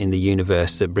ingredient in the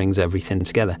universe that brings everything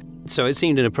together. So it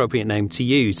seemed an appropriate name to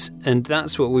use, and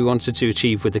that's what we wanted to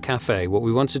achieve with the cafe. What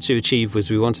we wanted to achieve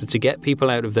was we wanted to get people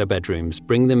out of their bedrooms,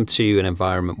 bring them to an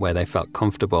environment where they felt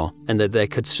comfortable and that they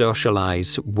could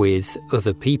socialise with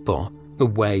other people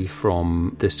away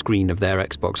from the screen of their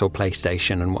Xbox or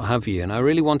PlayStation and what have you. And I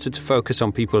really wanted to focus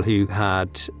on people who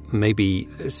had maybe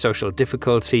social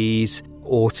difficulties,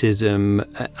 autism,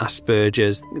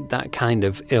 Asperger's, that kind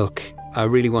of ilk. I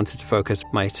really wanted to focus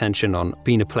my attention on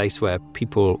being a place where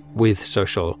people with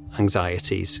social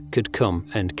anxieties could come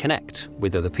and connect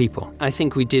with other people. I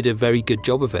think we did a very good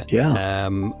job of it. Yeah.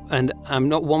 And I'm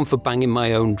not one for banging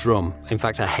my own drum. In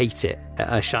fact, I hate it.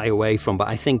 I shy away from, but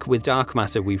I think with dark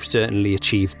matter, we've certainly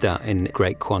achieved that in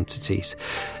great quantities.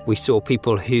 We saw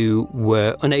people who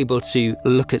were unable to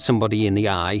look at somebody in the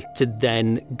eye to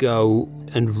then go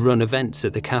and run events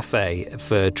at the cafe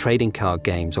for trading card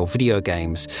games or video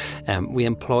games. We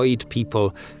employed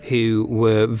people who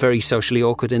were very socially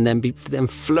awkward and then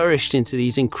flourished into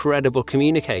these incredible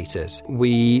communicators.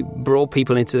 We brought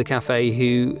people into the cafe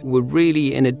who were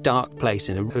really in a dark place,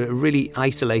 in a really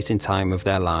isolating time of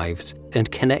their lives, and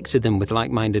connected them with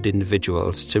like-minded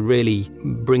individuals to really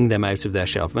bring them out of their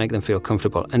shell, make them feel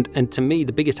comfortable. And to me,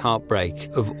 the biggest heartbreak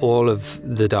of all of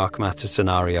the dark matter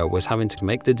scenario was having to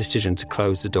make the decision to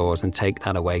close the doors and take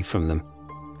that away from them.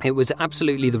 It was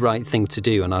absolutely the right thing to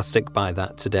do, and I'll stick by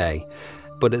that today.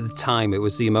 But at the time, it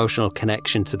was the emotional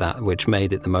connection to that which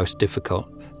made it the most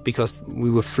difficult, because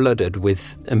we were flooded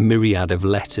with a myriad of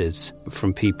letters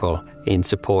from people in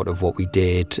support of what we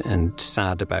did and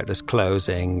sad about us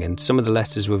closing. And some of the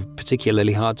letters were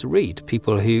particularly hard to read.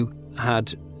 People who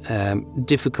had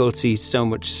difficulties, so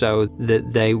much so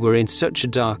that they were in such a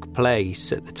dark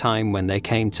place at the time when they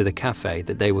came to the cafe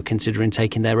that they were considering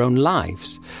taking their own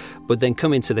lives. But then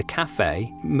coming to the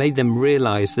cafe made them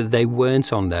realise that they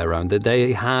weren't on their own, that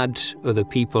they had other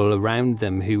people around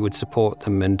them who would support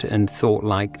them and thought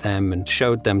like them and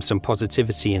showed them some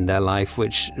positivity in their life,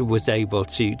 which was able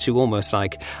to almost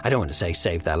like, I don't want to say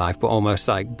save their life, but almost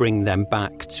like bring them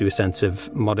back to a sense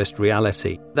of modest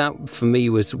reality. That for me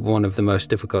was one of the most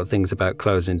difficult things about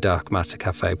closing Dark Matter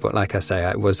Cafe. But like I say,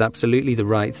 it was absolutely the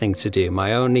right thing to do.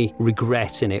 My only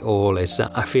regret in it all is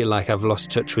that I feel like I've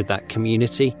lost touch with that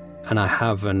community, and I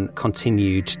haven't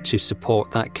continued to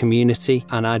support that community.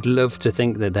 And I'd love to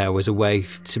think that there was a way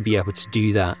to be able to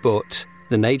do that. But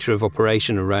the nature of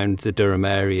operation around the Durham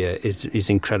area is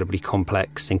incredibly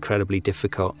complex, incredibly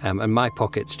difficult. And my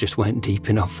pockets just weren't deep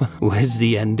enough was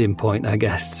the ending point, I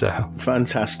guess. So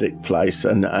fantastic place,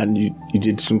 and you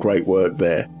did some great work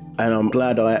there. And I'm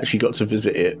glad I actually got to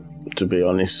visit it, to be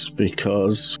honest,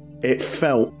 because it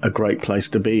felt a great place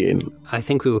to be in. I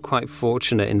think we were quite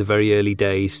fortunate in the very early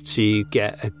days to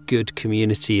get a good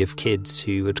community of kids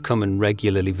who would come and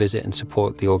regularly visit and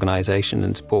support the organisation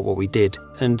and support what we did.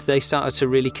 And they started to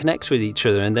really connect with each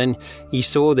other. And then you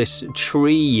saw this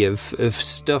tree of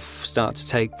stuff start to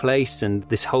take place, and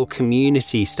this whole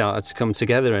community started to come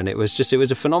together. And it was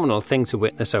a phenomenal thing to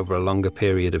witness over a longer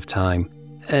period of time.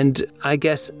 And I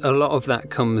guess a lot of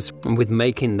that comes with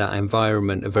making that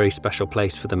environment a very special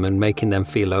place for them and making them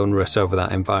feel onerous over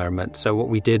that environment. So what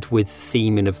we did with the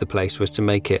theming of the place was to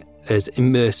make it as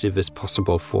immersive as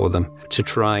possible for them, to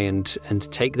try and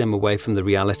take them away from the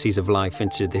realities of life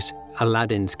into this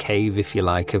Aladdin's cave, if you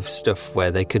like, of stuff where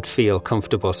they could feel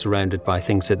comfortable surrounded by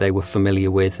things that they were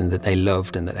familiar with and that they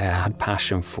loved and that they had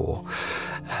passion for.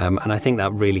 And I think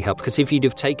that really helped, because if you'd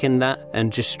have taken that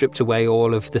and just stripped away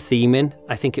all of the theming,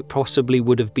 I think it possibly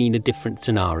would have been a different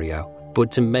scenario.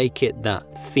 But to make it that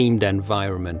themed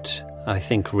environment, I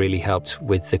think really helped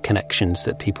with the connections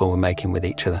that people were making with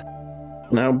each other.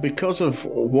 Now, because of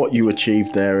what you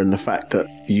achieved there and the fact that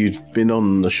you'd been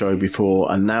on the show before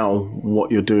and now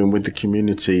what you're doing with the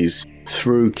communities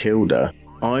through Kilda,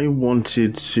 I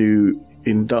wanted to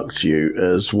induct you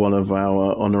as one of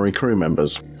our honorary crew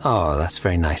members. Oh, that's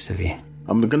very nice of you.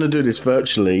 I'm going to do this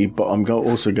virtually, but I'm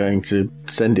also going to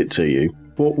send it to you.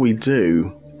 What we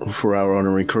do for our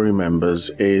honorary crew members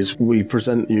is we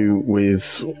present you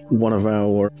with one of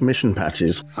our mission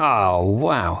patches. Oh,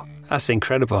 wow. That's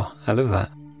incredible. I love that.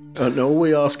 And all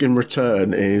we ask in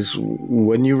return is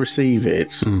when you receive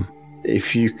it,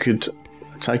 if you could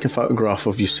take a photograph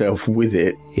of yourself with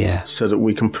it, so that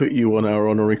we can put you on our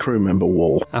honorary crew member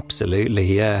wall. Absolutely,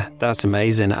 yeah. That's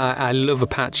amazing. I love a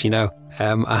patch, I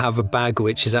have a bag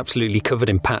which is absolutely covered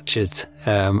in patches.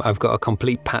 I've got a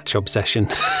complete patch obsession.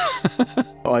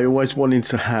 I always wanted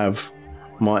to have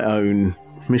my own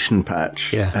mission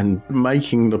patch and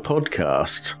making the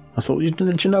podcast, I thought,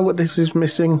 do you know what this is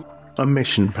missing? A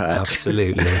mission patch.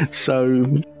 Absolutely. So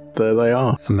there they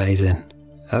are. Amazing.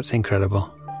 That's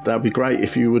incredible. That'd be great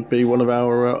if you would be one of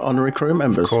our honorary crew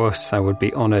members. Of course, I would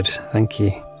be honoured. Thank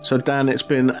you. So, Dan, it's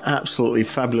been absolutely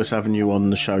fabulous having you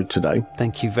on the show today.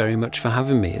 Thank you very much for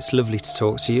having me. It's lovely to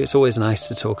talk to you. It's always nice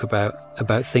to talk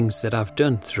about things that I've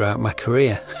done throughout my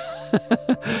career.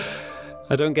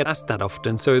 I don't get asked that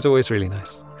often, so it's always really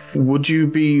nice. Would you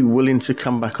be willing to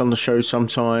come back on the show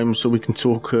sometime so we can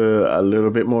talk a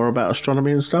little bit more about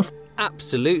astronomy and stuff?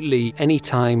 Absolutely.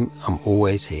 Anytime, I'm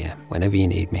always here, whenever you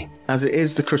need me. As it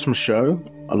is the Christmas show,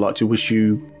 I'd like to wish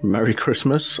you Merry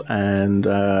Christmas and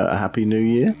a Happy New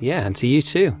Year. Yeah, and to you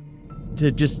too.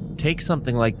 To just take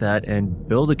something like that and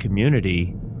build a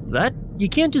community, that you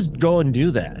can't just go and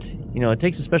do that. You know, it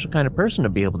takes a special kind of person to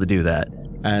be able to do that.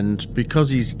 And because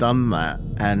he's done that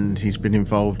and he's been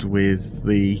involved with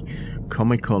the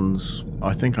Comic-Cons,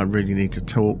 I think I really need to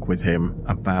talk with him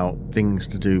about things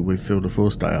to do with Field of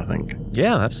Force Day, I think.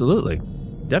 Yeah, absolutely.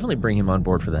 Definitely bring him on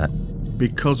board for that.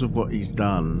 Because of what he's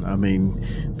done, I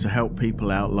mean, to help people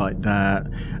out like that,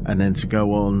 and then to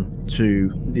go on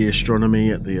to the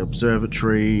astronomy at the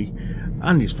observatory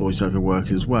and his voiceover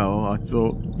work as well, I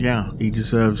thought, yeah, he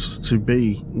deserves to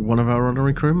be one of our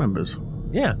honorary crew members.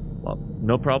 Yeah, well,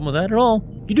 no problem with that at all.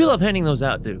 You do love handing those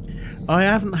out, dude. I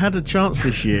haven't had a chance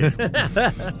this year.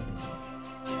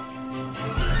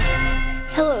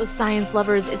 Hello, science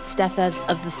lovers. It's Steph Evs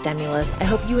of The Stimulus. I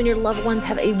hope you and your loved ones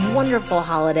have a wonderful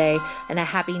holiday and a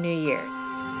Happy New Year.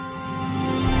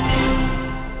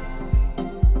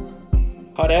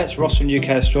 Hi there, it's Ross from UK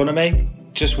Astronomy.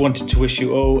 Just wanted to wish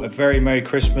you all a very Merry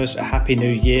Christmas, a Happy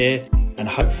New Year, and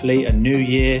hopefully a new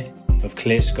year of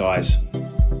clear skies.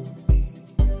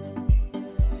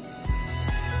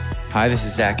 Hi, this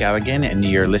is Zach Galligan, and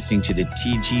you're listening to the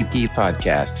TGP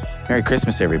podcast. Merry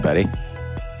Christmas, everybody.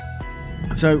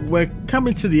 So we're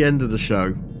coming to the end of the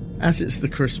show. As it's the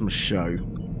Christmas show,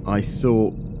 I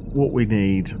thought what we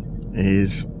need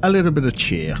is a little bit of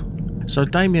cheer. So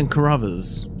Damien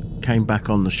Carruthers came back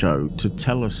on the show to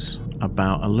tell us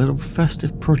about a little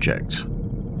festive project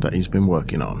that he's been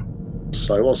working on.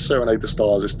 So while Serenade the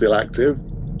Stars is still active,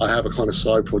 I have a kind of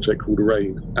side project called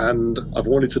Rain, and I've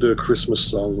wanted to do a Christmas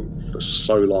song for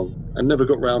so long and never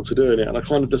got round to doing it. And I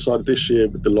kind of decided this year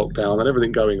with the lockdown and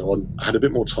everything going on, I had a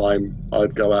bit more time,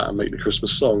 I'd go out and make the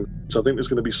Christmas song. So I think there's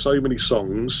going to be so many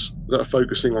songs that are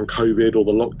focusing on COVID or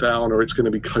the lockdown, or it's going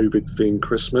to be COVID-themed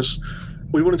Christmas.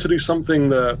 We wanted to do something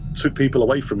that took people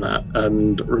away from that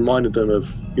and reminded them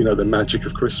of, you know, the magic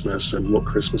of Christmas and what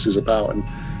Christmas is about, and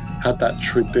had that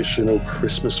traditional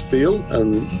Christmas feel.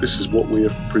 And this is what we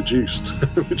have produced,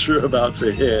 which we're about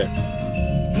to hear.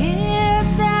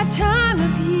 It's that time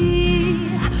of year.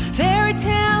 Fairy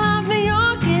tale of New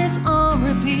York is on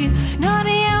repeat.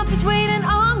 Naughty elf is waiting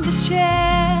on the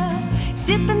shelf.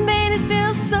 Sipping Baileys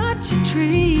feels such a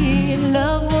treat.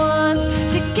 Loved ones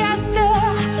together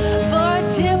for a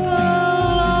tipple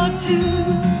or two.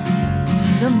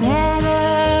 No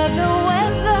matter the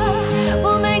weather,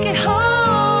 we'll make it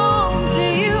home to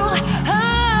you.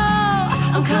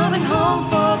 Oh, I'm coming home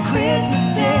for Christmas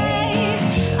Day.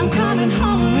 I'm coming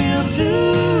home real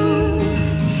soon.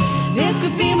 This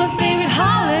could be my favorite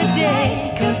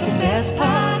holiday, 'cause the best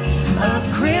part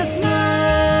of Christmas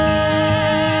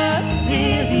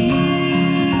is you.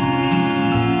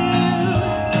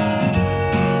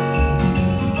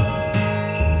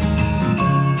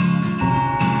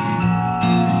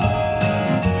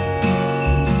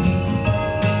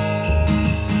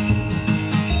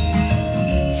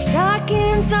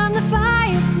 Stockings on the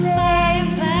fireplace,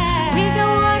 we can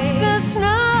watch the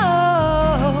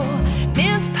snow,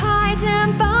 mince pies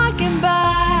and bargain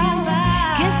buys,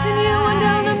 kissing you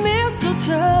under the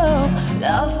mistletoe.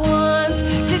 Loved ones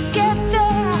together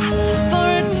for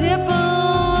a tipple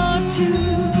or two.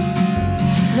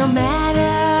 No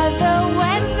matter the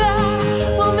weather,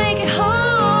 we'll make it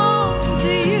home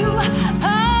to you.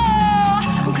 Oh,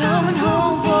 I'm coming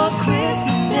home for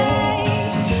Christmas Day.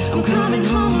 I'm coming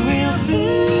home real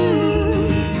soon.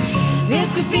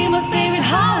 This could be my favorite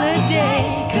holiday,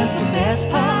 'cause the best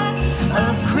part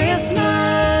of Christmas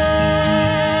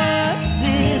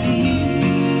is you.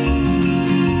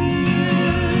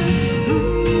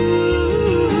 Ooh,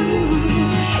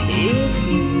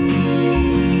 it's you.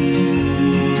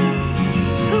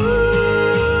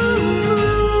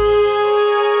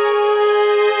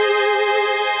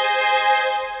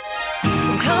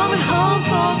 I'm coming home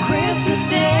for Christmas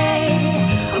Day.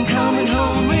 I'm coming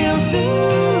home real soon.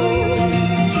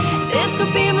 This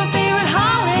could be my favorite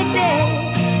holiday,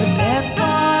 the best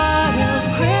part of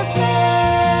Christmas.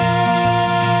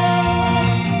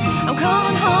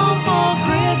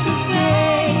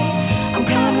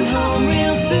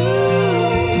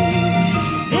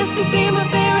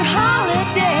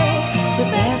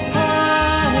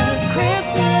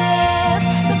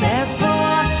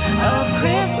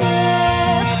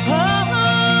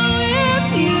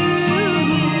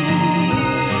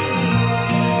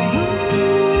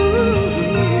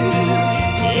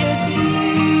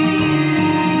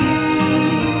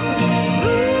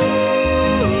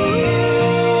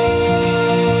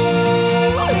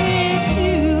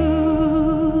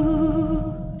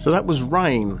 So that was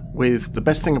Rain with The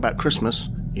Best Thing About Christmas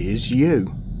Is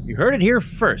You. You heard it here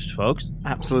first, folks.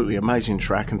 Absolutely amazing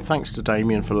track, and thanks to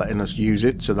Damien for letting us use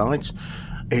it tonight.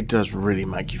 It does really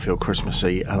make you feel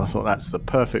Christmassy, and I thought that's the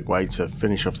perfect way to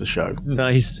finish off the show.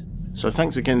 Nice. So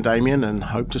thanks again, Damien, and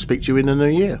hope to speak to you in the new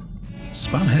year.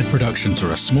 Spamhead Productions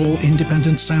are a small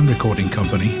independent sound recording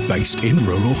company based in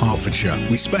rural Hertfordshire.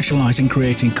 We specialise in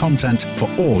creating content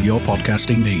for all your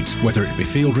podcasting needs, whether it be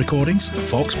field recordings,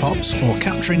 vox pops, or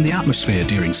capturing the atmosphere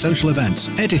during social events.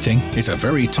 Editing is a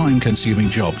very time-consuming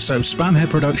job, so Spamhead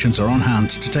Productions are on hand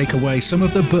to take away some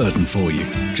of the burden for you.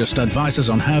 Just advise us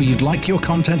on how you'd like your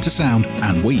content to sound,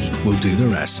 and we will do the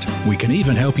rest. We can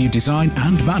even help you design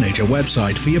and manage a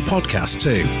website for your podcast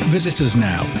too. Visit us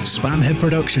now,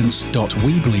 spamheadproductions.weebly.com.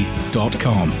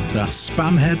 That's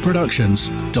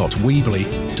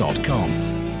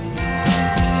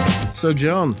spamheadproductions.weebly.com. So,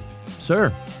 John.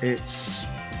 Sir. It's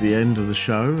the end of the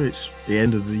show. It's the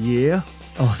end of the year.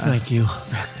 Oh, thank you.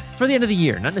 For the end of the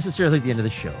year, not necessarily the end of the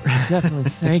show.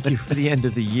 Definitely thank you for the end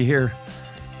of the year.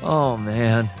 Oh,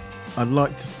 man. I'd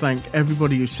like to thank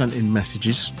everybody who sent in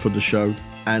messages for the show,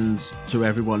 and to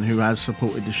everyone who has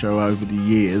supported the show over the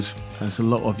years. There's a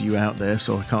lot of you out there,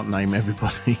 so I can't name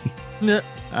everybody. No.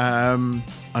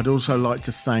 I'd also like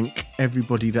to thank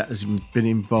everybody that has been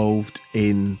involved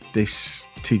in this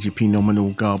TGP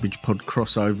Nominal Garbage Pod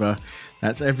crossover.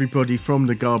 That's everybody from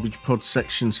the Garbage Pod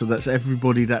section, so that's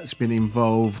everybody that's been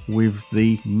involved with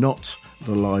the Not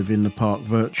the Live in the Park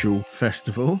virtual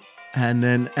festival, and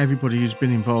then everybody who's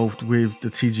been involved with the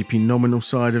TGP Nominal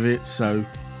side of it. So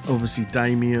obviously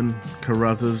Damien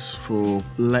Carruthers for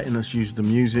letting us use the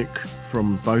music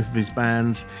from both of his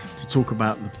bands to talk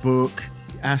about the book.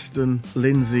 Aston,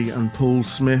 Lindsay and Paul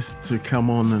Smith to come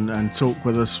on and talk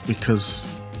with us, because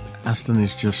Aston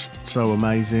is just so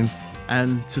amazing.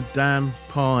 And to Dan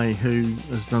Pye, who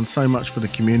has done so much for the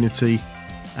community,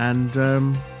 and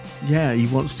he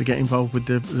wants to get involved with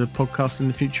the podcast in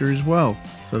the future as well.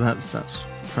 So that's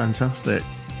fantastic.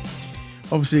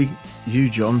 Obviously you,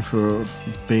 John, for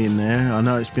being there. I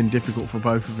know it's been difficult for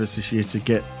both of us this year to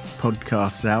get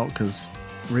podcasts out, because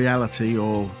reality,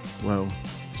 or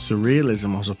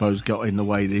surrealism, I suppose, got in the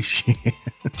way this year.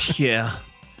 Yeah,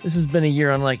 this has been a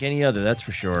year unlike any other, that's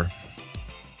for sure.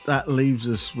 That leaves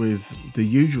us with the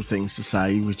usual things to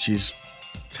say, which is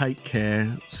take care,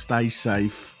 stay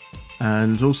safe,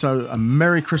 and also a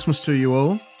Merry Christmas to you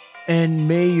all. And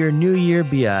may your new year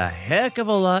be a heck of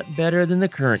a lot better than the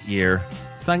current year.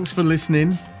 Thanks for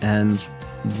listening, and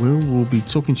we'll be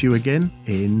talking to you again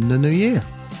in the new year.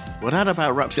 Well, that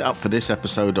about wraps it up for this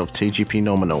episode of TGP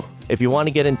Nominal. If you want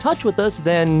to get in touch with us,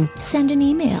 then send an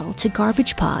email to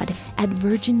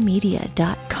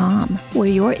garbagepod@virginmedia.com, where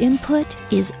your input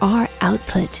is our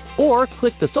output. Or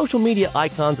click the social media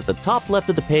icons at the top left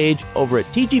of the page over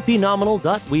at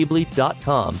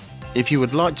tgpnominal.weebly.com. If you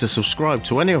would like to subscribe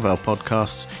to any of our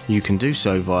podcasts, you can do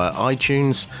so via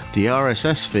iTunes, the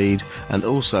RSS feed, and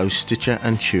also Stitcher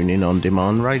and TuneIn On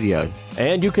Demand Radio.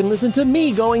 And you can listen to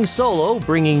me going solo,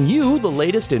 bringing you the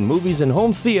latest in movies and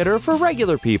home theater for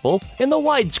regular people in the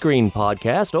Widescreen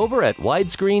podcast over at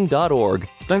widescreen.org.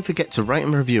 Don't forget to rate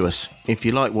and review us. If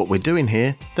you like what we're doing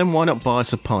here, then why not buy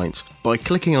us a pint by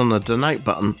clicking on the donate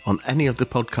button on any of the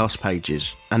podcast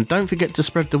pages. And don't forget to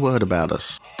spread the word about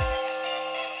us.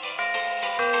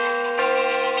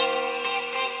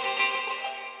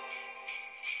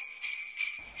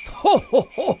 Ho, ho,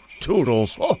 ho,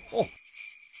 toodles. Ho, ho.